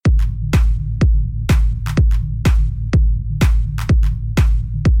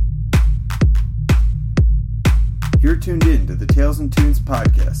tuned in to the Tales and Tunes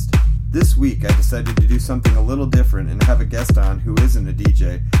podcast. This week I decided to do something a little different and have a guest on who isn't a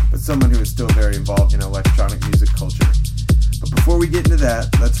DJ, but someone who is still very involved in electronic music culture. But before we get into that,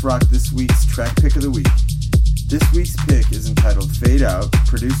 let's rock this week's track pick of the week. This week's pick is entitled Fade Out,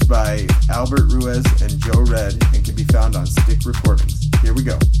 produced by Albert Ruiz and Joe Red, and can be found on Stick Recordings. Here we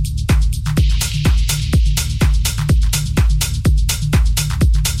go.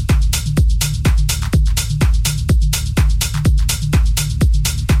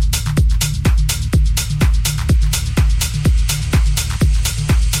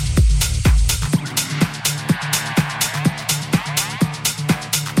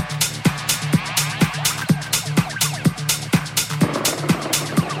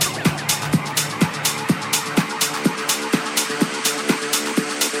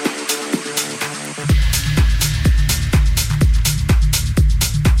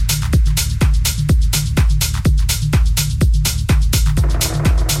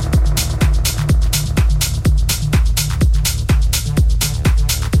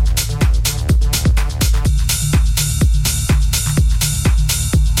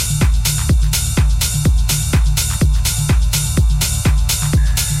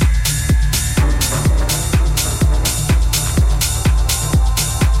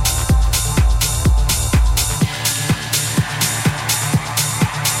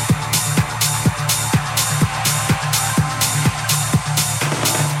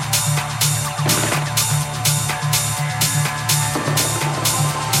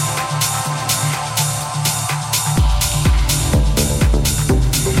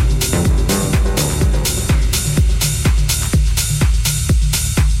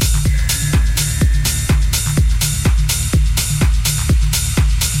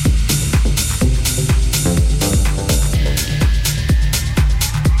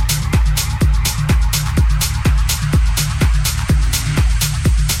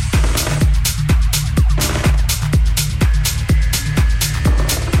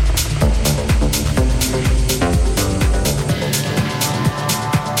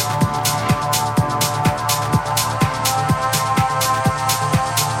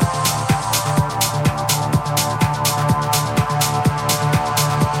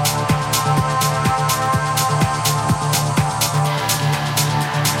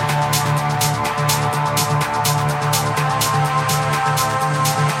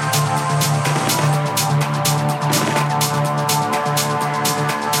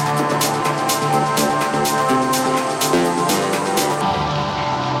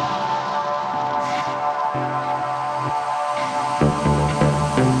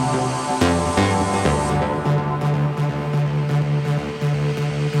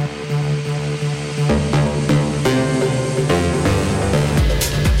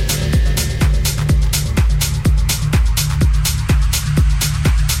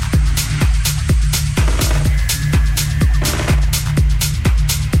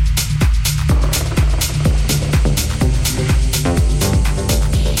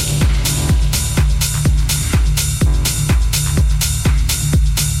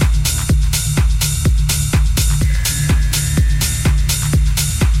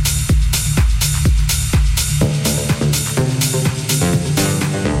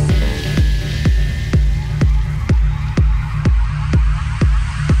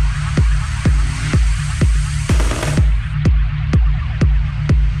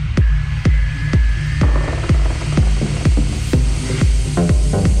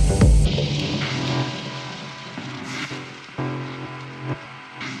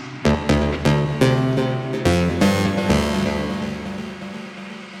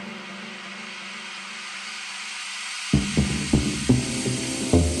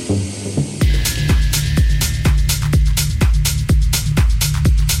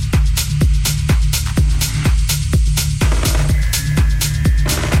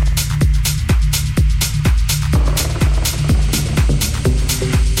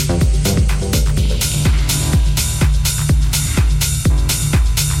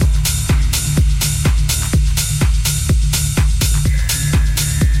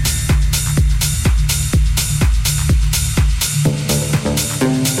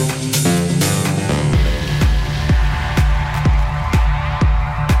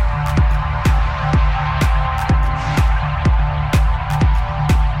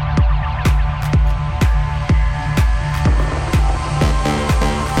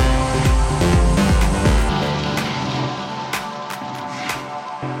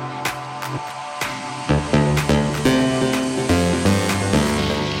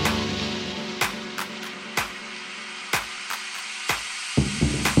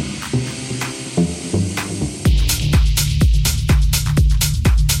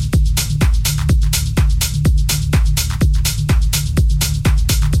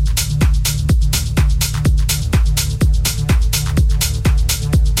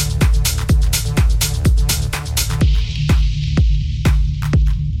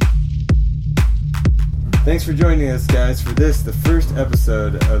 joining us, guys, for the first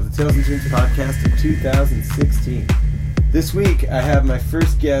episode of the Tales and Tunes podcast of 2016. This week, I have my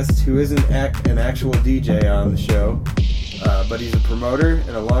first guest who isn't an actual DJ on the show, but he's a promoter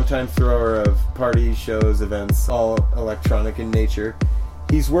and a longtime thrower of parties, shows, events, all electronic in nature.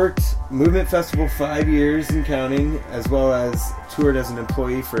 He's worked Movement Festival 5 years and counting, as well as toured as an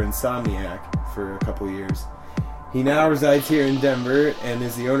employee for Insomniac for a couple years. He now resides here in Denver and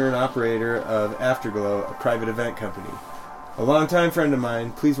is the owner and operator of Afterglow, a private event company. A longtime friend of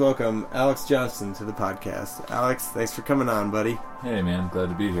mine, please welcome Alex Johnston to the podcast. Alex, thanks for coming on, buddy. Hey man, glad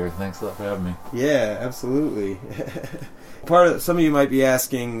to be here. Thanks a lot for having me. Yeah, absolutely. Some of you might be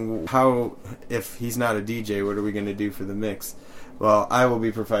asking how, if he's not a DJ, what are we going to do for the mix? Well, I will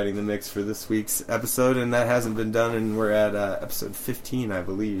be providing the mix for this week's episode, and that hasn't been done, and we're at episode 15, I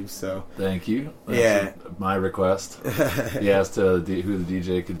believe. So thank you. That's my request. He asked who the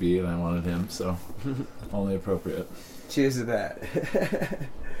DJ could be, and I wanted him, so only appropriate. Cheers to that.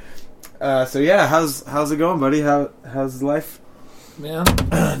 So yeah, how's it going, buddy? How's life? Man,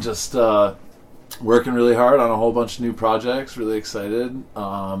 just working really hard on a whole bunch of new projects. Really excited.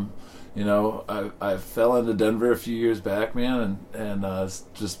 I fell into Denver a few years back, man, and it's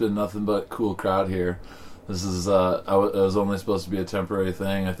just been nothing but cool crowd here. This is it was only supposed to be a temporary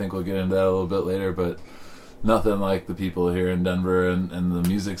thing. I think we'll get into that a little bit later, but nothing like the people here in Denver, and the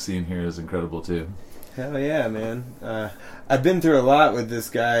music scene here is incredible too. Hell yeah, man. I've been through a lot with this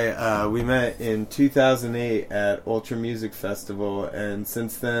guy. We met in 2008 at Ultra Music Festival, and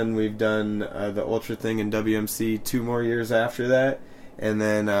since then we've done the Ultra thing in WMC 2 more years after that. And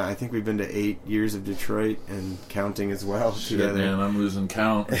then I think we've been to 8 years of Detroit and counting as well. Shit, together. Man, I'm losing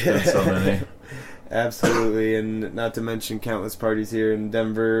count. There's been so many. Absolutely, and not to mention countless parties here in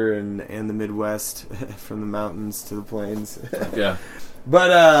Denver and the Midwest, from the mountains to the plains. Yeah.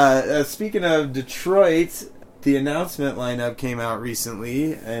 But speaking of Detroit, the announcement lineup came out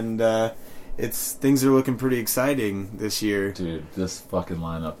recently, and things are looking pretty exciting this year. Dude, this fucking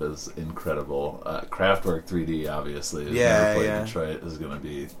lineup is incredible. Kraftwerk 3D, obviously, has never never played yeah. Detroit, is going to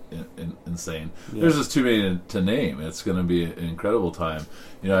be insane. Yeah. There's just too many to name. It's going to be an incredible time.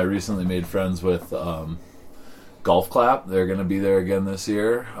 You know, I recently made friends with Golf Clap. They're going to be there again this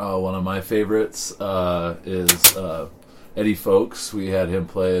year. One of my favorites is Eddie Fowlkes. We had him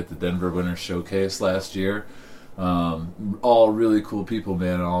play at the Denver Winter Showcase last year. All really cool people,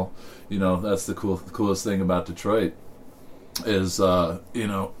 man. That's the coolest thing about Detroit is,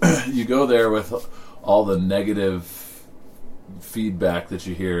 you go there with all the negative feedback that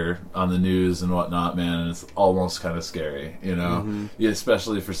you hear on the news and whatnot, man, and it's almost kind of scary, Mm-hmm. Yeah,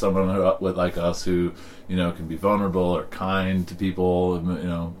 especially for someone like us who, can be vulnerable or kind to people,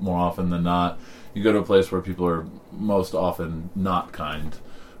 more often than not. You go to a place where people are most often not kind.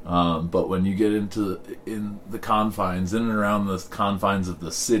 But when you get in the confines, in and around the confines of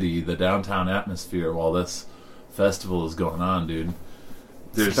the city, the downtown atmosphere, while this festival is going on, dude,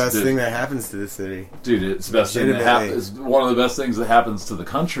 it's the best thing that happens to the city. Dude, it's the best thing that happens. It's one of the best things that happens to the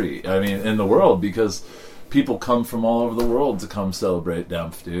country. I mean, in the world, because people come from all over the world to come celebrate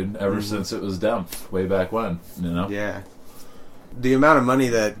Demph, dude. Ever since it was Demph, way back when, Yeah. The amount of money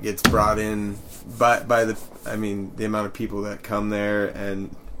that gets brought in by the amount of people that come there,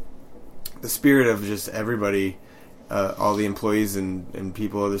 and the spirit of just everybody, all the employees and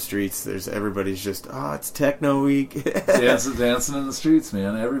people of the streets, everybody's just, it's techno week. dancing in the streets,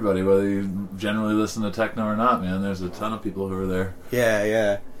 man. Everybody, whether you generally listen to techno or not, man, there's a ton of people who are there.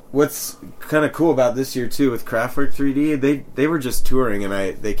 Yeah. What's kind of cool about this year too with Kraftwerk 3D, they were just touring,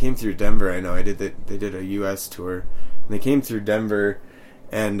 and they came through Denver. I know they did a U.S. tour, and they came through Denver.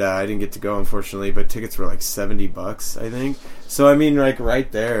 And I didn't get to go, unfortunately, but tickets were like $70, I think. So, I mean, like, right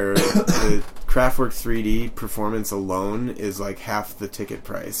there, the Kraftwerk 3D performance alone is like half the ticket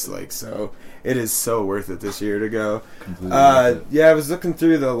price. Like, so it is so worth it this year to go. Yeah, I was looking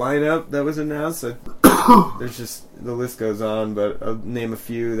through the lineup that was announced. There's just, the list goes on, but I'll name a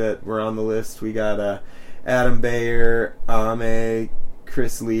few that were on the list. We got Adam Beyer, Ame,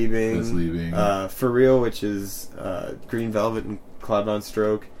 Chris Liebing, For Real, which is Green Velvet and Cloud Von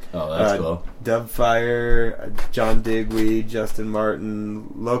Stroke. Oh, that's cool. Dubfire, John Digweed, Justin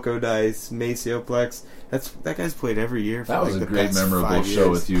Martin, Loco Dice, Macioplex. That guy's played every year. That was a great, memorable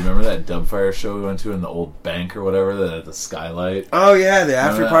show with you. Remember that Dubfire show we went to in the old bank or whatever, at the Skylight? Oh yeah, the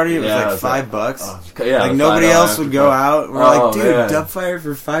after party. It was like $5. Yeah, like nobody else would go out. We're like, dude, man. Dubfire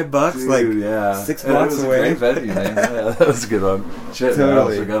for $5, dude, like 6 blocks away. It was a great venue, man. Yeah, that was a good one. Shit,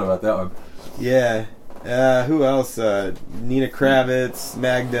 totally. I forgot about that one. Yeah. Who else? Nina Kravitz,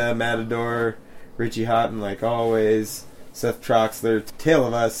 Magda, Matador, Richie Houghton, like always, Seth Troxler, Tale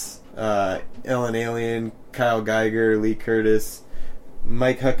of Us, Ellen Alien, Kyle Geiger, Lee Curtis,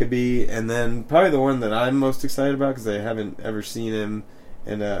 Mike Huckabee, and then probably the one that I'm most excited about because I haven't ever seen him,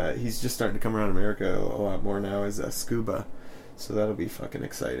 and he's just starting to come around America a lot more now, is Scuba. So that'll be fucking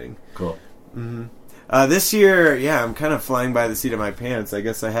exciting. Cool. Mm-hmm. This year, yeah, I'm kind of flying by the seat of my pants. I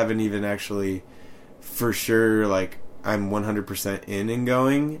guess I haven't even actually, for sure, like, I'm 100% in and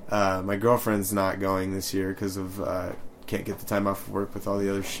going. My girlfriend's not going this year because of can't get the time off of work with all the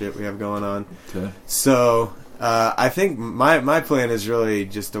other shit we have going on. Okay. So I think my plan is really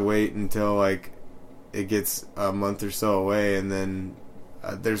just to wait until like it gets a month or so away, and then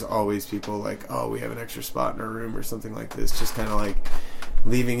there's always people like, oh, we have an extra spot in our room or something like this. Just kind of like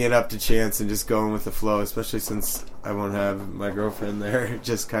leaving it up to chance and just going with the flow, especially since I won't have my girlfriend there.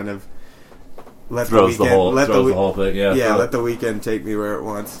 Just kind of let the whole thing. Yeah, let the weekend take me where it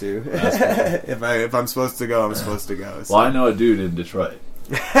wants to. If I'm supposed to go, I'm supposed to go. So. Well, I know a dude in Detroit.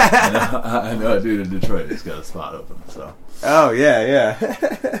 I know a dude in Detroit who's got a spot open. So. Oh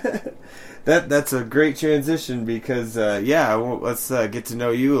yeah. That's a great transition because let's get to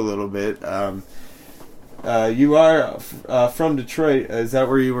know you a little bit. You are from Detroit. Is that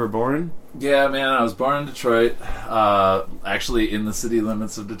where you were born? Yeah, man, I was born in Detroit, actually in the city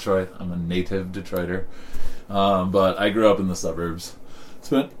limits of Detroit. I'm a native Detroiter, but I grew up in the suburbs.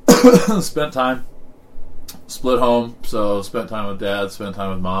 Spent time, split home, so spent time with dad, spent time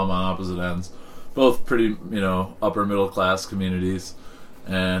with mom on opposite ends. Both pretty, upper middle class communities.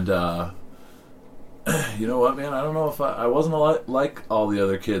 And, you know what, man, I don't know if I wasn't like all the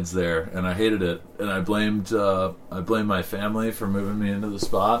other kids there, and I hated it. And I blamed my family for moving me into the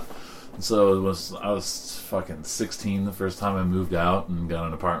spot. So I was fucking 16 the first time I moved out and got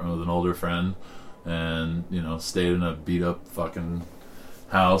an apartment with an older friend, and stayed in a beat up fucking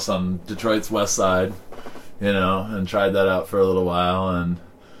house on Detroit's west side, and tried that out for a little while, and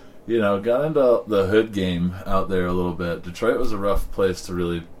got into the hood game out there a little bit. Detroit was a rough place to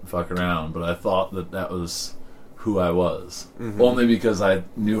really fuck around, but I thought that was who I was, only because I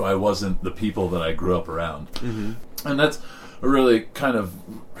knew I wasn't the people that I grew up around, and that's a really kind of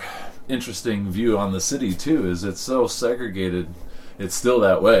interesting view on the city too. Is it's so segregated. It's still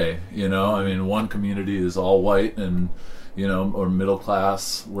that way, I mean, one community is all white and or middle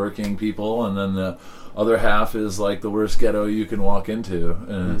class working people, and then the other half is like the worst ghetto you can walk into,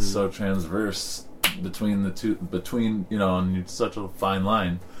 and it's so transverse between the two, and it's such a fine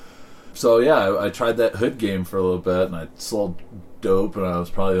line. So yeah, I tried that hood game for a little bit, and I sold dope, and I was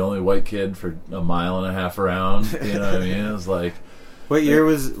probably the only white kid for a mile and a half around. You know what I mean? It was like, what year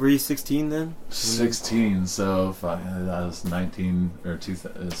were you 16 then? 16, so I was 19 or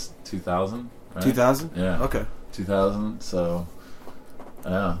 2000. Right? 2000? Yeah. Okay. 2000. So,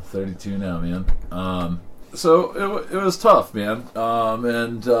 yeah, 32 now, man. So it was tough, man.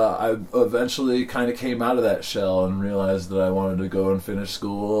 And I eventually kind of came out of that shell and realized that I wanted to go and finish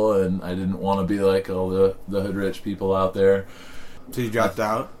school, and I didn't want to be like all the hood rich people out there. So you dropped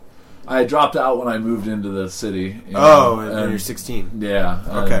out? I dropped out when I moved into the city. When you're 16. Yeah.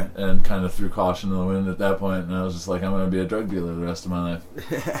 Okay. And kind of threw caution to the wind at that point, and I was just like, I'm going to be a drug dealer the rest of my life.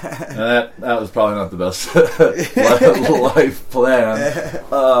 And that was probably not the best life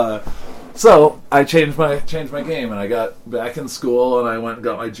plan. So I changed my game, and I got back in school, and I went and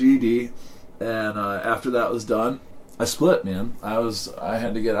got my GED, and after that was done, I split, man. I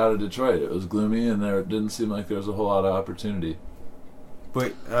had to get out of Detroit. It was gloomy, and there didn't seem like there was a whole lot of opportunity.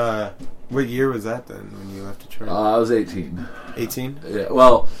 But what year was that then when you left Detroit? I was 18. 18? Yeah.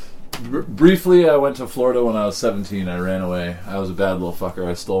 Well, briefly, I went to Florida when I was 17. I ran away. I was a bad little fucker.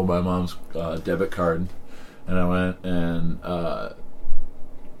 I stole my mom's debit card, and I went and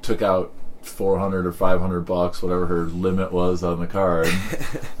took out $400 or $500, whatever her limit was on the card,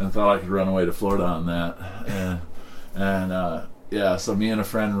 and thought I could run away to Florida on that. So me and a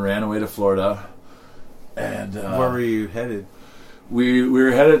friend ran away to Florida. And where were you headed? We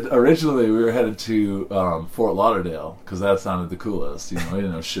were headed to Fort Lauderdale, because that sounded the coolest. We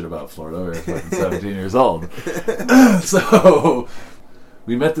didn't know shit about Florida. We were fucking 17 years old. So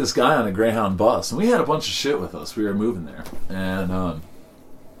we met this guy on a Greyhound bus, and we had a bunch of shit with us. We were moving there, and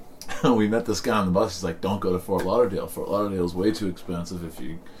we met this guy on the bus. He's like, "Don't go to Fort Lauderdale. Fort Lauderdale is way too expensive if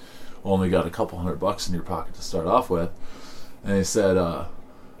you only got a couple $100 in your pocket to start off with." And he said,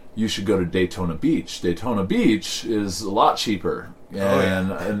 you should go to Daytona Beach. Daytona Beach is a lot cheaper.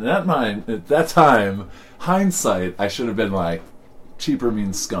 And at that time, hindsight, I should have been like, cheaper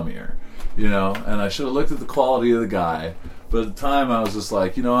means scummier, and I should have looked at the quality of the guy. But at the time, I was just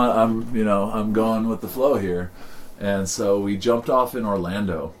like, I'm going with the flow here. And so we jumped off in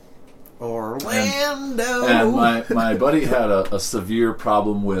Orlando. Orlando. And my buddy had a severe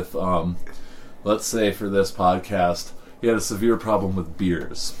problem with, let's say for this podcast, he had a severe problem with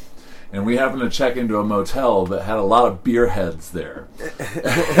beers. And we happened to check into a motel that had a lot of beer heads there.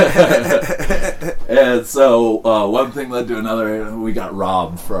 And so one thing led to another, and we got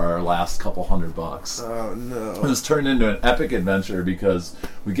robbed for our last couple $100. Oh, no. It was turned into an epic adventure because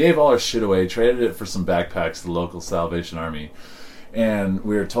we gave all our shit away, traded it for some backpacks to the local Salvation Army. And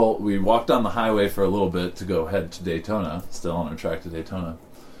we walked on the highway for a little bit to go head to Daytona, still on our track to Daytona.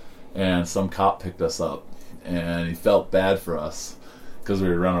 And some cop picked us up, and he felt bad for us because we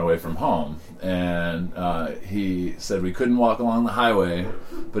were running away from home. And he said we couldn't walk along the highway,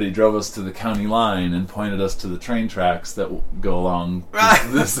 but he drove us to the county line and pointed us to the train tracks that go along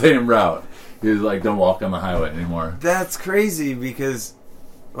the same route. He was like, don't walk on the highway anymore. That's crazy because,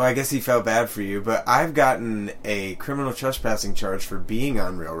 well, I guess he felt bad for you, but I've gotten a criminal trespassing charge for being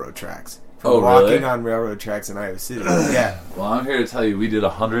on railroad tracks. For walking on railroad tracks in Iowa City. Yeah. Well, I'm here to tell you, we did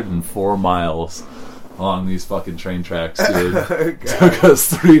 104 miles along these fucking train tracks, dude. Took us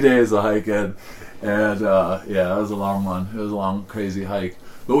 3 days of hiking, and that was a long one. It was a long, crazy hike,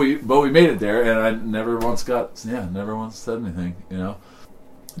 but we made it there, and I never once said anything. You know,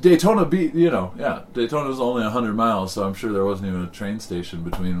 Daytona Daytona was only 100 miles, so I'm sure there wasn't even a train station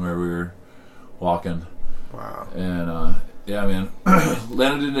between where we were walking. Wow. And man,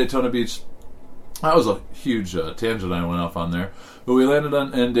 landed in Daytona Beach. That was a huge tangent I went off on there, but we landed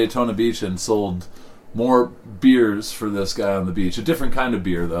in Daytona Beach and sold more beers for this guy on the beach. A different kind of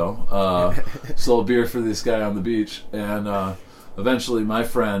beer, though. Sold beer for this guy on the beach. And eventually my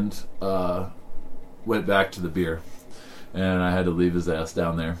friend went back to the beer. And I had to leave his ass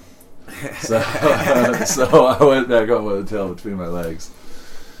down there. So, so I went back home with a tail between my legs.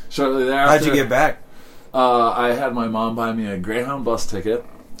 Shortly thereafter... How'd you get back? I had my mom buy me a Greyhound bus ticket.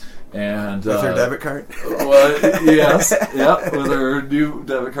 And with her debit card? Well, yes, yeah, with her new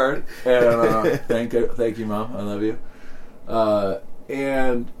debit card. And thank you, Mom. I love you.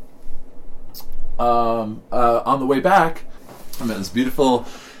 On the way back, I met this beautiful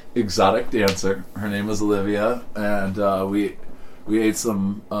exotic dancer. Her name was Olivia, and we ate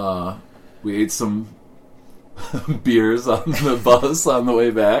some beers on the bus on the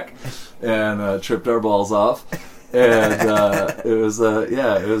way back, and tripped our balls off. And it was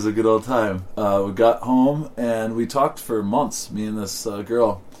a good old time. We got home and we talked for months, me and this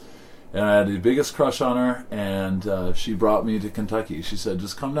girl, and I had the biggest crush on her. And she brought me to Kentucky. She said,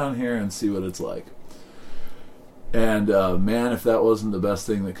 "Just come down here and see what it's like." And man, if that wasn't the best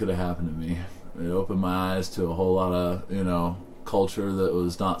thing that could have happened to me, it opened my eyes to a whole lot of culture that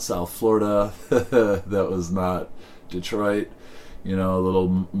was not South Florida, that was not Detroit. A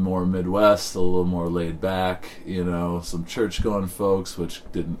little more Midwest, a little more laid back, some church-going folks, which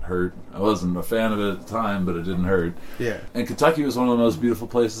didn't hurt. I wasn't a fan of it at the time, but it didn't hurt. Yeah. And Kentucky was one of the most beautiful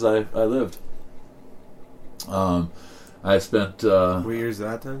places I lived. I spent... what year's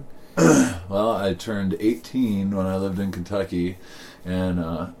that then? Well, I turned 18 when I lived in Kentucky,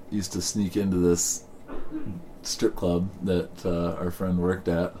 and used to sneak into this strip club that our friend worked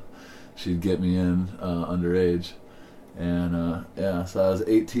at. She'd get me in underage. And so I was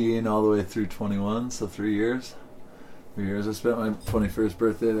 18 all the way through 21, so 3 years. 3 years. I spent my 21st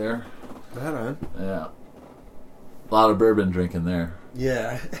birthday there. Right on. Yeah. A lot of bourbon drinking there.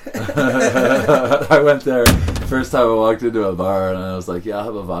 Yeah. I went there first time I walked into a bar, and I was like, "Yeah, I'll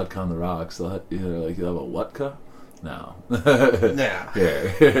have a vodka on the rocks." So they're like, "You have a whatka?" No. No.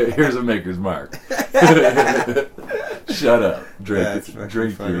 Here's a Maker's Mark. Shut up. Drink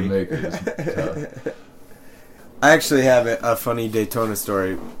your Maker's. I actually have a funny Daytona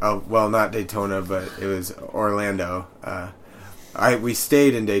story. Well, not Daytona, but it was Orlando. We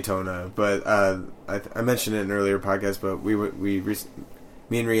stayed in Daytona, but I mentioned it in an earlier podcast. But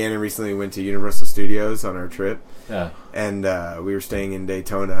me and Rhiannon recently went to Universal Studios on our trip. Yeah. And we were staying in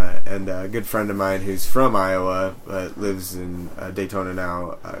Daytona, and a good friend of mine who's from Iowa but lives in Daytona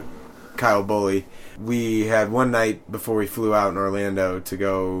now, Kyle Bully. We had one night before we flew out in Orlando to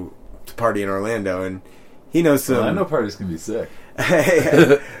go to party in Orlando, and he knows some. Orlando parties can be sick.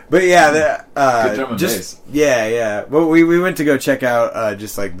 But yeah, good drum and bass. Yeah. Well, we went to go check out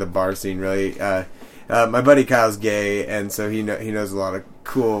just like the bar scene. Really, my buddy Kyle's gay, and so he knows a lot of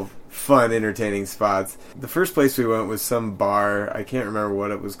cool, fun, entertaining spots. The first place we went was some bar. I can't remember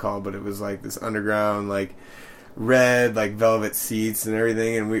what it was called, but it was like this underground, like red, like velvet seats and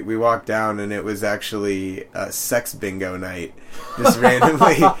everything. And we walked down, and it was actually a sex bingo night, just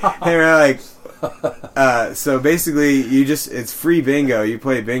randomly. And we're like. So basically, it's free bingo. You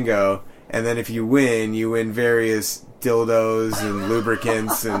play bingo, and then if you win various dildos and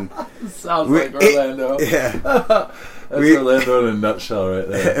lubricants and Sounds like Orlando. Yeah. That's Orlando in a nutshell right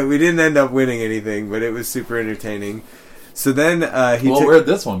there. We didn't end up winning anything, but it was super entertaining. So then where'd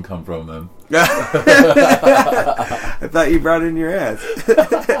this one come from then? I thought you brought in your ass.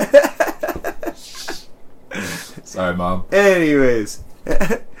 Sorry, Mom. Anyways,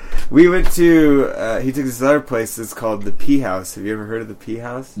 we went to, he took this other place that's called the P House. Have you ever heard of the P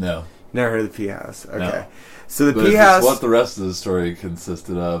House? No. Never heard of the P House. Okay. No. So the P House. What the rest of the story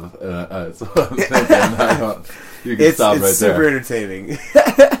consisted of. So I'm thinking, you can stop right there. It's super entertaining.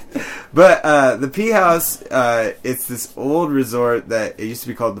 But the P House, it's this old resort that it used to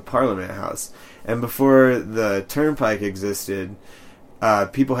be called the Parliament House. And before the Turnpike existed,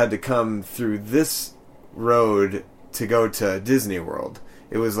 people had to come through this road to go to Disney World.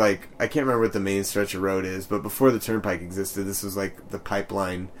 It was like, I can't remember what the main stretch of road is, but before the Turnpike existed, this was like the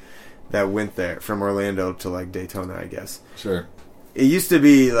pipeline that went there from Orlando to like Daytona, I guess. Sure. It used to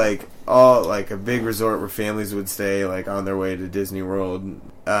be like all like a big resort where families would stay like on their way to Disney World. In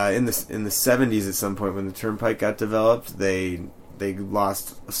the 70s, at some point when the Turnpike got developed, they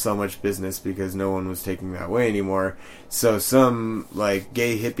lost so much business because no one was taking that way anymore. So some like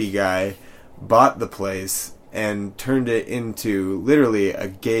gay hippie guy bought the place and turned it into literally a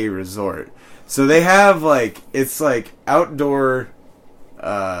gay resort. So they have like, it's like outdoor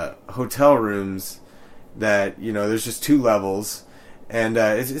hotel rooms that, you know, there's just 2 levels, and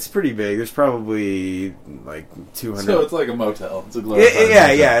it's pretty big. There's probably like 200. So it's like a motel. It's a glorified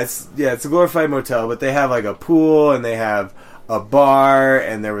motel. It's a glorified motel, but they have like a pool, and they have a bar,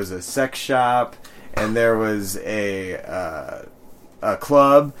 and there was a sex shop, and there was a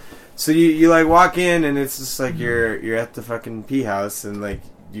club. So you like walk in, and it's just like you're at the fucking P House, and like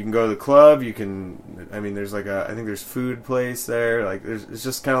you can go to the club. You can, I mean, there's like I think there's food place there. Like it's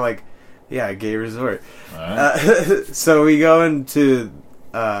just kind of like, yeah, a gay resort. All right. So we go into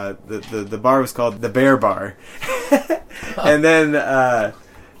the bar was called the Bear Bar, and then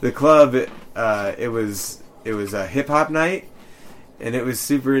the club it was a hip hop night, and it was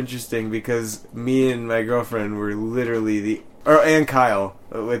super interesting because me and my girlfriend were literally and Kyle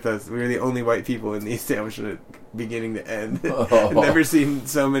with us. We were the only white people in the establishment, beginning to end. I've never seen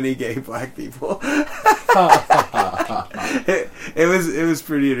so many gay black people. It was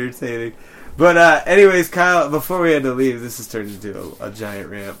pretty entertaining. But anyways, Kyle, before we had to leave, this has turned into a giant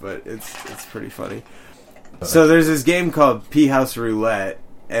rant, but it's pretty funny. So there's this game called P House Roulette,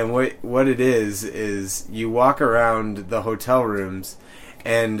 and what it is you walk around the hotel rooms,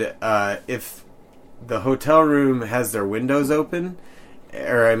 and if the hotel room has their windows open,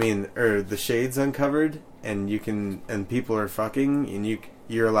 or the shades uncovered, and people are fucking, and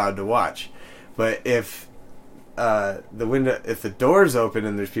you're allowed to watch. But if the door's open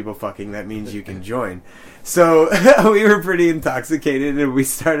and there's people fucking, that means you can join. So we were pretty intoxicated, and we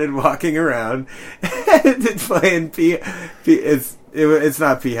started walking around and playing it's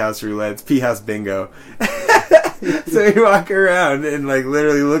not P House Roulette, it's P House Bingo. So we walk around and like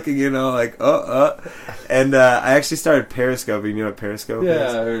literally looking in all like and I actually started periscoping. You know what periscope is? Yeah,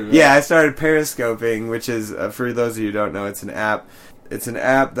 I heard of it. Yeah, I started periscoping, which is for those of you who don't know, it's an app. It's an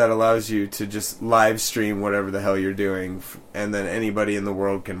app that allows you to just live stream whatever the hell you're doing, and then anybody in the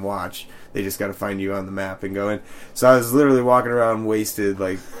world can watch. They just got to find you on the map and go in. So I was literally walking around wasted,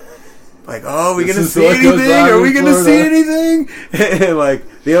 like, oh, are we gonna see anything? Are we gonna see anything? And like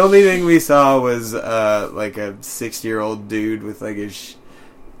the only thing we saw was like a 60-year-old dude with like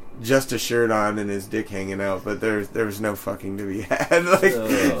just a shirt on and his dick hanging out, but there was no fucking to be had. Like,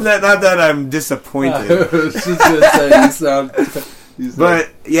 not that I'm disappointed. I was just gonna say you sound. But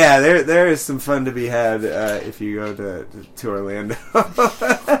yeah, there is some fun to be had if you go to Orlando.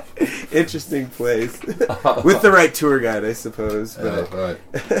 Interesting place with the right tour guide, I suppose. But,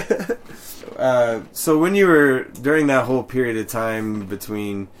 right. So when you were during that whole period of time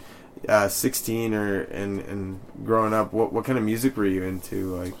between 16 and growing up, what kind of music were you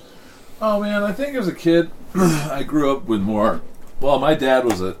into? Like, oh man, I think as a kid, I grew up with more. Well, my dad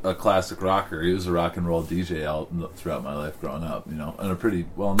was a classic rocker. He was a rock and roll DJ out throughout my life growing up, you know, and a pretty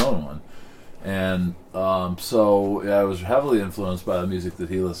well-known one. And so yeah, I was heavily influenced by the music that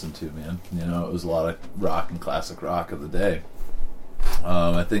he listened to, man. You know, it was a lot of rock and classic rock of the day.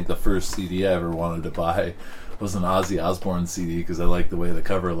 I think the first CD I ever wanted to buy was an Ozzy Osbourne CD because I liked the way the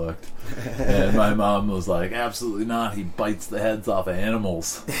cover looked. And my mom was like, absolutely not, he bites the heads off of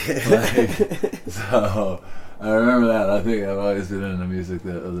animals. So I remember that. I think I've always been into music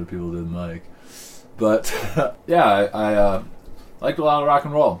that other people didn't like. But yeah, I liked a lot of rock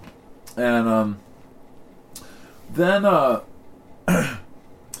and roll. And then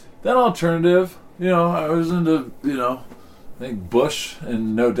alternative, I was into, I think Bush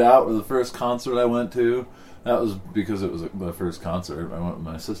and No Doubt were the first concert I went to. That was because it was my first concert. I went with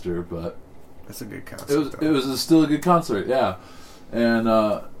my sister, but that's a good concert. It was still a good concert, yeah. And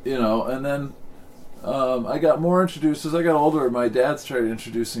and then I got more introduced as I got older. My dad started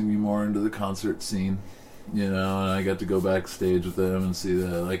introducing me more into the concert scene, and I got to go backstage with them and see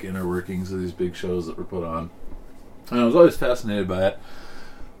the inner workings of these big shows that were put on. And I was always fascinated by it.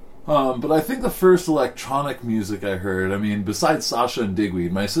 But I think the first electronic music I heard, besides Sasha and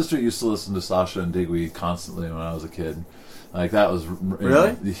Digweed, my sister used to listen to Sasha and Digweed constantly when I was a kid. That was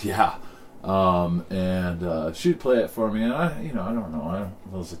really, yeah. And she'd play it for me, and I don't know.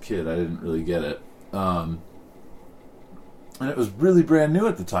 I was a kid, I didn't really get it. And it was really brand new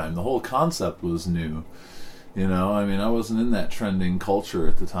at the time. The whole concept was new. I wasn't in that trending culture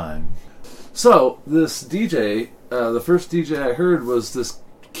at the time. So this DJ, the first DJ I heard was this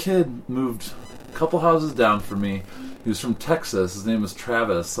kid moved a couple houses down from me. He was from Texas. His name was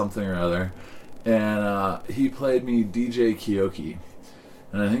Travis something or other, and he played me DJ Kioki,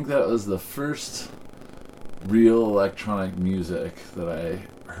 and I think that was the first real electronic music that I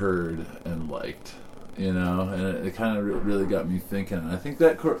heard and liked, and it kind of really got me thinking. I think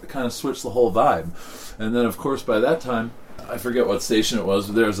that kind of switched the whole vibe. And then of course by that time, I forget what station it was,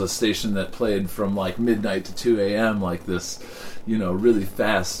 but there was a station that played from midnight to 2 a.m. this really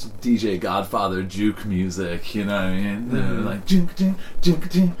fast DJ Godfather juke music, you know what I mean? Mm-hmm. Junk, junk,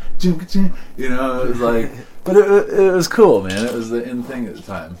 junk, junk, junk, junk, it was but it was cool, man. It was the in thing at the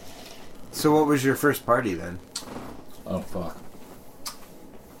time. So what was your first party then? Oh, fuck.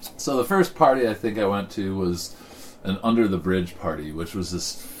 So the first party I think I went to was an Under the Bridge party, which was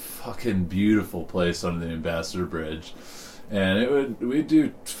this fucking beautiful place under the Ambassador Bridge. And we'd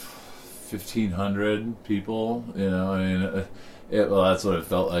do 1,500 people, well, that's what it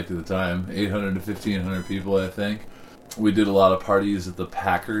felt like at the time. 800 to 1,500 people, I think. We did a lot of parties at the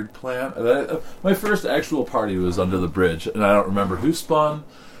Packard plant. My first actual party was Under the Bridge, and I don't remember who spun.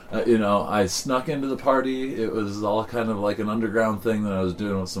 I snuck into the party. It was all kind of like an underground thing that I was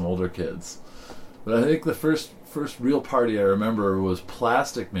doing with some older kids. But I think the first real party I remember was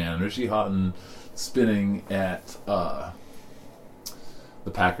Plastic Man, Richie Houghton spinning at the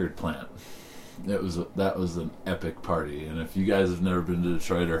Packard plant. That was an epic party, and if you guys have never been to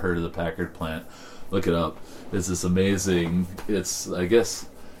Detroit or heard of the Packard plant, look it up. It's this amazing. I guess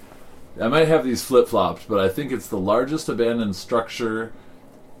I might have these flip-flopped, but I think it's the largest abandoned structure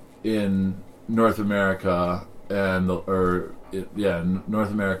in North America, North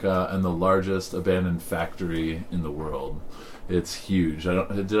America, and the largest abandoned factory in the world. It's huge.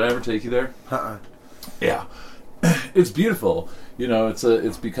 Did I ever take you there? Yeah. It's beautiful.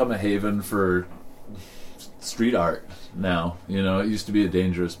 It's become a haven for street art now. It used to be a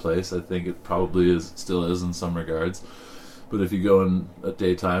dangerous place. I think it probably still is in some regards. But if you go in at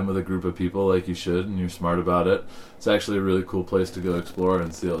daytime with a group of people like you should, and you're smart about it, it's actually a really cool place to go explore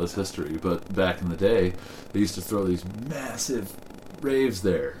and see all this history. But back in the day, they used to throw these massive raves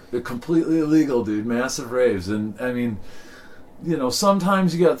there. They're completely illegal, dude. Massive raves. And,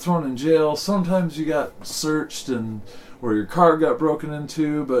 sometimes you got thrown in jail, sometimes you got searched or your car got broken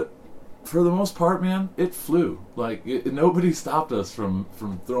into, but for the most part, man, it flew. Nobody stopped us from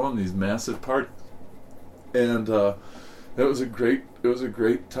throwing these massive parties. And it was a great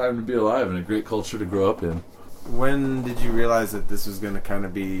time to be alive and a great culture to grow up in. When did you realize that this was going to kind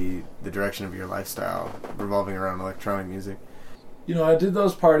of be the direction of your lifestyle, revolving around electronic music? I did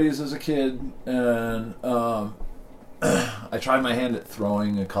those parties as a kid, and I tried my hand at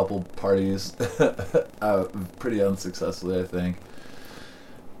throwing a couple parties, pretty unsuccessfully, I think.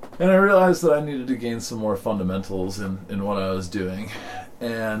 And I realized that I needed to gain some more fundamentals in what I was doing.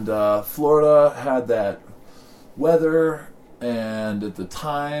 And Florida had that weather, and at the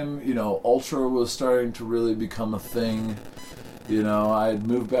time, Ultra was starting to really become a thing. I'd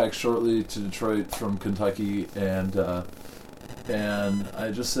moved back shortly to Detroit from Kentucky, and I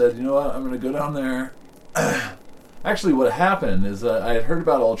just said, you know what, I'm going to go down there. Actually, what happened is that I had heard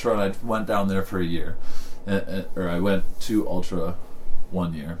about Ultra, and I went down there for a year. Or I went to Ultra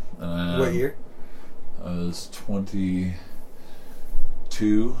 1 year. What year? I was 22,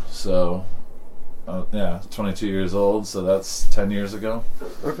 so... 22 years old, so that's 10 years ago.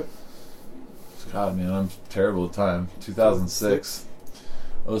 Okay. God, man, I'm terrible at time. 2006.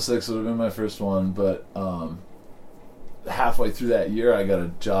 06 would have been my first one, but halfway through that year, I got a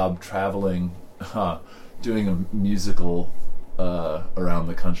job traveling, doing a musical around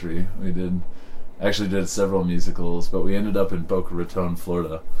the country. We did several musicals, but we ended up in Boca Raton,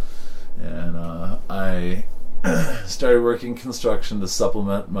 Florida. And I started working construction to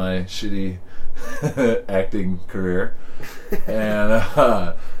supplement my shitty acting career, and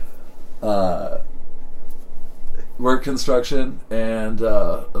worked construction, and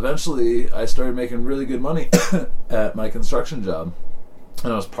eventually I started making really good money at my construction job,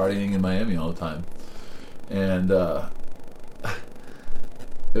 and I was partying in Miami all the time, and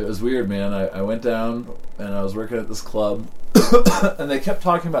it was weird, man. I went down and I was working at this club, and they kept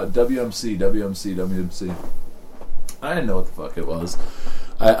talking about WMC. I didn't know what the fuck it was.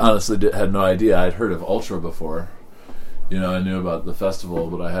 I honestly had no idea. I'd heard of Ultra before. You know, I knew about the festival,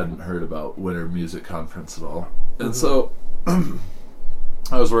 but I hadn't heard about Winter Music Conference at all. And so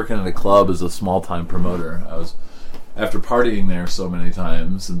I was working at a club as a small-time promoter. After partying there so many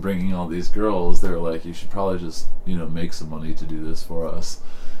times and bringing all these girls, they were like, you should probably just, make some money to do this for us,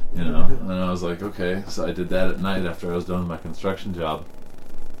 And I was like, okay. So I did that at night after I was done with my construction job.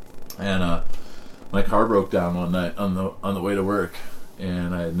 And my car broke down one night on the way to work,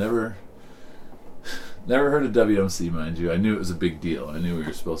 and I had never heard of WMC, mind you. I knew it was a big deal. I knew we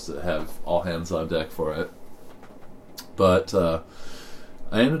were supposed to have all hands on deck for it. But I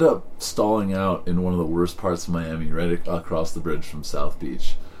ended up stalling out in one of the worst parts of Miami, right across the bridge from South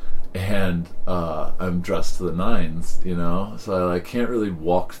Beach. And I'm dressed to the nines, so I can't really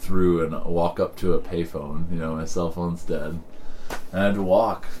walk through and walk up to a payphone. My cell phone's dead. And I had to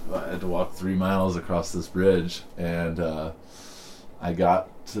walk 3 miles across this bridge, and I got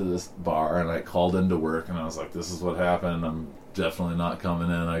to this bar, and I called into work, and I was like, this is what happened. I'm definitely not coming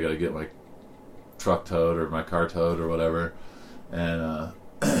in. I got to get my truck towed or my car towed or whatever. And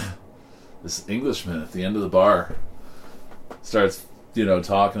this Englishman at the end of the bar starts,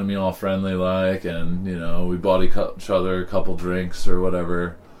 talking to me all friendly like, and, we bought each other a couple drinks or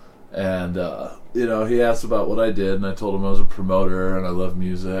whatever. And, he asked about what I did, and I told him I was a promoter and I love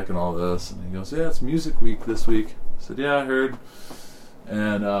music and all this. And he goes, yeah, it's Music Week this week. I said, yeah, I heard.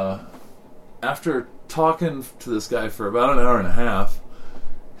 And after talking to this guy for about an hour and a half,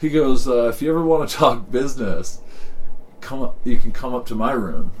 he goes, if you ever want to talk business, you can come up to my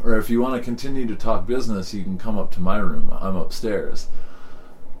room. Or if you want to continue to talk business, you can come up to my room. I'm upstairs.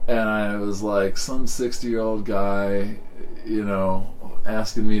 And I was like, some 60-year-old guy,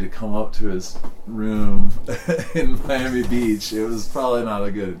 asking me to come up to his room in Miami Beach. It was probably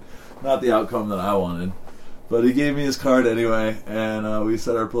not the outcome that I wanted. But he gave me his card anyway, and we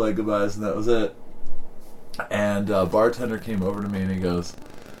said our polite goodbyes, and that was it. And a bartender came over to me, and he goes,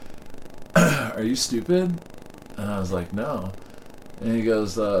 are you stupid? And I was like, no. And he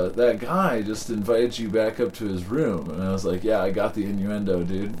goes, that guy just invited you back up to his room. And I was like, yeah, I got the innuendo,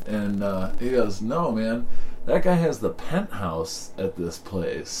 dude. And he goes, no, man, that guy has the penthouse at this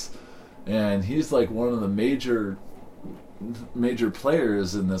place. And he's like one of the major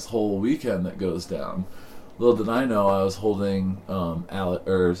players in this whole weekend that goes down. Little did I know I was holding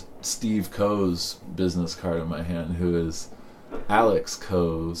Steve Coe's business card in my hand, who is Alex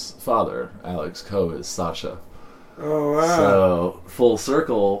Coe's father. Alex Coe is Sasha. Oh wow! So full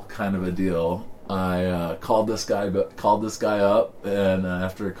circle kind of a deal. I called this guy up, and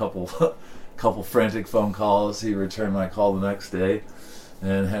after a couple frantic phone calls, he returned my call the next day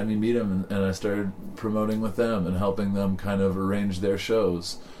and had me meet him, and I started promoting with them and helping them kind of arrange their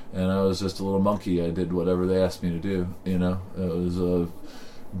shows. And I was just a little monkey. I did whatever they asked me to do. It was a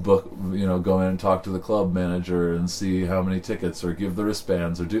book, go in and talk to the club manager and see how many tickets, or give the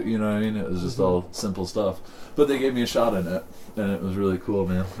wristbands, or do, what I mean? It was just all simple stuff. But they gave me a shot in it, and it was really cool,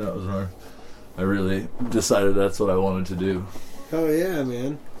 man. That was I really decided that's what I wanted to do. Oh yeah,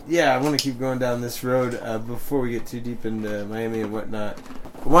 man. Yeah, I want to keep going down this road before we get too deep into Miami and whatnot.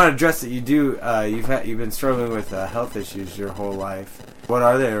 I want to address that you do. You've been struggling with health issues your whole life. What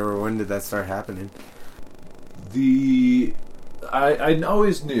are they, or when did that start happening? I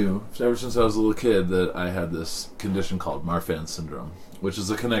always knew, ever since I was a little kid, that I had this condition called Marfan syndrome, which is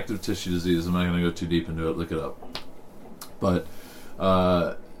a connective tissue disease. I'm not going to go too deep into it. Look it up. But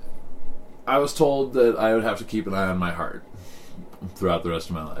I was told that I would have to keep an eye on my heart throughout the rest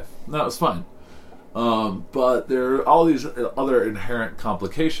of my life. And that was fine. But there are all these other inherent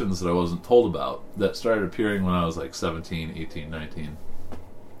complications that I wasn't told about that started appearing when I was like 17, 18, 19,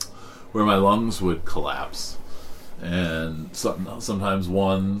 where my lungs would collapse. And sometimes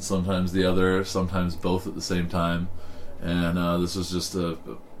one, sometimes the other, sometimes both at the same time. And this was just a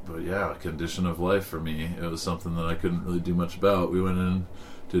condition of life for me. It was something that I couldn't really do much about. We went in,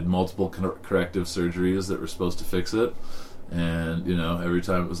 did multiple corrective surgeries that were supposed to fix it. And, every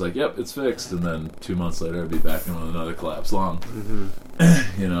time it was like, yep, it's fixed. And then 2 months later, I'd be back in with another collapsed lung.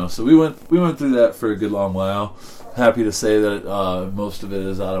 Mm-hmm. So we went through that for a good long while. Happy to say that most of it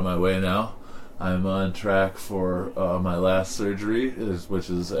is out of my way now. I'm on track for my last surgery,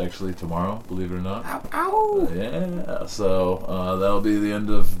 which is actually tomorrow, believe it or not. Ow! Ow. Yeah, so that'll be the end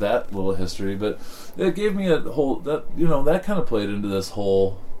of that little history. But it gave me a whole that kind of played into this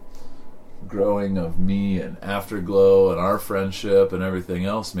whole growing of me and Afterglow and our friendship and everything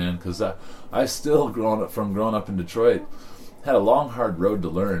else, man. Because I still growing up in Detroit had a long, hard road to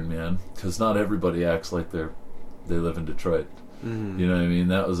learn, man. Because not everybody acts like they live in Detroit. Mm-hmm. You know what I mean?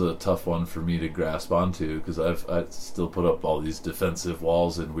 That was a tough one for me to grasp onto because I still put up all these defensive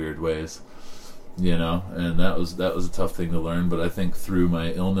walls in weird ways, you know, and that was a tough thing to learn. But I think through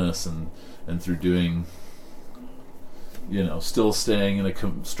my illness and through doing, you know, still staying in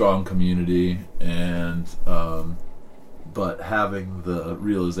a strong community and but having the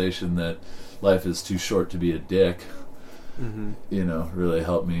realization that life is too short to be a dick, mm-hmm. you know, really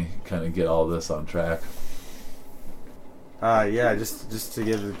helped me kind of get all this on track. Yeah, just to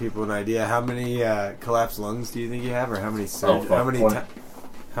give the people an idea, how many collapsed lungs do you think you have, or how many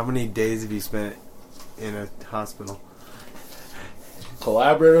how many days have you spent in a hospital?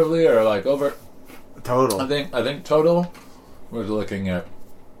 Collaboratively or like over? Total. I think total, we're looking at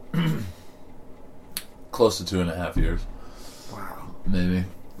close to 2.5 years. Wow. Maybe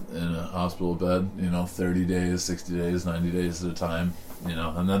in a hospital bed, you know, 30 days, 60 days, 90 days at a time, you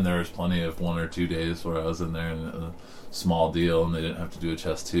know, and then there's plenty of 1 or 2 days where I was in there and small deal and they didn't have to do a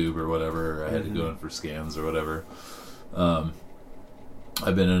chest tube or whatever, or I had to go in for scans or whatever.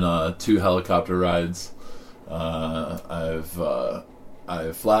 I've been in 2 helicopter rides. I've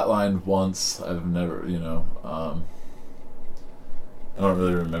flatlined once. I've never, you know, I don't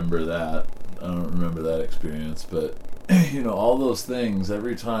really remember that. I don't remember that experience, but you know, all those things,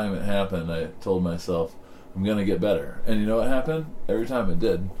 every time it happened, I told myself, I'm going to get better. And you know what happened? Every time it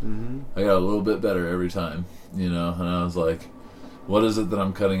did. Mm-hmm. I got a little bit better every time, you know, and I was like, what is it that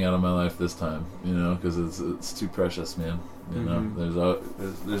I'm cutting out of my life this time? You know, because it's too precious, man. You know,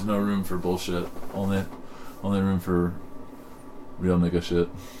 there's no room for bullshit. Only room for real nigga shit.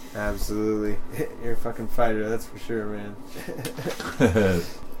 Absolutely. You're a fucking fighter, that's for sure, man.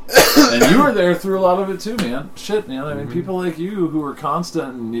 And you were there through a lot of it too, man. Shit, man. I mean, people like you who were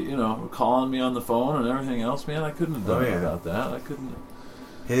constant and, you know, calling me on the phone and everything else, man. I couldn't have done it without that. I couldn't.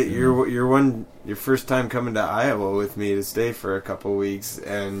 Hey, your first time coming to Iowa with me to stay for a couple weeks,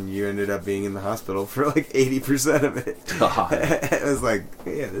 and you ended up being in the hospital for like 80% of it. God. It was like,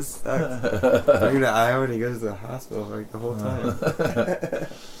 yeah, this sucks. You're to Iowa and he goes to the hospital for like the whole time.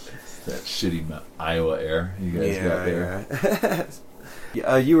 That shitty Iowa air you guys got there.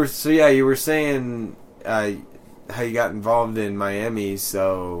 Yeah. You were saying how you got involved in Miami.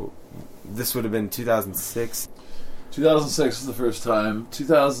 So this would have been 2006. 2006 was the first time.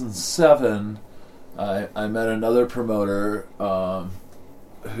 2007, I met another promoter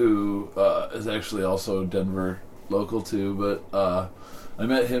who is actually also Denver local too. But I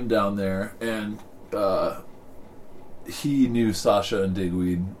met him down there, and he knew Sasha and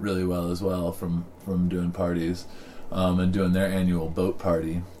Digweed really well as well from doing parties. And doing their annual boat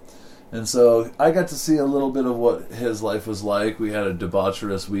party. And so I got to see a little bit of what his life was like. We had a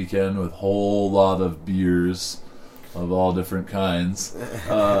debaucherous weekend with a whole lot of beers of all different kinds.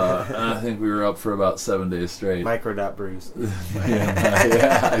 And I think we were up for about 7 days straight. Microdot brews.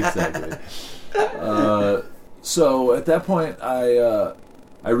 yeah, exactly. So at that point, I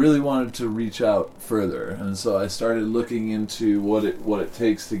really wanted to reach out further. And so I started looking into what it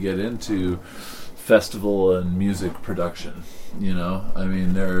takes to get into festival and music production. You know, I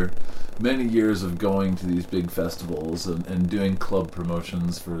mean, there are many years of going to these big festivals and doing club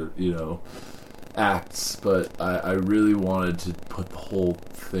promotions for, you know, acts, but I really wanted to put the whole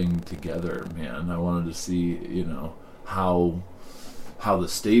thing together, man. I wanted to see, you know, how the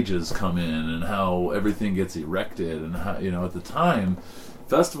stages come in and how everything gets erected, and how, you know, at the time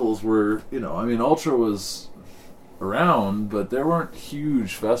festivals were, you know, I mean, Ultra was around, but there weren't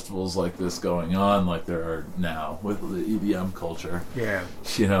huge festivals like this going on like there are now with the EDM culture. Yeah.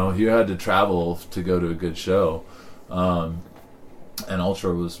 You know, you had to travel to go to a good show. And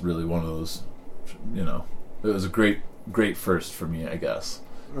Ultra was really one of those, you know, it was a great first for me, I guess.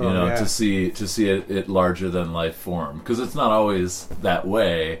 You know, to see it larger than life form, because it's not always that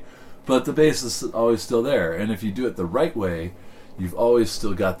way, but the base is always still there. And if you do it the right way, you've always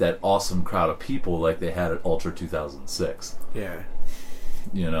still got that awesome crowd of people like they had at Ultra 2006. Yeah.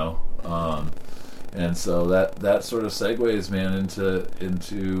 You know, and so that sort of segues, man,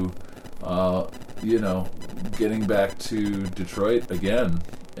 into you know, getting back to Detroit again,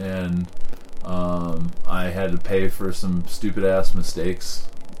 and I had to pay for some stupid ass mistakes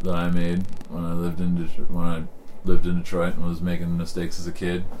that I made when I lived in Detroit and was making mistakes as a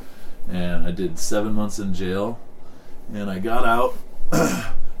kid. and I did 7 months in jail, and I got out.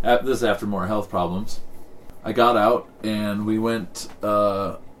 This after more health problems. I got out, and we went.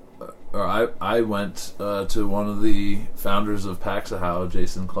 I went to one of the founders of Paxahau,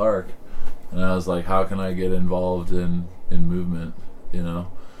 Jason Clark, and I was like, "How can I get involved in movement?" You know,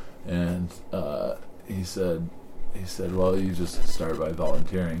 and he said, "Well, you just start by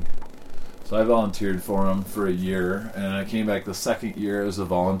volunteering." So I volunteered for him for a year, and I came back the second year as a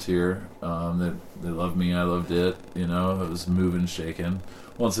volunteer. They loved me, I loved it. You know, it was moving, shaking.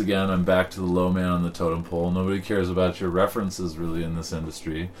 Once again, I'm back to the low man on the totem pole. Nobody cares about your references really in this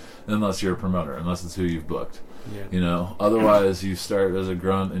industry, unless you're a promoter, unless it's who you've booked. Yeah. You know, otherwise you start as a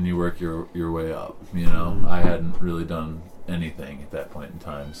grunt and you work your way up. You know, I hadn't really done anything at that point in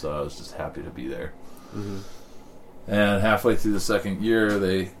time, so I was just happy to be there. Mm-hmm. And halfway through the second year,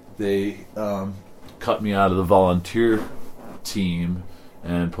 they cut me out of the volunteer team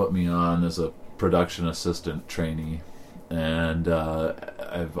and put me on as a production assistant trainee. And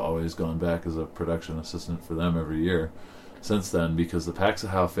I've always gone back as a production assistant for them every year since then, because the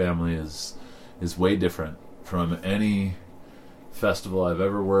Paxahau family is way different from any festival I've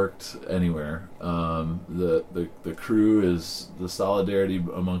ever worked anywhere. The crew is, the solidarity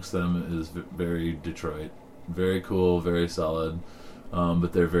amongst them is very Detroit, very cool, very solid,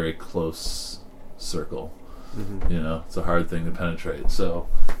 but they're very close circle. Mm-hmm. You know, it's a hard thing to penetrate. So,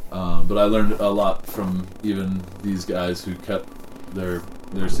 but I learned a lot from even these guys who kept their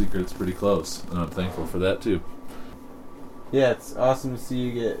secrets pretty close, and I'm thankful for that too. Yeah, it's awesome to see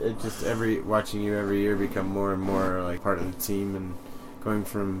you get watching you every year become more and more like part of the team, and going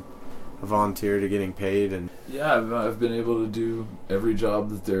from a volunteer to getting paid. And yeah, I've been able to do every job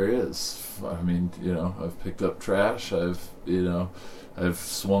that there is. I mean, you know, I've picked up trash. I've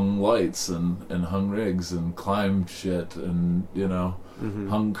swung lights and hung rigs and climbed shit and, you know,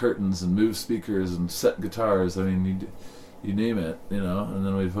 hung curtains and moved speakers and set guitars. I mean, you name it, you know. And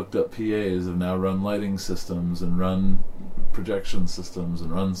then we've hooked up PAs and now run lighting systems and run projection systems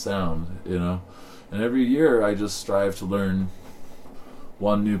and run sound, you know. And every year I just strive to learn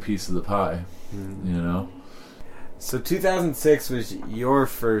one new piece of the pie, you know. So 2006 was your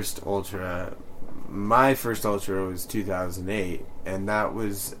first Ultra. My first Ultra was 2008, and that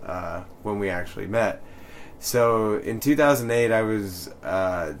was when we actually met. So in 2008, I was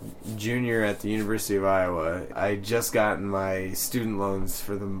junior at the University of Iowa. I had just gotten my student loans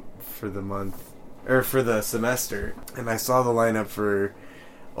for the month, or for the semester, and I saw the lineup for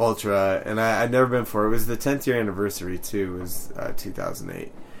Ultra, and I'd never been before. It was the 10th year anniversary too. It was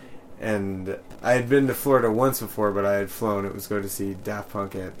 2008. And I had been to Florida once before, but I had flown. It was go to see Daft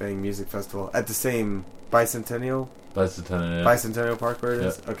Punk at Bang Music Festival at the same Bicentennial Park where it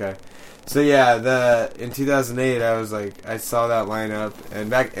is. Okay. So yeah, in 2008, I was like, I saw that lineup, and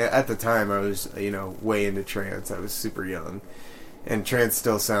back at the time, I was, you know, way into trance. I was super young, and trance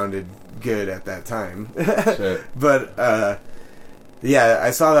still sounded good at that time. Sure. But yeah,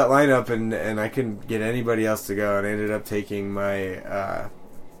 I saw that lineup, and I couldn't get anybody else to go, and I ended up taking my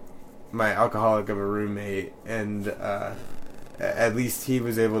alcoholic of a roommate, and at least he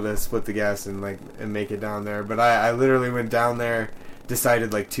was able to split the gas and make it down there. But I literally went down there,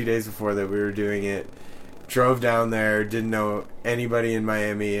 decided like 2 days before that we were doing it, drove down there, didn't know anybody in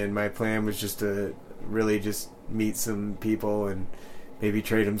Miami, and my plan was just to really just meet some people and maybe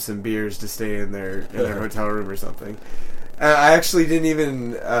trade them some beers to stay in their hotel room or something. I actually didn't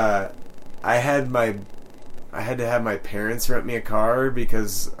even I had to have my parents rent me a car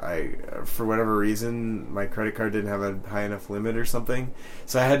because for whatever reason, my credit card didn't have a high enough limit or something.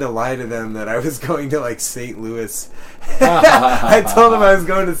 So I had to lie to them that I was going to like St. Louis. I told them I was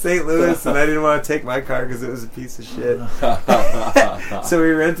going to St. Louis and I didn't want to take my car because it was a piece of shit. So we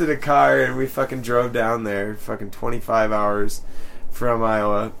rented a car and we fucking drove down there, fucking 25 hours from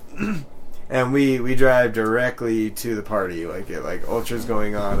Iowa. And we drive directly to the party, like Ultra's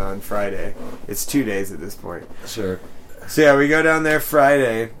going on Friday. It's 2 days at this point. Sure. So yeah, we go down there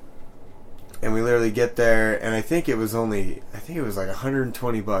Friday, and we literally get there, and I think it was like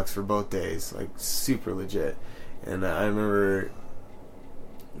 $120 for both days, like super legit. And I remember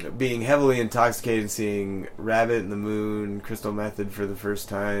being heavily intoxicated, seeing Rabbit and the Moon, Crystal Method for the first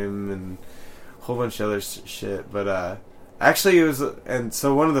time, and a whole bunch of other shit. But actually, it was, and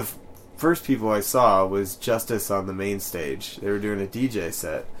so one of the first people I saw was Justice on the main stage. They were doing a DJ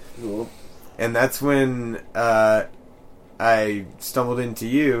set. Cool. And that's when I stumbled into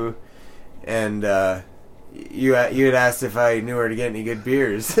you, and you had asked if I knew where to get any good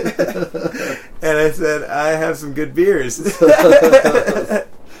beers. And I said, I have some good beers.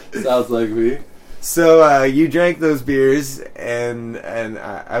 Sounds like me. So you drank those beers, and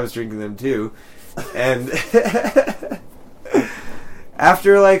I was drinking them too, and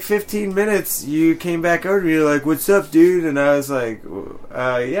after like 15 minutes, you came back over to me. You're like, "What's up, dude?" And I was like,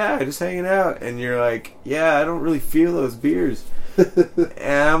 "Yeah, just hanging out." And you're like, "Yeah, I don't really feel those beers."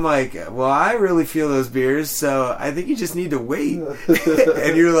 And I'm like, "Well, I really feel those beers, so I think you just need to wait."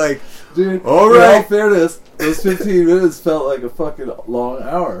 And you're like, dude, all in right. all fairness, those 15 minutes felt like a fucking long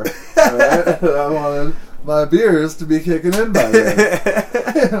hour. Right? And I wanted my beers to be kicking in by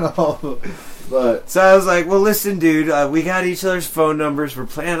then. But So I was like, "Well, listen, dude, we got each other's phone numbers. We're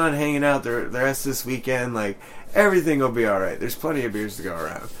planning on hanging out the rest of this weekend. Like, everything will be all right. There's plenty of beers to go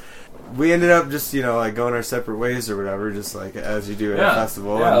around." We ended up just, like going our separate ways or whatever, just like as you do at a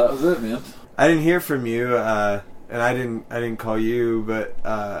festival. Yeah, that was it, man. I didn't hear from you, and I didn't call you, but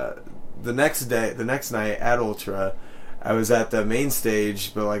the next night at Ultra, I was at the main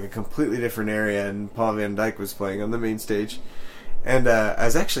stage, but like a completely different area, and Paul Van Dyke was playing on the main stage. And I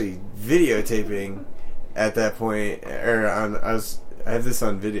was actually videotaping at that point, I have this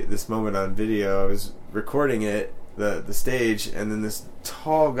on video, this moment on video. I was recording it, the stage, and then this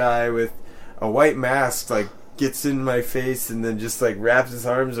tall guy with a white mask like gets in my face and then just like wraps his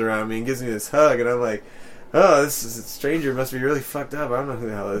arms around me and gives me this hug, and I'm like, "Oh, this is a stranger must be really fucked up. I don't know who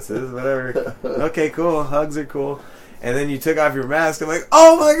the hell this is. Whatever." Okay, cool. Hugs are cool. And then you took off your mask. I'm like,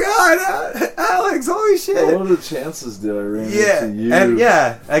 "Oh my god, Alex! Holy shit!" Well, what are the chances did I run into you? And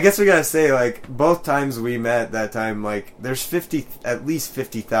I guess we gotta say, like, both times we met that time, like, there's at least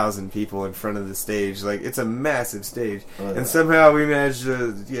 50,000 people in front of the stage. Like, it's a massive stage, and somehow we managed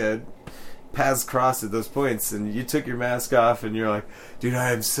to, paths crossed at those points. And you took your mask off, and you're like, "Dude,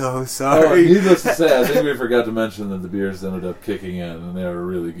 I am so sorry." Oh, needless to say, I think we forgot to mention that the beers ended up kicking in, and they were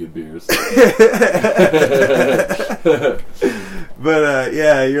really good beers. But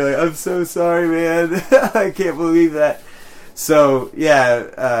you're like, "I'm so sorry, man. I can't believe that." So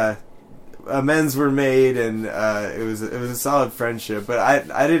amends were made, and it was a solid friendship. But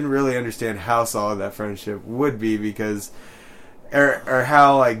I didn't really understand how solid that friendship would be, because or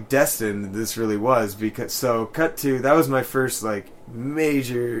how like destined this really was. Because cut to, that was my first like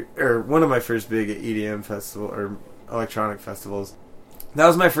major, or one of my first big EDM festival or electronic festivals. That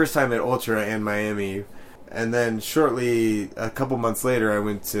was my first time at Ultra and Miami. And then shortly, a couple months later, I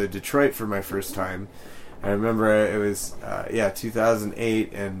went to Detroit for my first time. I remember it was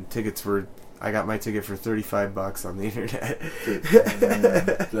 2008, and I got my ticket for $35 on the internet.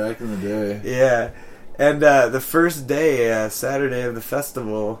 Back in the day. Yeah. And the first day, Saturday of the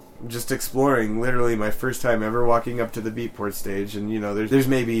festival, just exploring, literally my first time ever walking up to the Beatport stage. And, there's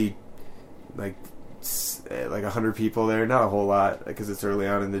maybe like 100 people there, not a whole lot, because it's early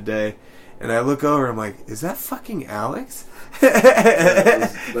on in the day. And I look over, I'm like, "Is that fucking Alex?"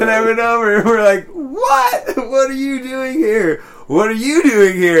 And I went over, and we're like, "What? What are you doing here? What are you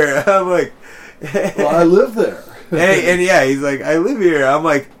doing here?" I'm like, "Well, I live there." He's like, "I live here." I'm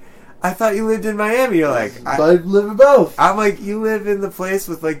like, "I thought you lived in Miami." You're like, "I live in both." I'm like, "You live in the place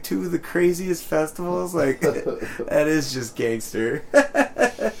with like two of the craziest festivals?" Like, that is just gangster.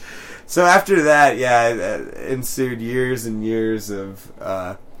 So after that, ensued years and years of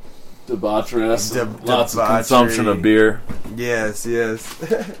debaucherous, lots of consumption of beer. Yes.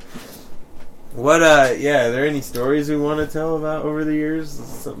 What? Are there any stories we want to tell about over the years?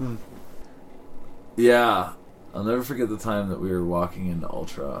 Something. Yeah, I'll never forget the time that we were walking into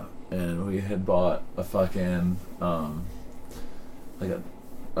Ultra, and we had bought a fucking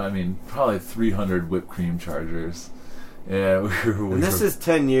probably 300 whipped cream chargers. Yeah, this is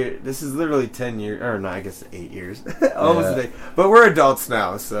 10 years. This is literally 10 years, or no, I guess 8 years, almost a day. But we're adults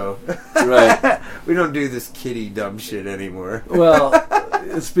now, so right. We don't do this kiddie dumb shit anymore. Well,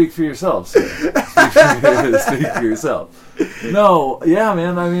 speak for yourself, sir. Speak for yourself. No, yeah,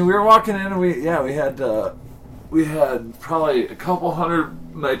 man. I mean, we were walking in, and we had probably a couple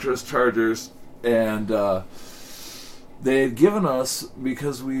hundred nitrous chargers, and they had given us,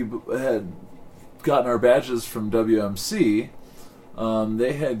 because we had gotten our badges from WMC,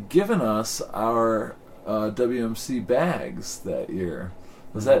 they had given us our WMC bags that year.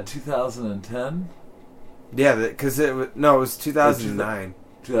 Was that 2010? Yeah, because it was 2009.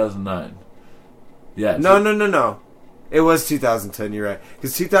 2009. Yeah. No. It was 2010. You're right.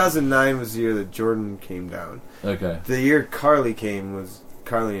 Because 2009 was the year that Jordan came down. Okay. The year Carly came was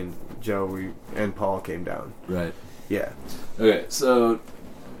Carly and Joe and Paul came down. Right. Yeah. Okay, so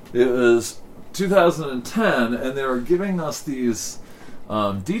it was 2010, and they were giving us these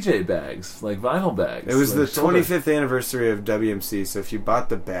DJ bags, like vinyl bags. It was the 25th anniversary of WMC, so if you bought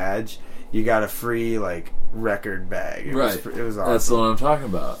the badge, you got a free like record bag. It was awesome. That's the one I'm talking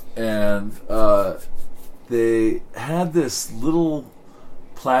about. And they had this little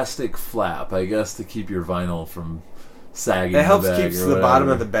plastic flap, I guess, to keep your vinyl from sagging. It helps keep the bottom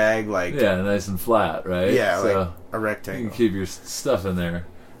of the bag nice and flat, right? Yeah, so like a rectangle. You can keep your stuff in there.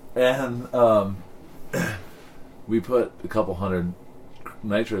 And we put a couple hundred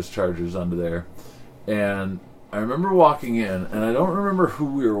nitrous chargers under there. And I remember walking in, and I don't remember who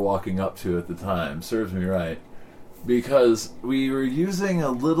we were walking up to at the time, serves me right, because we were using a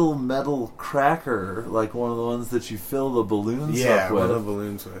little metal cracker, like one of the ones that you fill the balloons up with. Yeah, one of the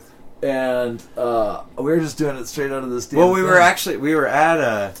balloons with. And we were just doing it straight out of this damn Well, we thing. were at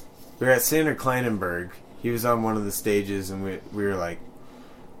Sander Kleinenberg. He was on one of the stages, and we were like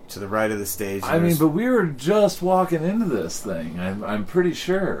to the right of the stage. I mean, but we were just walking into this thing. I'm pretty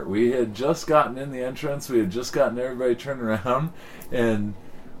sure we had just gotten in the entrance. We had just gotten everybody turned around, and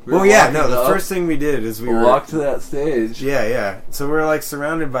the first thing we did is we walked to that stage. Yeah. So we're like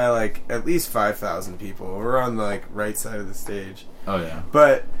surrounded by like at least 5,000 people. We're on the like right side of the stage. Oh yeah.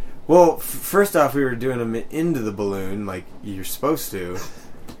 But first off, we were doing them into the balloon like you're supposed to.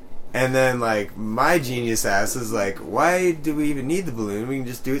 And then, like, my genius ass is like, why do we even need the balloon? We can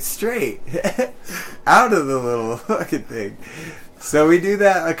just do it straight. Out of the little fucking thing. So we do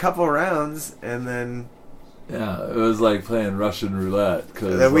that a couple rounds, and then... Yeah, it was like playing Russian roulette.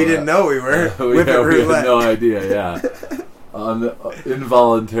 Cause we didn't know we were. We had no idea, yeah. On the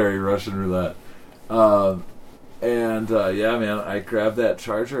involuntary Russian roulette. Yeah, man, I grabbed that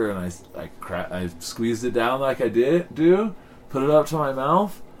charger, and I squeezed it down like I do, put it up to my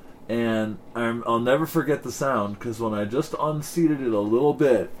mouth, and I'll never forget the sound, because when I just unseated it a little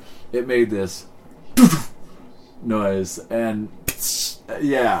bit, it made this noise, and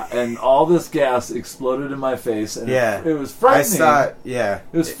and all this gas exploded in my face, and it was frightening. I saw it,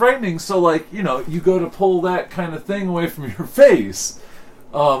 It was frightening, so like, you go to pull that kind of thing away from your face.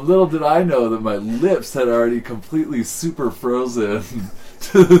 Little did I know that my lips had already completely super frozen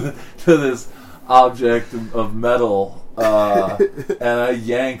to this object of metal. And I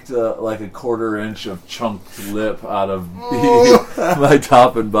yanked like a 1/4 inch of chunked lip out of my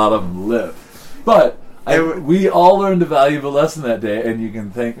top and bottom lip. But we all learned a valuable lesson that day, and you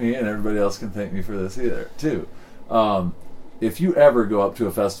can thank me, and everybody else can thank me for this too. If you ever go up to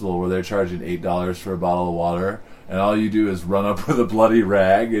a festival where they're charging $8 for a bottle of water, and all you do is run up with a bloody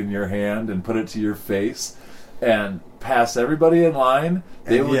rag in your hand and put it to your face, and pass everybody in line,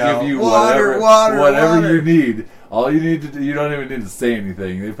 they will give you whatever you need. All you need to do, you don't even need to say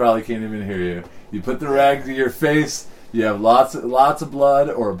anything. They probably can't even hear you. You put the rag to your face, you have lots of blood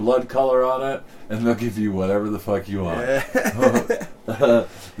or blood color on it, and they'll give you whatever the fuck you want.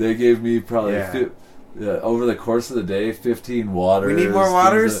 They gave me probably over the course of the day 15 waters. We need more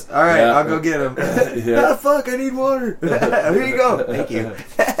waters? All right, I'll go get them. Fuck, I need water. Here you go. Thank you.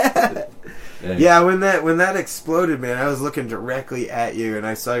 Yeah, when that exploded, man, I was looking directly at you, and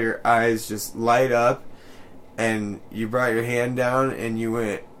I saw your eyes just light up, and you brought your hand down, and you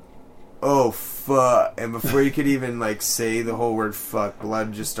went, "Oh fuck!" And before you could even like say the whole word "fuck,"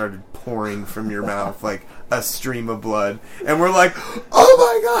 blood just started pouring from your mouth like a stream of blood, and we're like, "Oh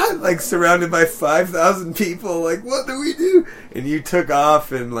my god!" Like surrounded by 5,000 people. Like, what do we do? And you took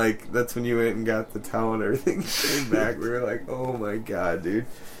off, and like that's when you went and got the towel and everything. Came back. We were like, "Oh my god, dude."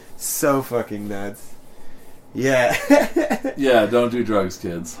 So fucking nuts. Yeah. Yeah, don't do drugs,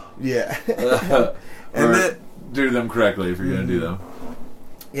 kids. Yeah. And do them correctly if you're going to do them.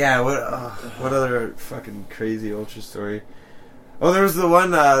 Yeah, what other fucking crazy ultra story? Oh, there was the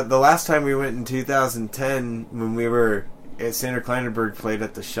one, the last time we went in 2010 when we were at Sander Kleinenberg played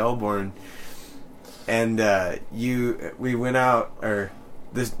at the Shelbourne. And we went out, or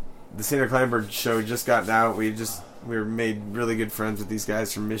the Sander Kleinenberg show had just gotten out. We were made really good friends with these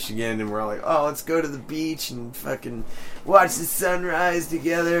guys from Michigan, and we're all like, oh, let's go to the beach and fucking watch the sunrise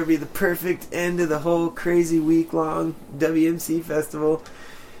together. It'll be the perfect end of the whole crazy week-long WMC festival.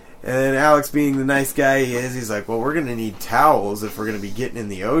 And then Alex, being the nice guy he is, he's like, well, we're going to need towels if we're going to be getting in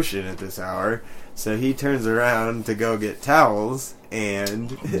the ocean at this hour. So he turns around to go get towels, and...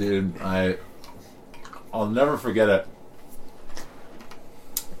 Dude, I'll never forget it.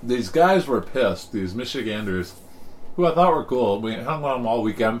 These guys were pissed, these Michiganders, who I thought were cool. We hung on them all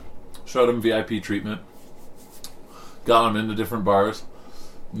weekend, showed them VIP treatment, got them into different bars,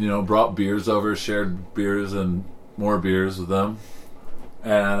 brought beers over, shared beers and more beers with them,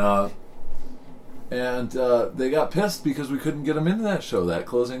 and they got pissed because we couldn't get them into that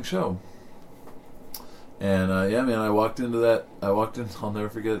closing show. And man, I walked in. I'll never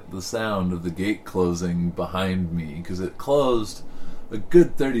forget the sound of the gate closing behind me, because it closed a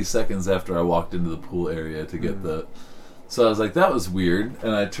good 30 seconds after I walked into the pool area to get the... So I was like, that was weird.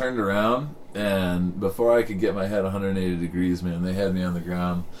 And I turned around, and before I could get my head 180 degrees, man, they had me on the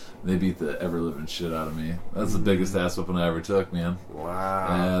ground. They beat the ever-living shit out of me. That's the biggest ass whooping I ever took, man.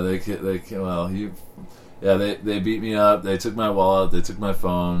 Wow. Yeah, they beat me up. They took my wallet. They took my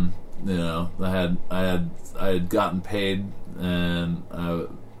phone. You know, I had gotten paid, and I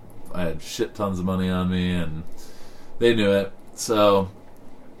had shit tons of money on me, and they knew it. So,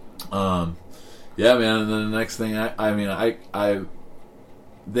 yeah, man. And then the next thing, I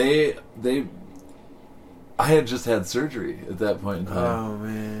had just had surgery at that point in time. Oh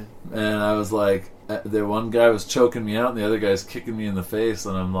man! And I was like, the one guy was choking me out, and the other guy's kicking me in the face,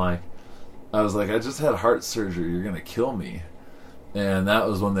 and I was like, I just had heart surgery. You're gonna kill me. And that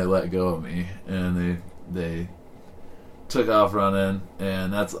was when they let go of me, and they took off running,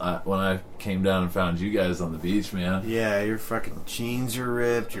 and that's when I came down and found you guys on the beach, man. Yeah, your fucking jeans are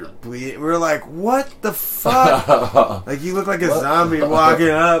ripped, you're bleeding. We're like, what the fuck? Like, you look like a zombie walking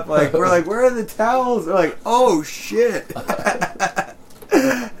up. Like, we're like, where are the towels? They're like, oh shit.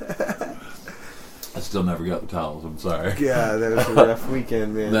 I still never got the towels, I'm sorry. Yeah, that was a rough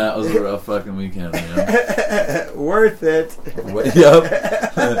weekend, man. That was a rough fucking weekend, man. Worth it. Yep.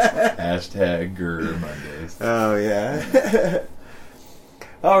 Hashtag Grr Mondays. Oh, yeah.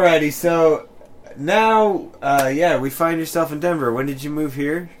 Alrighty, so now, we find yourself in Denver. When did you move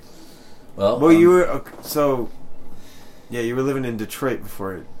here? Well, you were, you were living in Detroit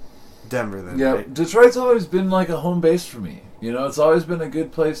before Denver then, yeah, right? Detroit's always been like a home base for me. You know, it's always been a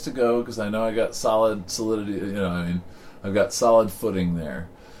good place to go because I know I got solidity. You know, I mean, I've got solid footing there.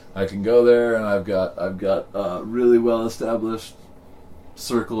 I can go there, and I've got a really well established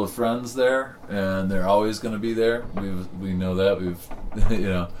circle of friends there, and they're always going to be there. We know that.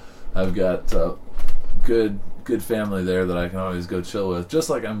 I've got good family there that I can always go chill with,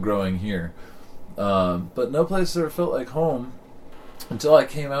 just like I'm growing here. But no place ever felt like home until I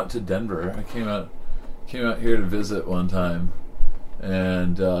came out to Denver. I came out here to visit one time,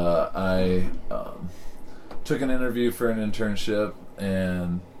 and I took an interview for an internship,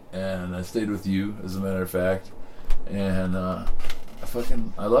 and I stayed with you, as a matter of fact, and I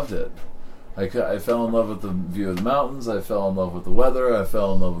loved it. I fell in love with the view of the mountains. I fell in love with the weather. I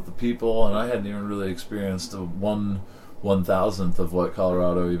fell in love with the people, and I hadn't even really experienced 1/1000th of what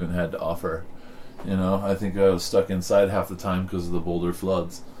Colorado even had to offer. You know, I think I was stuck inside half the time because of the Boulder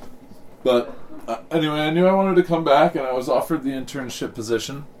floods. But anyway, I knew I wanted to come back, and I was offered the internship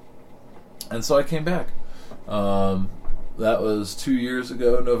position, and so I came back. That was 2 years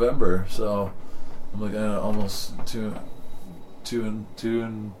ago, November. So I'm looking at almost two and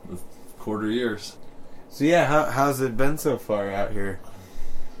a quarter years. So yeah, how's it been so far out here?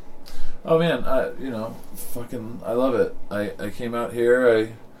 Oh man, I love it. I came out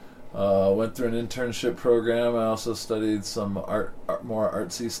here. I went through an internship program. I also studied some more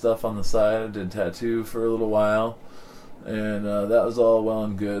artsy stuff on the side. I did tattoo for a little while, and that was all well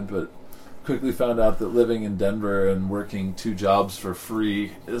and good, but quickly found out that living in Denver and working 2 jobs for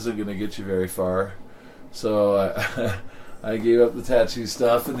free isn't going to get you very far. So I gave up the tattoo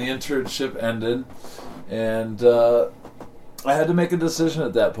stuff, and the internship ended, and I had to make a decision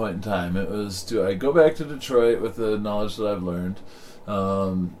at that point in time. It was, do I go back to Detroit with the knowledge that I've learned,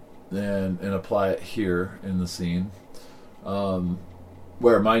 and apply it here in the scene,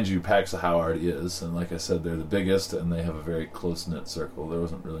 where, mind you, Pax-Ahow already is, and like I said, they're the biggest, and they have a very close-knit circle. There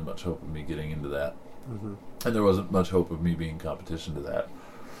wasn't really much hope of me getting into that, and there wasn't much hope of me being competition to that.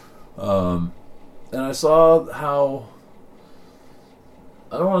 And I saw how,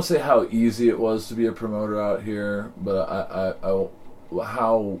 I don't want to say how easy it was to be a promoter out here, but how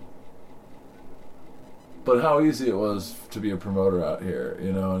easy it was to be a promoter out here,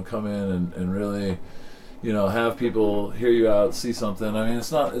 you know, and come in and really, you know, have people hear you out, see something. I mean,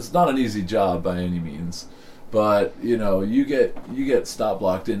 it's not an easy job by any means, but you know, you get stop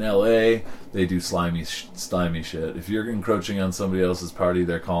blocked in LA. They do stymie shit. If you're encroaching on somebody else's party,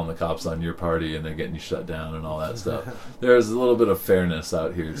 they're calling the cops on your party, and they're getting you shut down and all that stuff. There's a little bit of fairness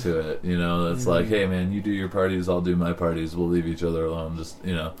out here to it, you know. That's like, hey man, you do your parties, I'll do my parties. We'll leave each other alone. Just,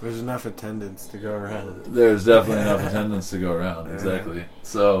 you know, there's enough attendance to go around. There's definitely enough attendance to go around. Exactly.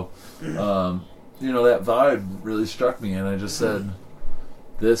 So, you know, that vibe really struck me, and I just said,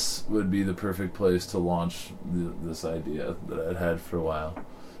 this would be the perfect place to launch this idea that I'd had for a while.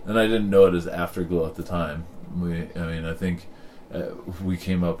 And I didn't know it as Afterglow at the time. I think we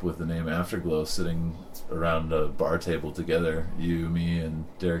came up with the name Afterglow sitting around a bar table together, you, me, and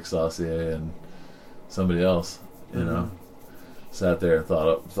Derek Saucier, and somebody else, you know. sat there and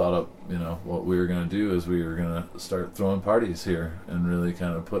thought up, what we were going to do is we were going to start throwing parties here and really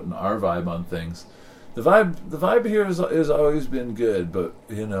kind of putting our vibe on things. The vibe here is always been good, but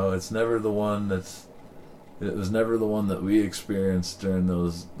it's never the one it was never the one that we experienced during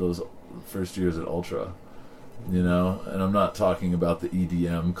those first years at Ultra, and I'm not talking about the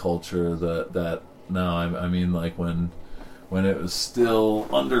EDM culture that now I mean like when it was still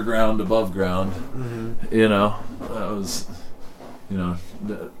underground, above ground, that was,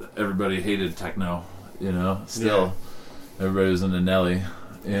 everybody hated techno, still everybody was into Nelly,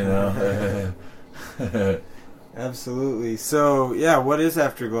 Absolutely. So, what is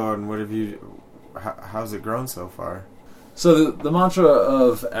Afterglow, and how's it grown so far? So the mantra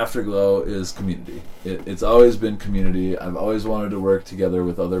of Afterglow is community. It's always been community. I've always wanted to work together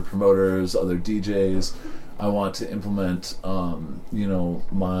with other promoters, other DJs. I want to implement,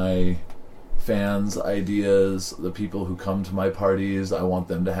 my fans' ideas, the people who come to my parties. I want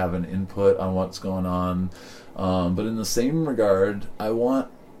them to have an input on what's going on. But in the same regard, I want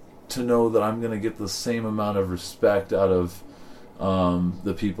to know that I'm going to get the same amount of respect out of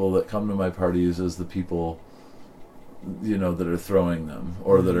the people that come to my parties as the people, that are throwing them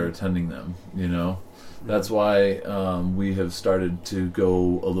or that are attending them, That's why we have started to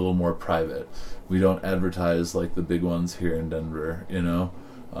go a little more private. We don't advertise like the big ones here in Denver,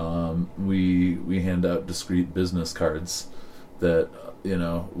 We hand out discreet business cards that,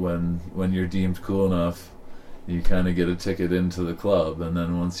 when you're deemed cool enough, you kind of get a ticket into the club, and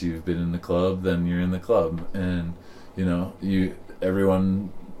then once you've been in the club, then you're in the club, and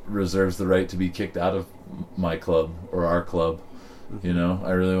everyone reserves the right to be kicked out of my club or our club.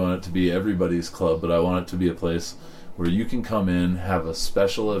 I really want it to be everybody's club, but I want it to be a place where you can come in, have a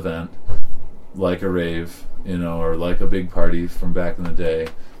special event like a rave, or like a big party from back in the day,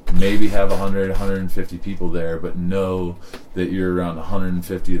 maybe have 100, 150 people there, but know that you're around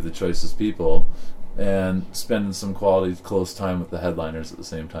 150 of the choicest people, and spending some quality, close time with the headliners at the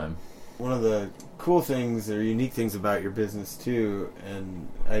same time. One of the cool things or unique things about your business too, and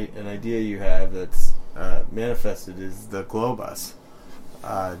an idea you have that's manifested, is the Glow Bus.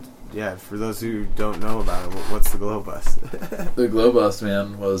 For those who don't know about it, what's the Glow Bus? The Glow Bus,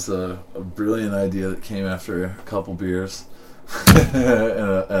 man, was a brilliant idea that came after a couple beers and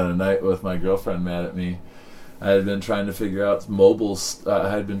a night with my girlfriend mad at me. I had been trying to figure out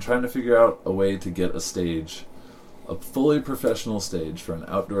a way to get a stage, a fully professional stage for an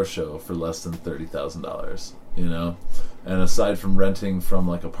outdoor show for less than $30,000, And aside from renting from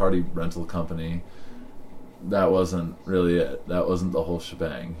like a party rental company, that wasn't really it. That wasn't the whole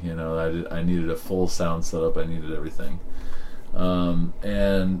shebang. I needed a full sound setup. I needed everything.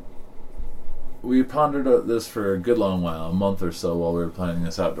 And we pondered this for a good long while, a month or so, while we were planning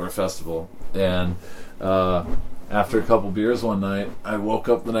this outdoor festival. And after a couple beers one night, I woke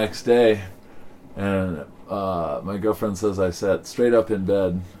up the next day, and my girlfriend says I sat straight up in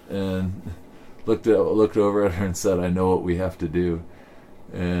bed and looked over at her and said, "I know what we have to do."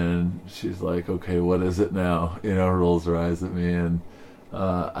 And she's like, "Okay, what is it now?" Rolls her eyes at me, and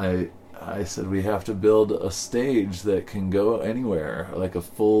I said, "We have to build a stage that can go anywhere, like a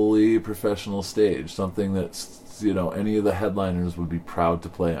fully professional stage, something that's, any of the headliners would be proud to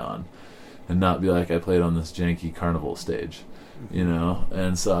play on, and not be like, I played on this janky carnival stage,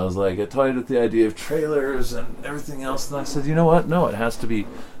 And so I was like, I toyed with the idea of trailers and everything else, and I said, you know what? No, it has to be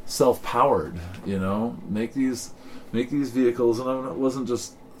self-powered, Make these vehicles, and it wasn't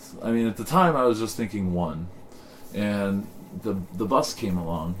just, at the time I was just thinking one, and the bus came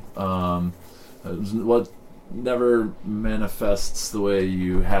along. It was what never manifests the way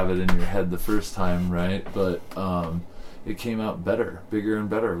you have it in your head the first time, right? But it came out better, bigger and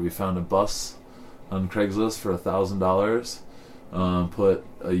better. We found a bus on Craigslist for $1,000, put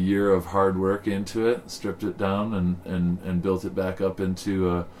a year of hard work into it, stripped it down, and built it back up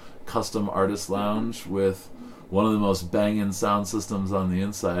into a custom artist lounge with one of the most banging sound systems on the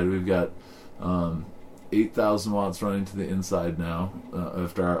inside. We've got 8,000 watts running to the inside now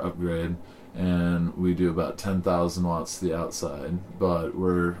after our upgrade, and we do about 10,000 watts to the outside. But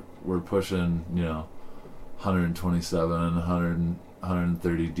we're pushing 127,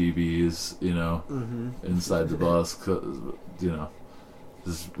 130 dBs, inside the bus,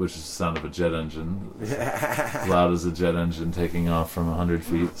 which is the sound of a jet engine, loud as a jet engine taking off from 100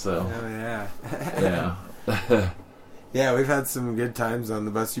 feet. So, yeah. Yeah, we've had some good times on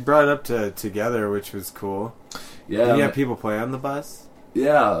the bus. You brought it up to Together, which was cool. Yeah. Did you have people play on the bus?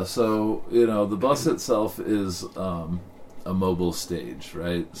 Yeah, so, the bus itself is a mobile stage,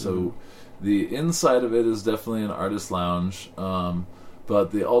 right? So the inside of it is definitely an artist lounge,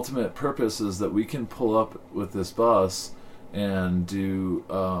 but the ultimate purpose is that we can pull up with this bus and do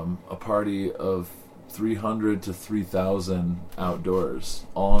a party of 300 to 3,000 outdoors,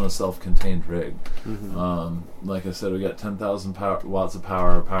 all on a self-contained rig. Like I said, we got 10,000 watts of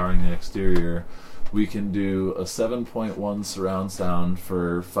power powering the exterior. We can do a 7.1 surround sound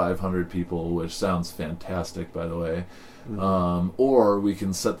for 500 people, which sounds fantastic, by the way. Or we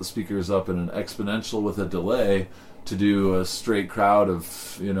can set the speakers up in an exponential with a delay to do a straight crowd of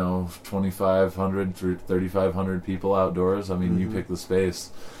 2,500 to 3,500 people outdoors. I mean, you pick the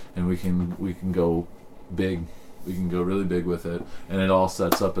space, and we can go big. We can go really big with it, and it all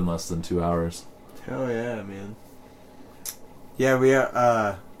sets up in less than 2 hours. Hell yeah, man. Yeah, we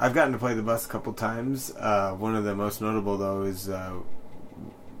I've gotten to play the bus a couple times. One of the most notable, though, is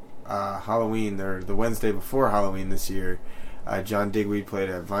Halloween, or the Wednesday before Halloween this year. John Digweed played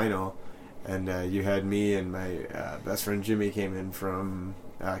at Vinyl, and you had me and my best friend Jimmy came in from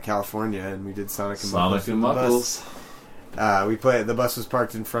California, and we did Sonic and Muckles. We played. The bus was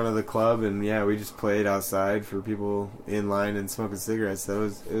parked in front of the club, and yeah, we just played outside for people in line and smoking cigarettes. So it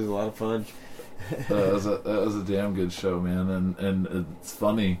was a lot of fun. That was a damn good show, man, and it's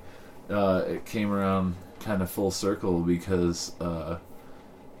funny. It came around kind of full circle because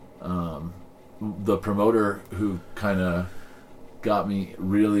the promoter who kind of got me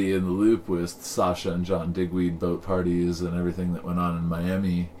really in the loop with Sasha and John Digweed boat parties and everything that went on in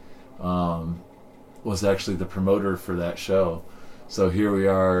Miami was actually the promoter for that show. So here we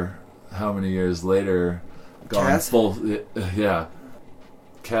are, how many years later, gone Kaz? full. Yeah.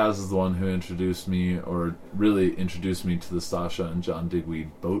 Kaz is the one who introduced me, or really introduced me to the Sasha and John Digweed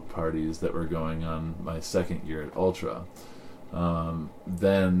boat parties that were going on my second year at Ultra.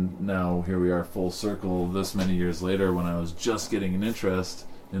 Then now here we are full circle this many years later, when I was just getting an interest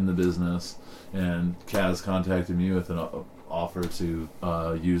in the business, and Kaz contacted me with an offer to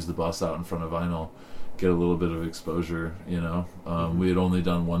use the bus out in front of Vinyl, get a little bit of exposure, We had only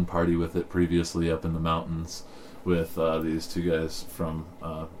done one party with it previously up in the mountains with these two guys from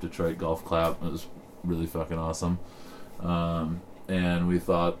Detroit Golf Clap. It was really fucking awesome. And we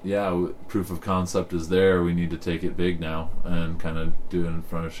thought, yeah, proof of concept is there. We need to take it big now and kind of do it in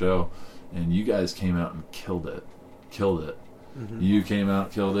front of show. And you guys came out and killed it. You came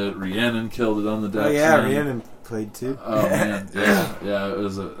out, killed it. Rhiannon killed it on the deck. Oh yeah, Rhiannon played too. Oh man, yeah. That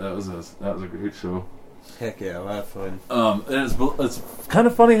was a great show. Heck yeah, a lot of fun. And it's kind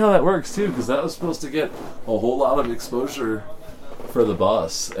of funny how that works too, because that was supposed to get a whole lot of exposure for the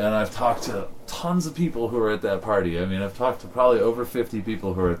bus, and I've talked to tons of people who were at that party. I mean, I've talked to probably over 50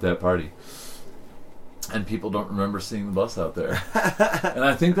 people who were at that party, and people don't remember seeing the bus out there. And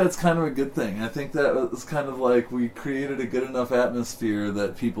I think that's kind of a good thing. I think that it's kind of like we created a good enough atmosphere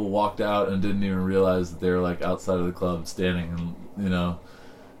that people walked out and didn't even realize that they were like outside of the club standing, and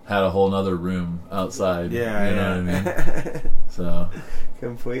had a whole nother room outside. Yeah, you know what I mean? So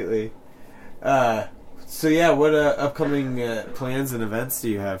completely. So yeah, what upcoming plans and events do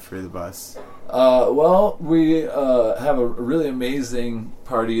you have for the bus? Well, we have a really amazing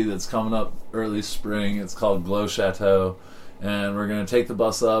party that's coming up early spring. It's called Glow Chateau, and we're going to take the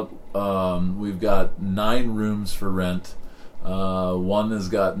bus up. We've got 9 rooms for rent. One has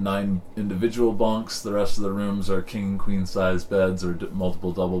got 9 individual bunks. The rest of the rooms are king and queen size beds or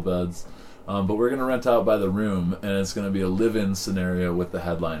multiple double beds. But we're going to rent out by the room, and it's going to be a live-in scenario with the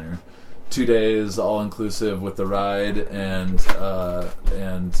headliner. 2 days, all inclusive with the ride and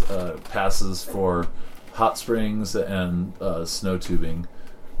passes for hot springs and snow tubing,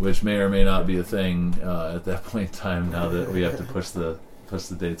 which may or may not be a thing at that point in time. Now that we have to push the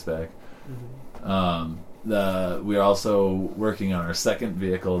dates back. We're also working on our second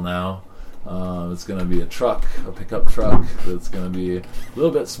vehicle now. It's going to be a pickup truck. That's going to be a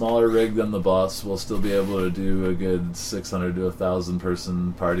little bit smaller rig than the bus. We'll still be able to do a good 600 to 1,000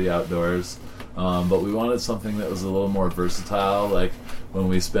 person party outdoors. But we wanted something that was a little more versatile. Like when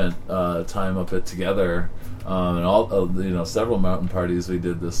we spent time up at Together and all several mountain parties we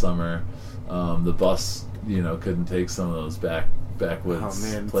did this summer, the bus couldn't take some of those backwoods oh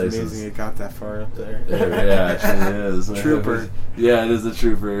man, it's places. amazing it got that far up there. Yeah, actually it is. Trooper. Yeah, it is a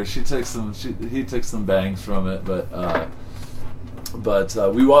trooper. He took some bangs from it, but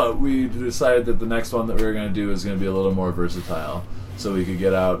we decided that the next one that we were going to do is going to be a little more versatile, so we could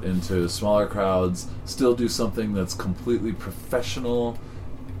get out into smaller crowds, still do something that's completely professional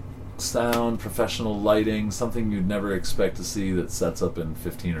sound, professional lighting, something you'd never expect to see that sets up in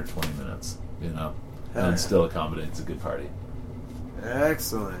 15 or 20 minutes, and still accommodates a good party.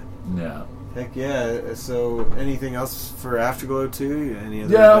 Excellent. Yeah. Heck yeah. So anything else for Afterglow too? Any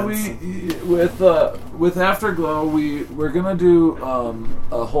other events? With Afterglow we're gonna do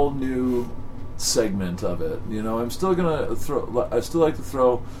a whole new segment of it. You know, I still like to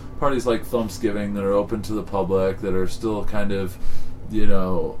throw parties like Thumpsgiving that are open to the public, that are still kind of, you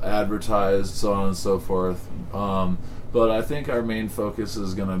know, advertised, so on and so forth. But I think our main focus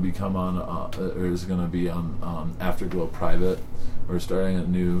is going to be on Afterglow Private. We're starting a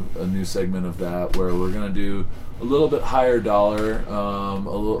new segment of that where we're going to do a little bit higher dollar,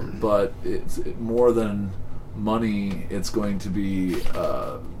 but it's more than money. It's going to be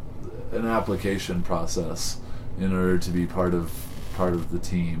an application process in order to be part of the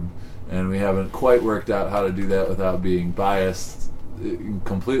team, and we haven't quite worked out how to do that without being biased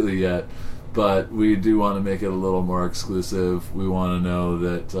completely yet. But we do want to make it a little more exclusive. We want to know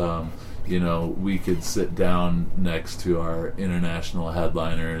that you know, we could sit down next to our international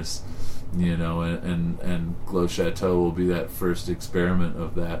headliners, you know, and Glow Chateau will be that first experiment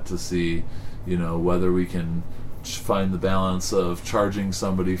of that, to see, you know, whether we can find the balance of charging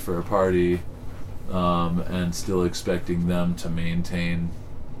somebody for a party and still expecting them to maintain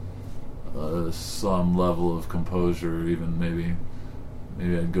some level of composure. Even maybe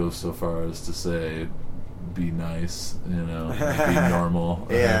I'd go so far as to say, be nice, you know, be normal.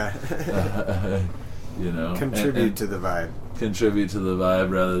 Yeah. You know, contribute to the vibe. Contribute to the vibe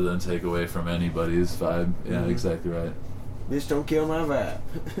rather than take away from anybody's vibe. Yeah, exactly right. Bitch, don't kill my vibe.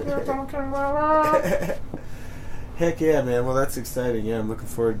 Heck yeah, man. Well, that's exciting. Yeah, I'm looking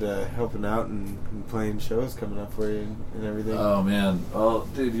forward to helping out and playing shows coming up for you and everything. Oh, man. Well,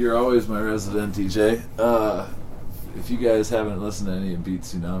 dude, you're always my resident DJ. If you guys haven't listened to any of Beat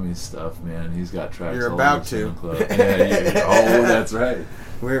Tsunami's stuff, man, he's got tracks. You're all about over to. Oh, that's right.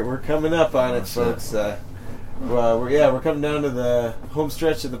 We're coming up on it, folks. We're coming down to the home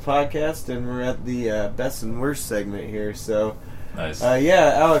stretch of the podcast, and we're at the best and worst segment here. So, nice.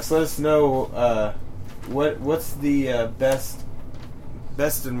 Alex, let us know what's the best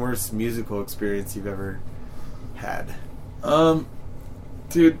and worst musical experience you've ever had.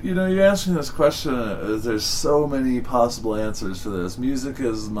 Dude, you know, you're asking this question. There's so many possible answers for this. Music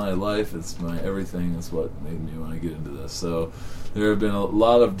is my life. It's my everything. It's what made me want to get into this. So there have been a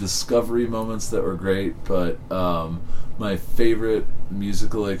lot of discovery moments that were great, but my favorite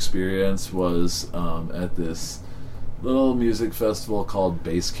musical experience was at this little music festival called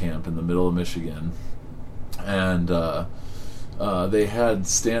Bass Camp in the middle of Michigan. And they had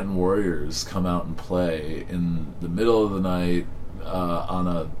Stanton Warriors come out and play in the middle of the night, on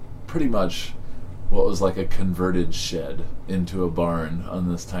a pretty much what was like a converted shed into a barn on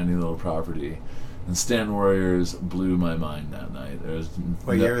this tiny little property. And Stanton Warriors blew my mind that night.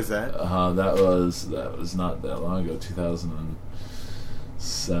 What year was that? That was not that long ago,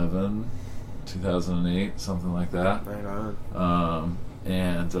 2007, 2008, something like that. Right on.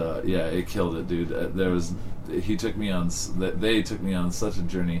 It killed it, dude. They took me on such a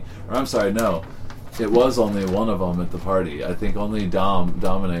journey. Or I'm sorry, no. It was only one of them at the party. I think only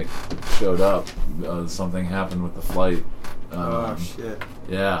Dominic showed up. Something happened with the flight. Oh, shit.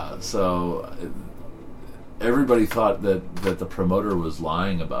 Yeah, so everybody thought that the promoter was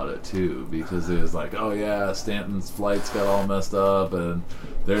lying about it, too, because it was like, oh, yeah, Stanton's flights got all messed up, and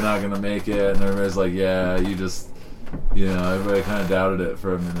they're not going to make it. And everybody's like, yeah, everybody kind of doubted it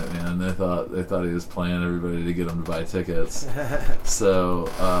for a minute, man. They thought he was playing everybody to get them to buy tickets. So,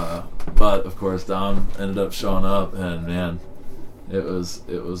 but of course, Dom ended up showing up, and man, it was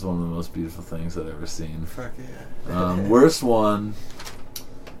one of the most beautiful things I've ever seen. Fuck yeah. Worst one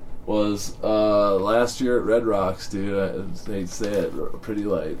was last year at Red Rocks, dude. They say it, Pretty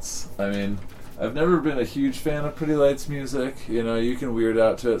Lights. I mean, I've never been a huge fan of Pretty Lights music. You know, you can weird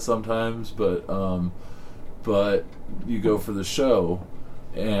out to it sometimes, but you go for the show,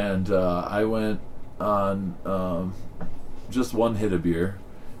 and I went on just one hit of beer,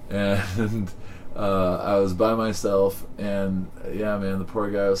 and I was by myself, and yeah, man, the poor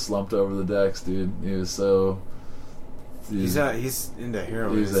guy was slumped over the decks, dude. He was so... He's into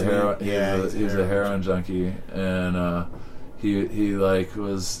heroin. He's a heroin junkie, and he like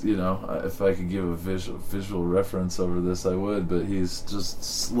was, you know, if I could give a visual reference over this, I would, but he's just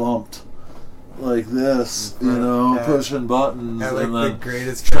slumped like this, you know, pushing buttons, at like and then the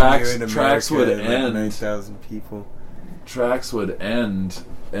greatest tracks in America, would like end. 9,000 people. Tracks would end,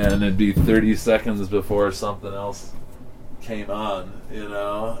 and it'd be 30 seconds before something else came on, you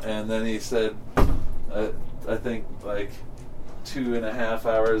know. And then he said, I think like 2.5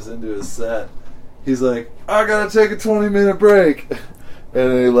 hours into his set, he's like, I gotta take a 20-minute break, and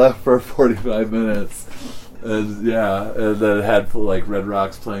then he left for 45 minutes. And yeah, and then it had like Red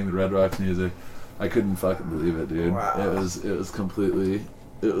Rocks playing the Red Rocks music. I couldn't fucking believe it, dude. Wow. It was completely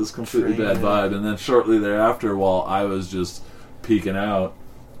bad vibe. And then shortly thereafter, while I was just peeking out,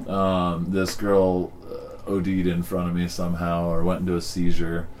 this girl OD'd in front of me somehow, or went into a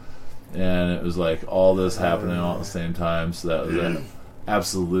seizure, and it was like all this happening all at the same time. So that was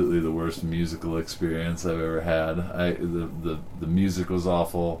absolutely the worst musical experience I've ever had. The music was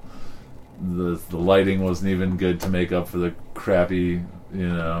awful. The lighting wasn't even good to make up for the crappy,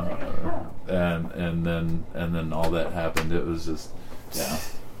 and then all that happened. It was just, yeah.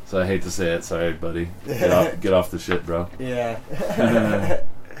 So I hate to say it, sorry, buddy. Get off the shit, bro. Yeah.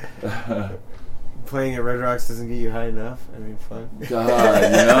 Playing at Red Rocks doesn't get you high enough. I mean, fun.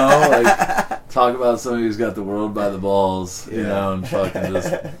 God, like, talk about somebody who's got the world by the balls, and fucking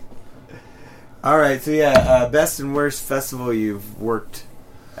just. All right, so yeah, best and worst festival you've worked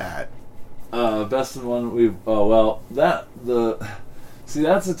at. Best and one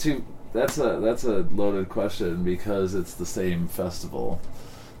that's a loaded question because it's the same festival.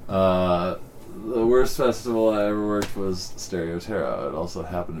 The worst festival I ever worked was Stereoterra. It also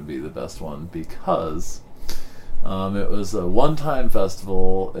happened to be the best one because it was a one-time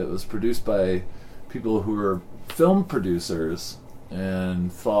festival. It was produced by people who were film producers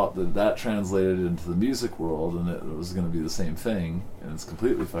and thought that translated into the music world and it was going to be the same thing, and it's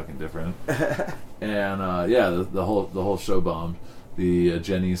completely fucking different. And the whole show bombed. The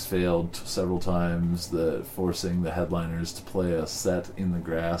Jennies failed several times, forcing the headliners to play a set in the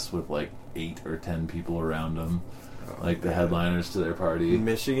grass with like 8 or 10 people around them, the headliners to their party. In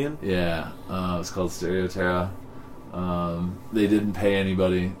Michigan? Yeah, it's called Stereoterra. They didn't pay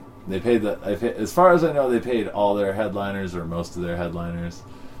anybody. They paid as far as I know, they paid all their headliners or most of their headliners.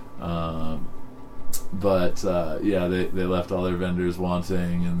 But they left all their vendors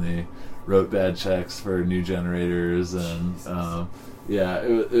wanting, and they wrote bad checks for new generators, and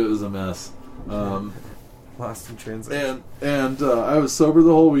it was a mess. Lost in translation. And I was sober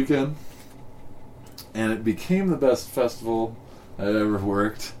the whole weekend, and it became the best festival I've ever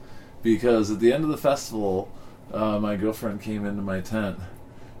worked because at the end of the festival, my girlfriend came into my tent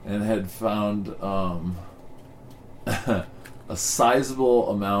and had found a sizable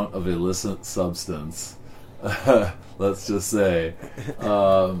amount of illicit substance. Let's just say,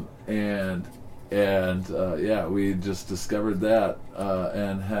 we just discovered that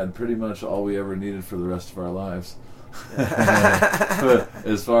and had pretty much all we ever needed for the rest of our lives,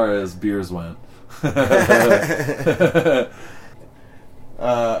 as far as beers went.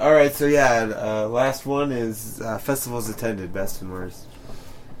 All right, so last one is festivals attended, best and worst.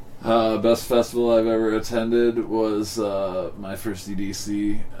 Best festival I've ever attended was my first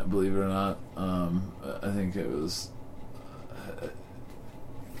EDC, believe it or not. I think it was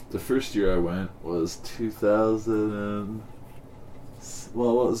the first year I went was 2000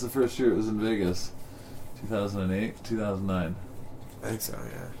 what was the first year? It was in Vegas. 2008, 2009. I think so,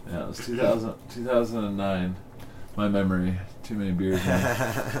 yeah. Yeah, it was 2009. My memory. Too many beers,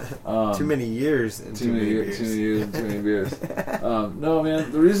 man. Too many years and too many beers. Too many years and too many beers. No,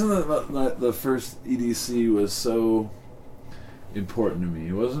 man, the reason that the first EDC was so important to me,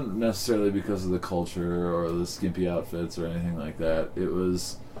 it wasn't necessarily because of the culture or the skimpy outfits or anything like that. It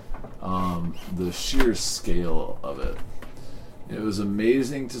was the sheer scale of it. It was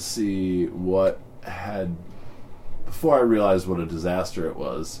amazing to see before I realized what a disaster it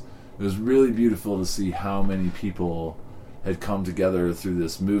was really beautiful to see how many people had come together through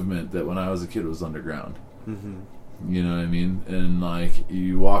this movement that when I was a kid was underground. Mm-hmm. You know what I mean? And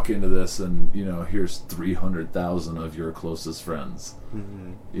you walk into this and here's 300,000 of your closest friends.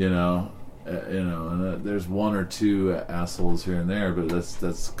 Mm-hmm. And there's one or two assholes here and there, but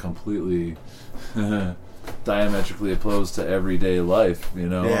that's completely diametrically opposed to everyday life.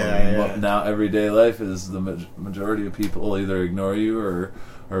 Now everyday life is the majority of people either ignore you or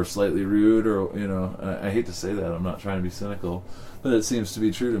slightly rude, or I hate to say that, I'm not trying to be cynical, but it seems to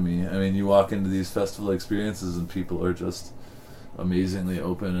be true to me. I mean, you walk into these festival experiences and people are just amazingly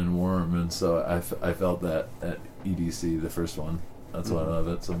open and warm, and so I felt that at EDC, the first one. That's why I love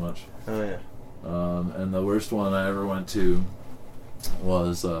it so much. Oh yeah. And the worst one I ever went to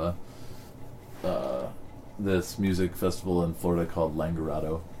was this music festival in Florida called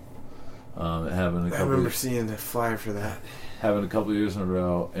Langerado. It happened I remember seeing the flyer for that. Happened a couple years in a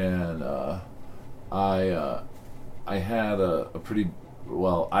row, and I had a pretty,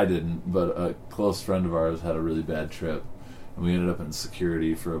 well, I didn't, but a close friend of ours had a really bad trip, and we ended up in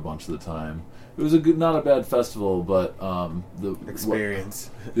security for a bunch of the time. It was not a bad festival, but the experience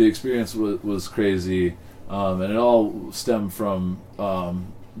was crazy, and it all stemmed from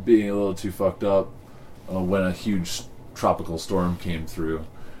being a little too fucked up when a huge tropical storm came through.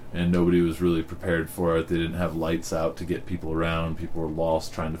 And nobody was really prepared for it. They didn't have lights out to get people around. People were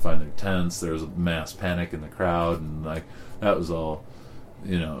lost trying to find their tents. There was a mass panic in the crowd, and that was all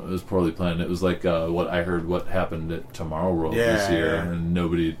it was poorly planned. It was like what I heard what happened at Tomorrow World this year, and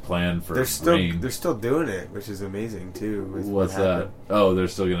nobody had planned for rain. They're still doing it, which is amazing too. What's that? Oh, they're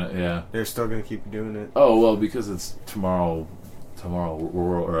still gonna They're still gonna keep doing it. Oh well, because it's Tomorrow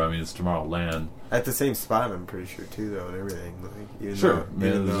World, or I mean it's Tomorrowland. At the same spot, I'm pretty sure too, though, and everything. Like, sure,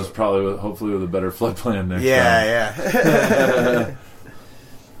 man. This is probably hopefully with a better flood plan next time. Yeah.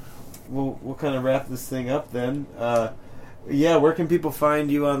 We'll kind of wrap this thing up then. Where can people find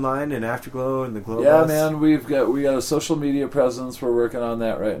you online and Afterglow and the Glow Yeah, Bus? man, we got a social media presence. We're working on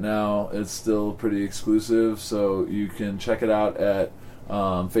that right now. It's still pretty exclusive, so you can check it out at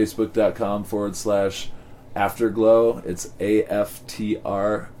facebook.com/Afterglow. It's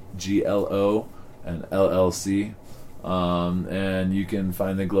AFTRGLO and LLC. And you can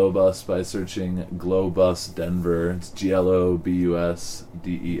find the Glow Bus by searching Glow Bus Denver. It's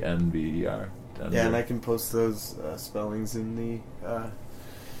GLOBUSDENVER. Denver. Yeah, and I can post those spellings in the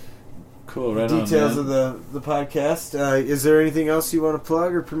cool details of the podcast. Is there anything else you want to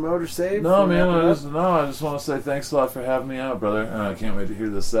plug or promote or say? No, man. I just want to say thanks a lot for having me out, brother. I can't wait to hear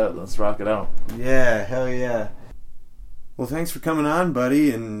this set. Let's rock it out. Yeah, hell yeah. Well, thanks for coming on,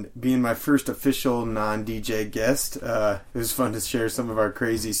 buddy, and being my first official non-DJ guest. It was fun to share some of our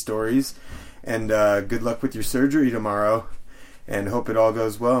crazy stories. And good luck with your surgery tomorrow. And hope it all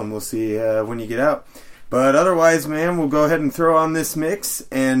goes well, and we'll see when you get out. But otherwise, man, we'll go ahead and throw on this mix.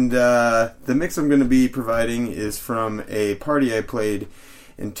 And the mix I'm going to be providing is from a party I played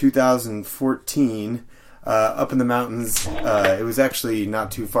in 2014 up in the mountains. It was actually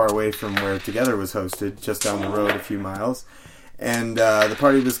not too far away from where Together was hosted, just down the road a few miles. And the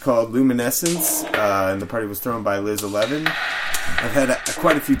party was called Luminescence, and the party was thrown by Liz 11. I've had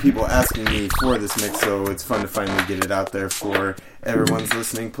quite a few people asking me for this mix, so it's fun to finally get it out there for everyone's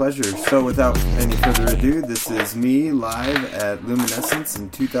listening pleasure. So without any further ado, this is me live at Luminescence in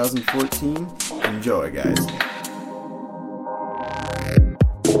 2014. Enjoy, guys.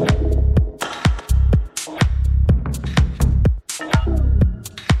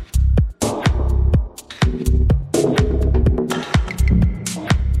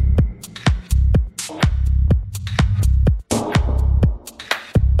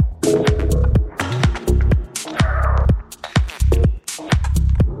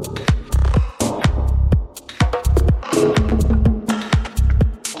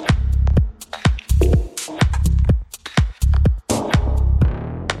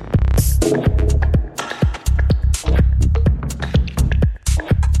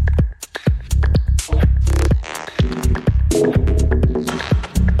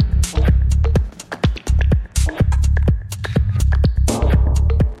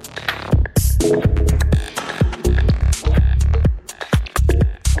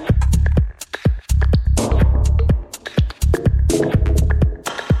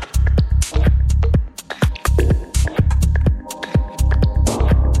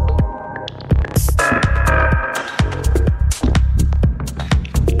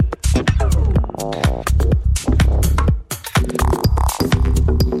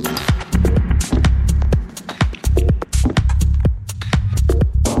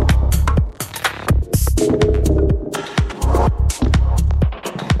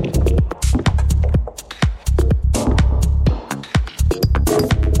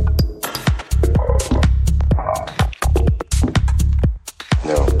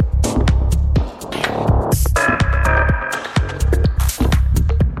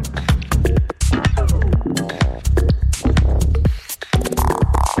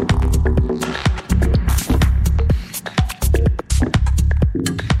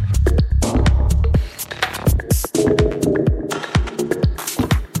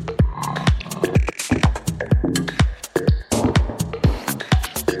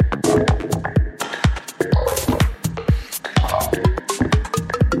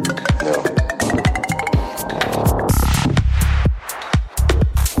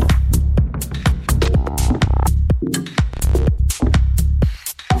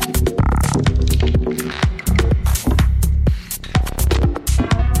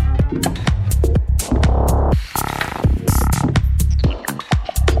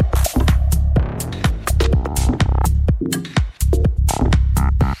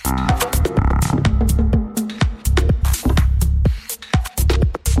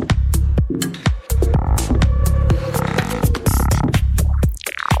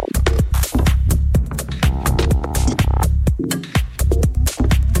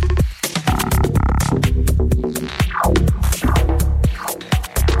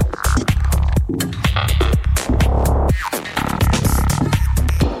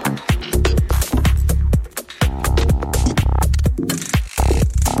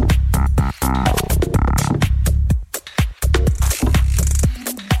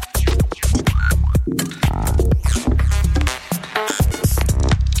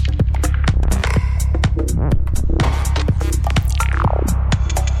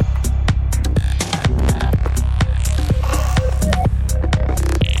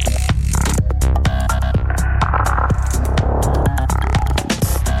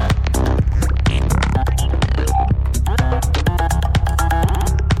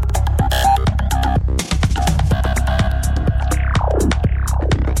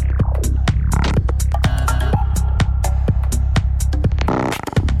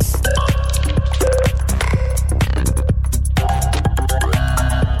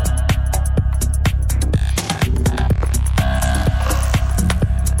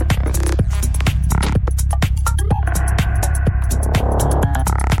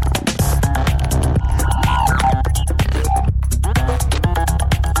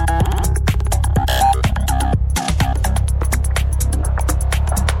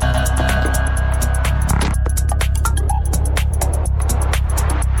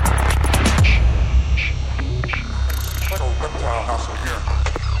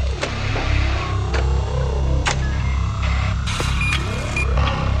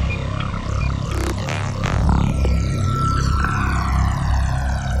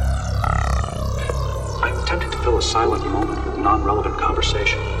 a silent moment with non-relevant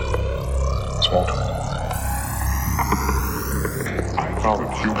conversation. Small talk. I found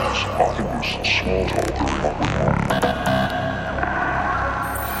that humans often use small talk.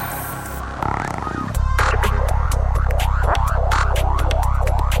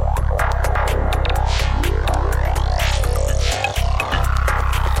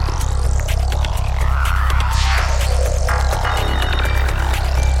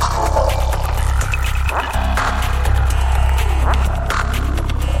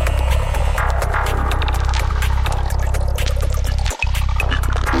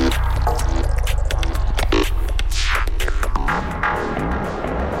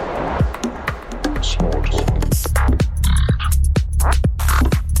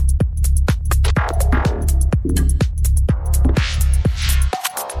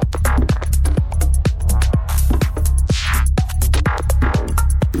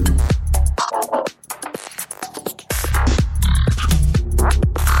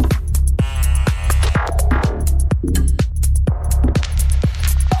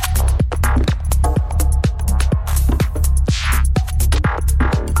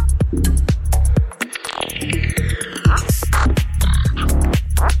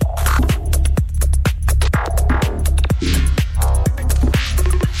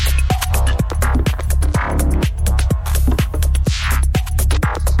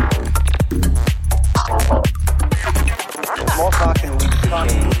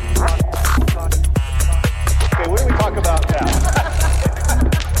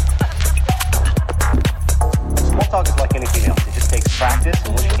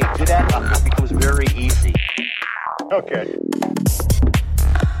 Okay.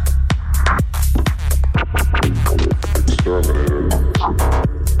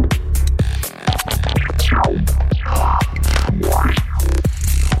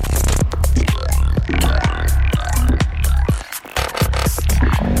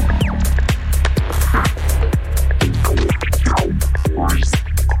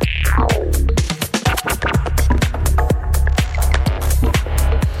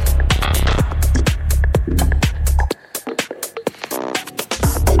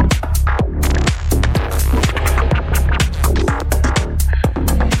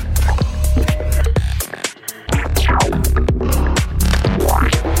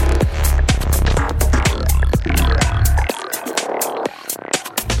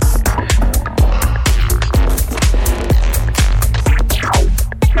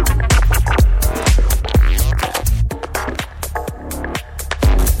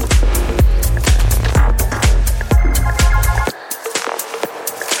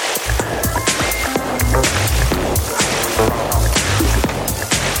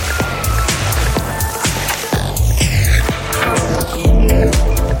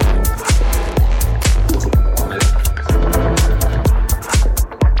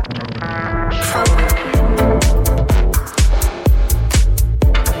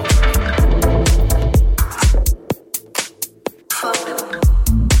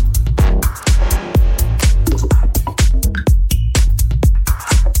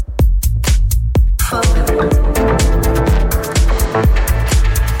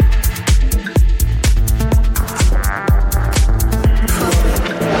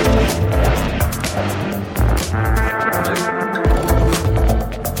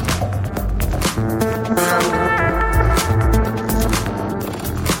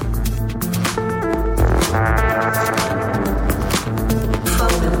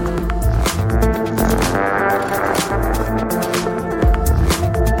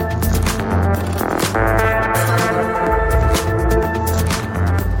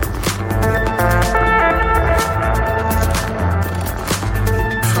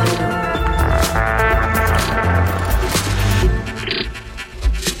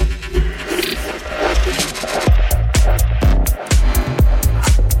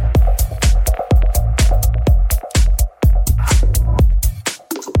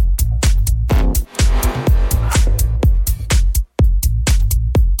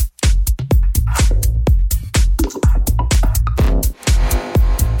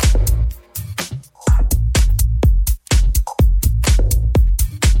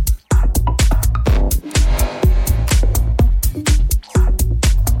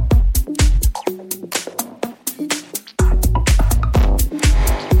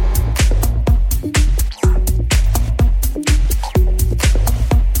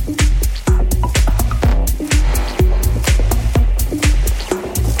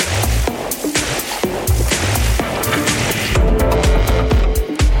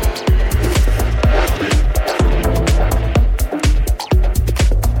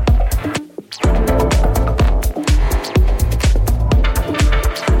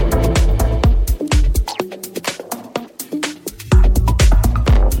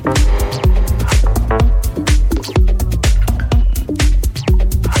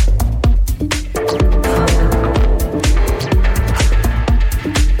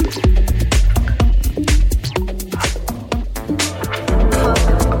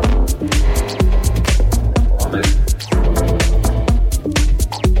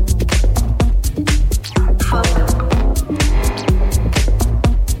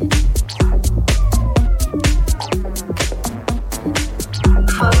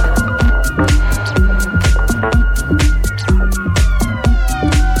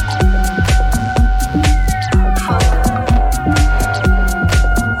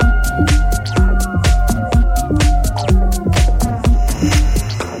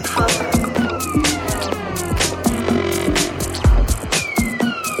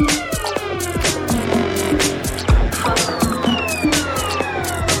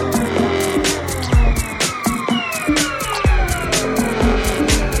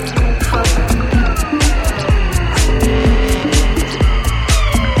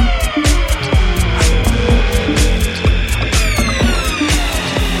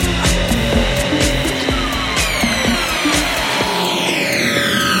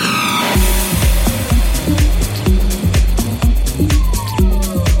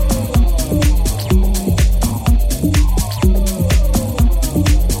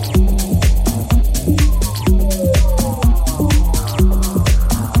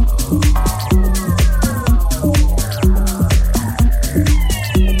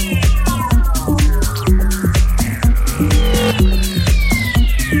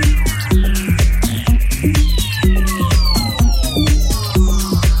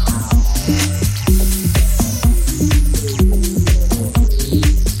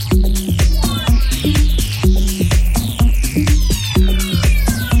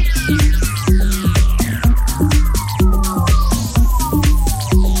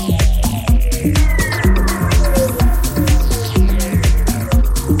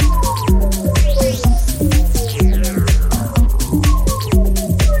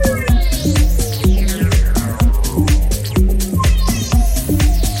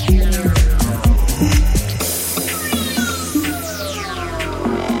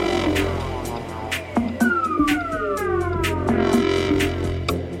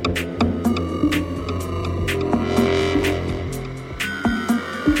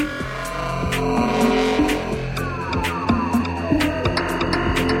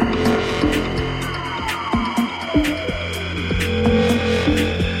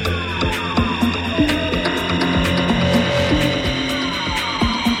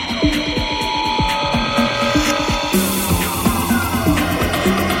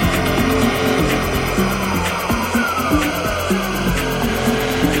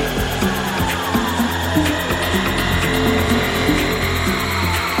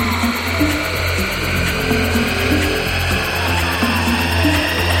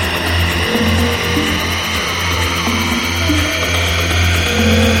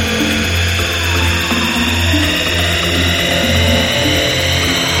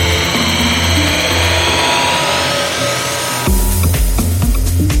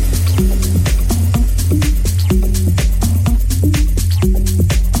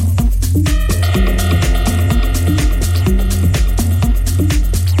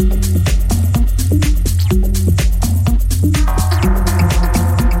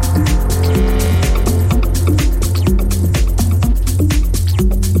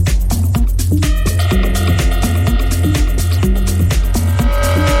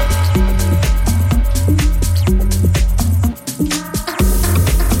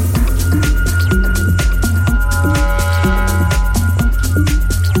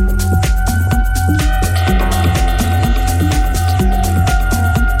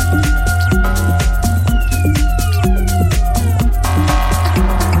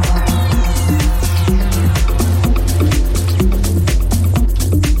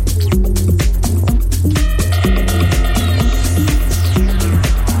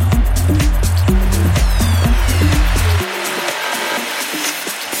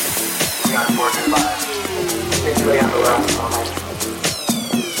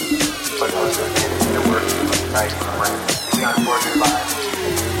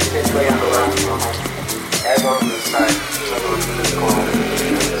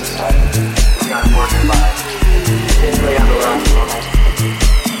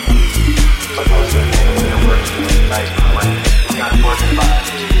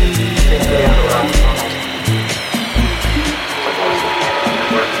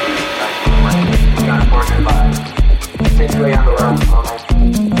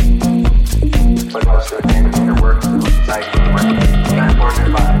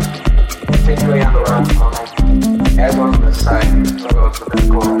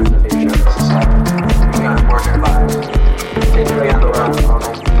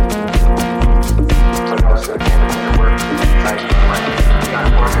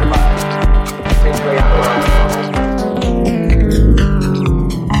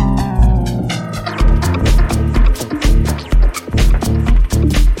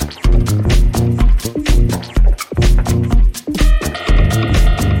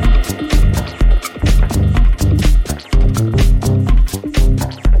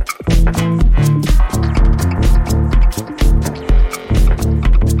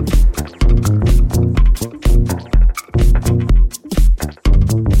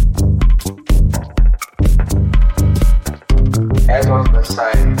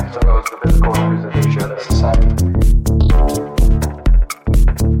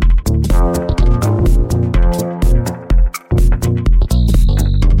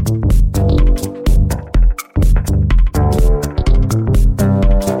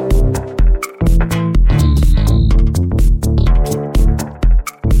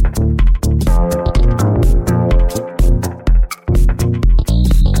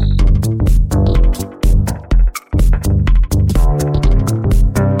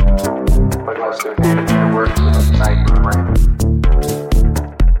 Work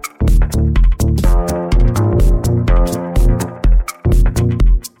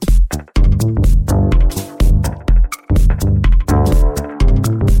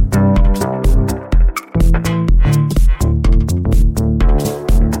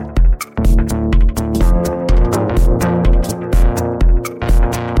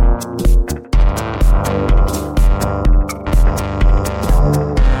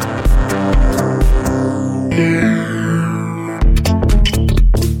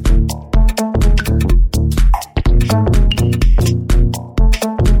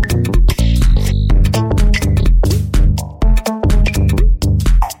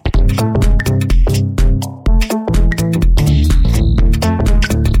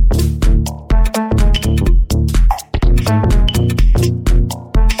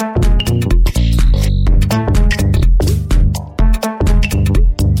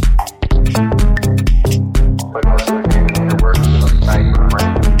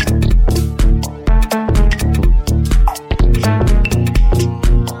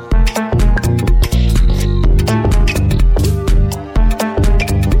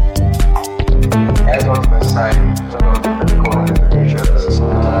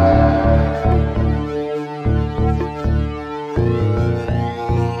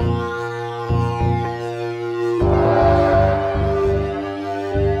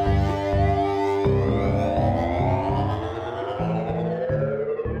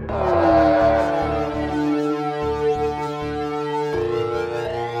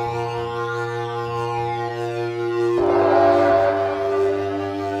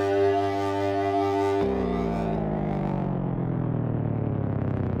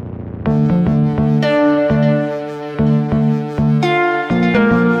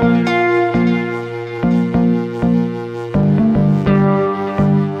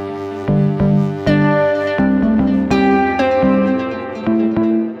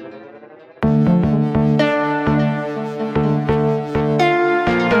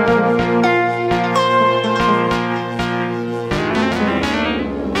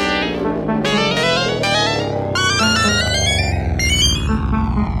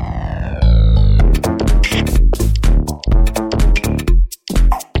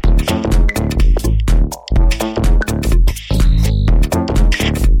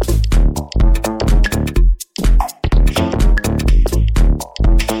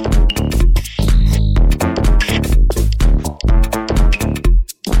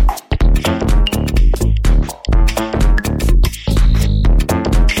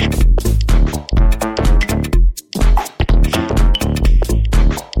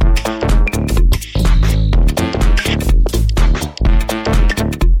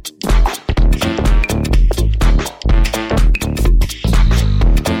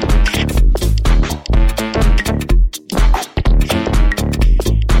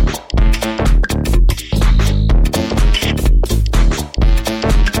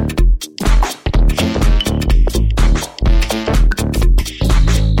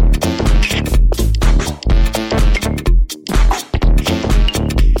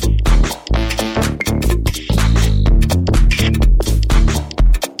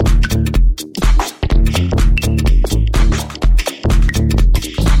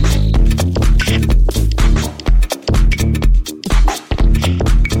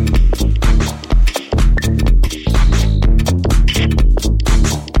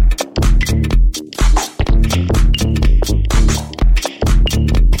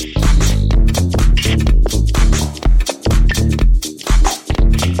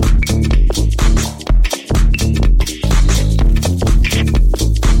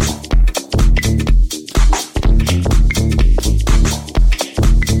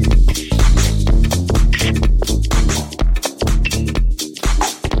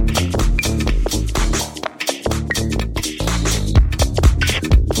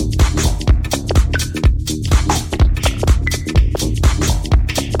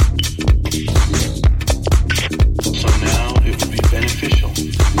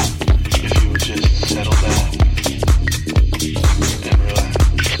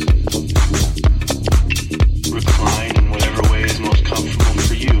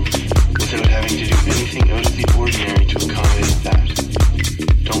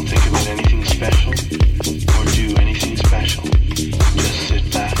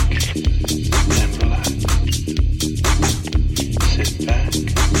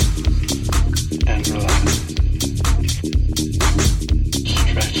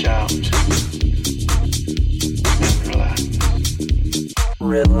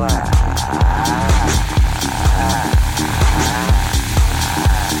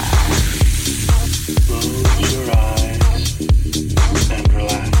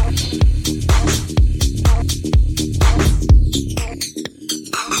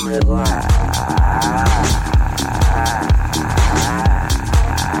The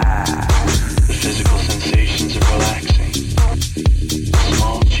physical sensations of relaxing.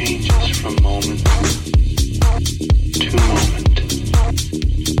 Small changes from moment to moment.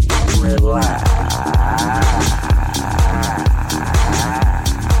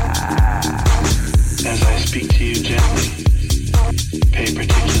 As I speak to you gently, pay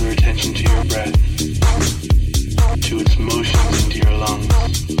particular attention to your breath, to its motions into your lungs.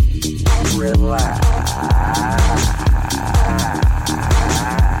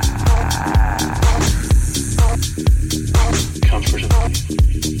 Comfortably,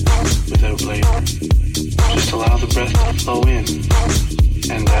 without labor. Just allow the breath to flow in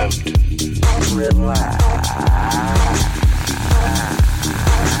and out.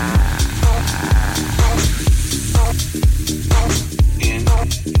 In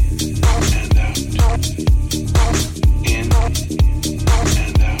and out. In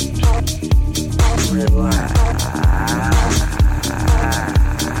and out.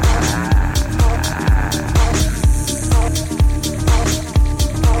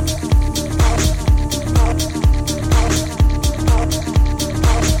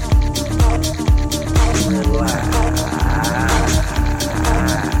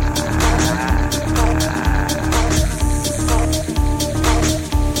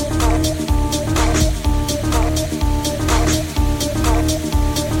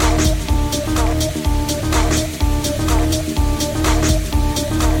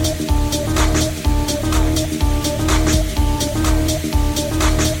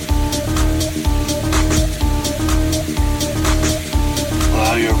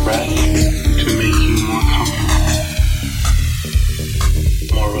 Allow your breath to make you more comfortable,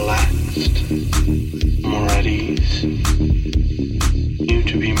 more relaxed, more at ease. You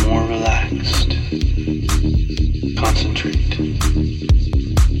to be more relaxed. Concentrate.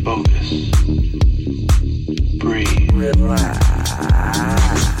 Focus. Breathe.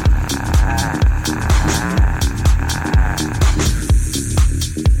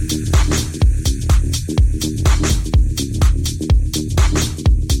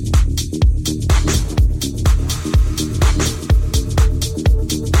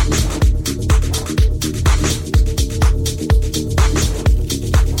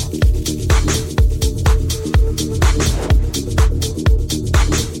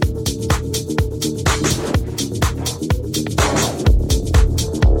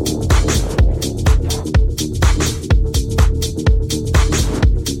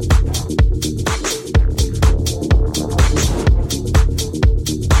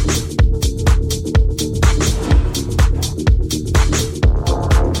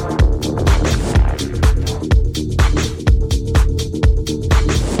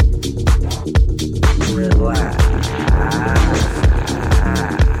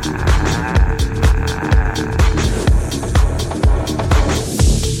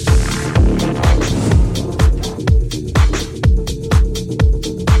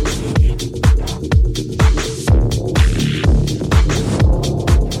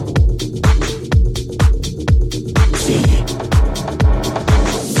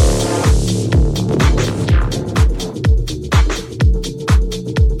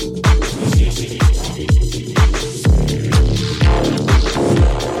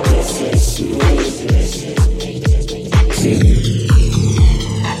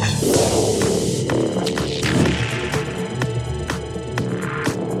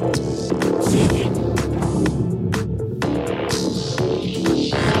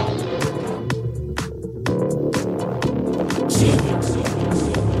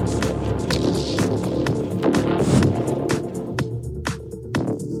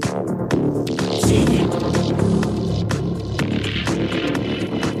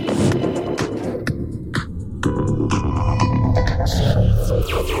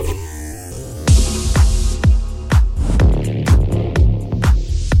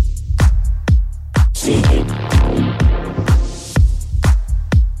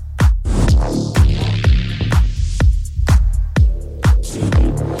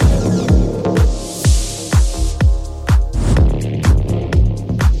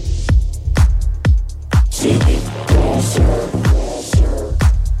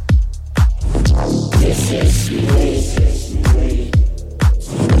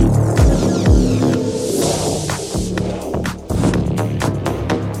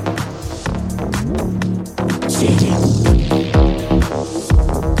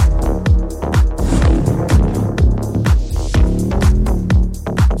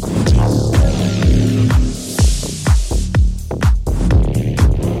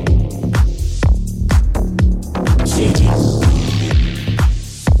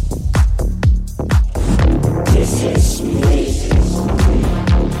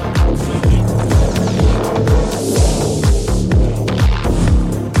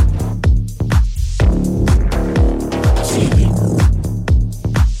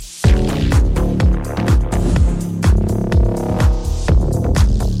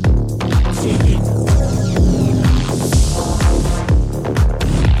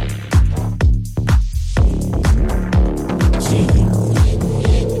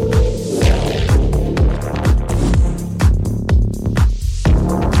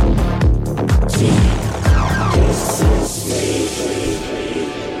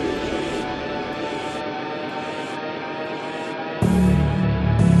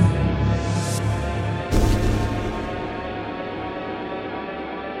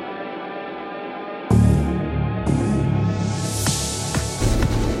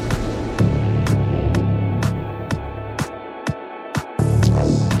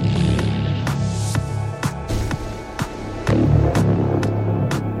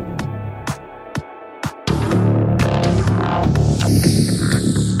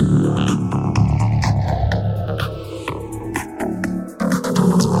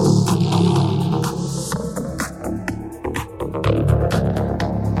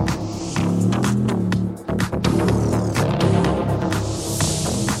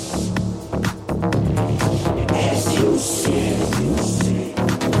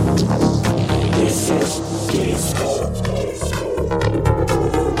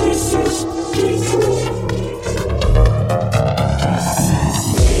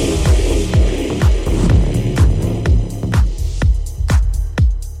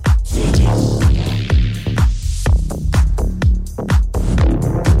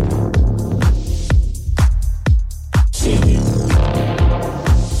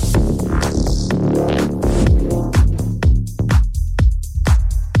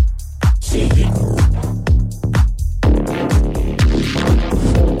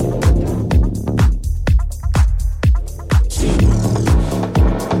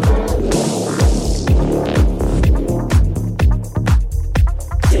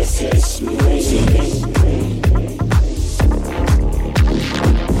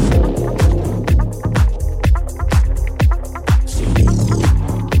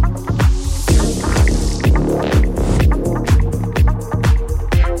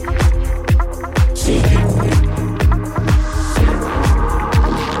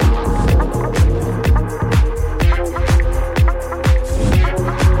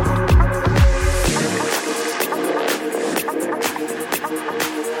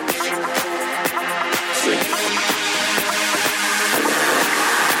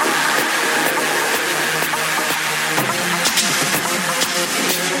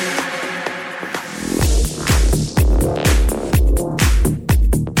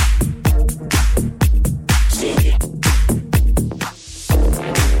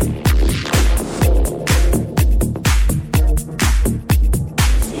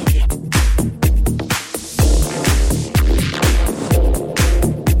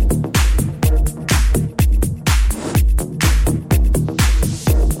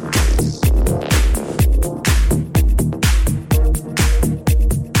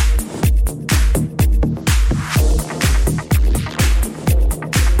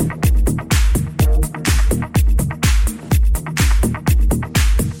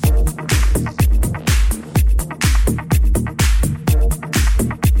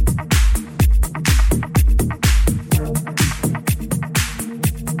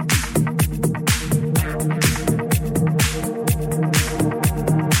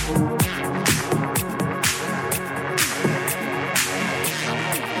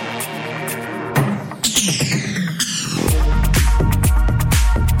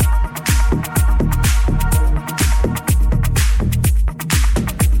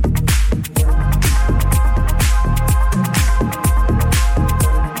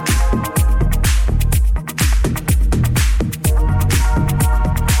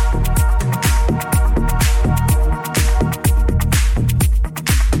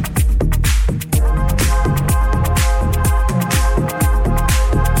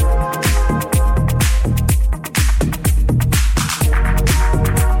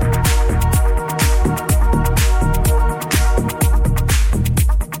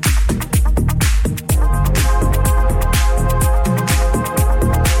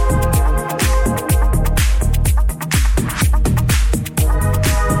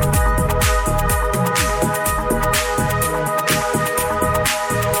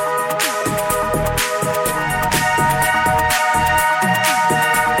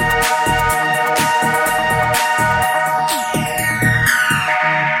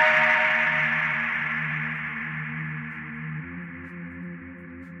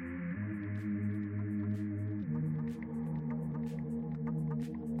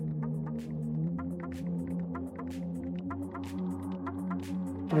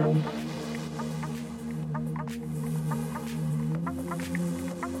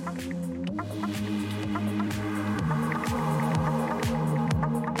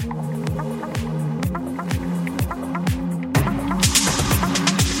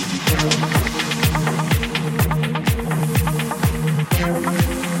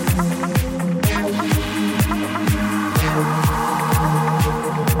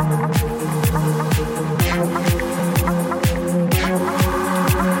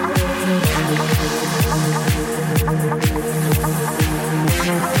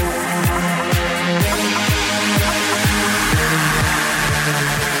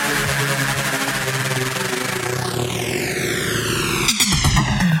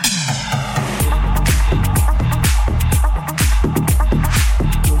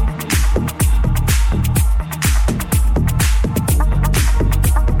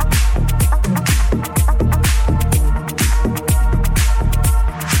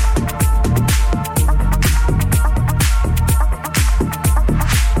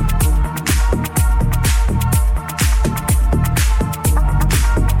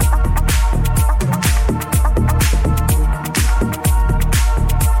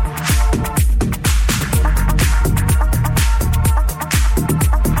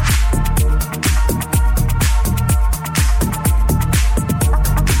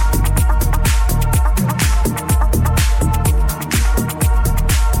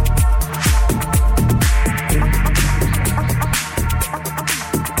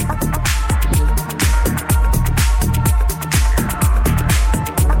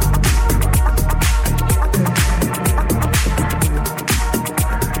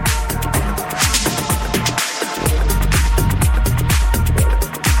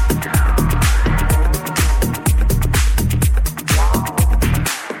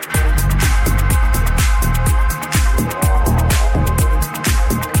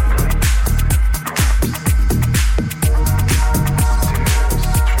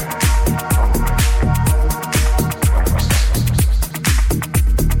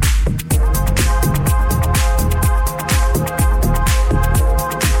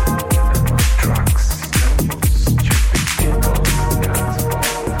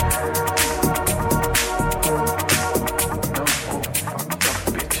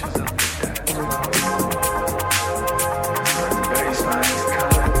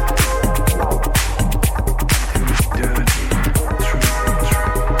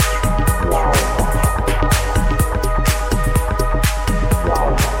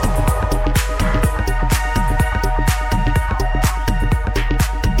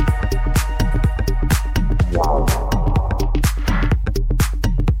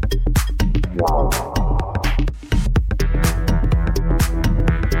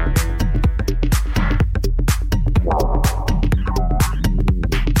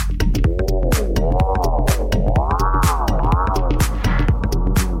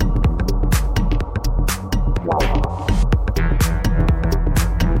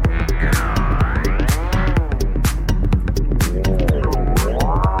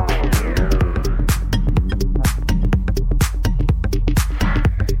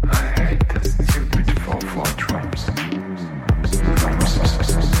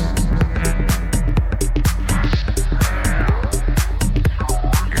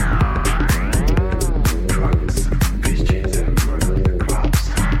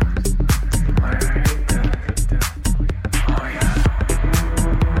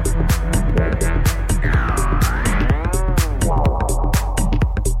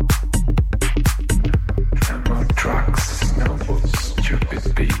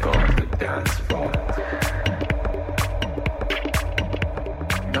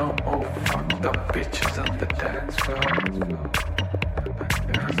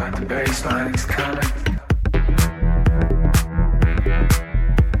 baseline is coming.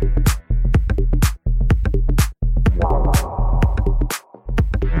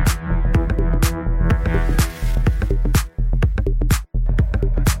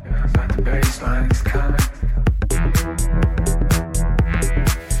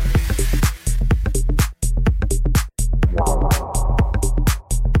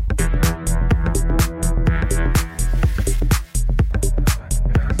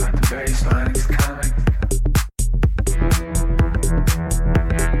 Baseline is coming.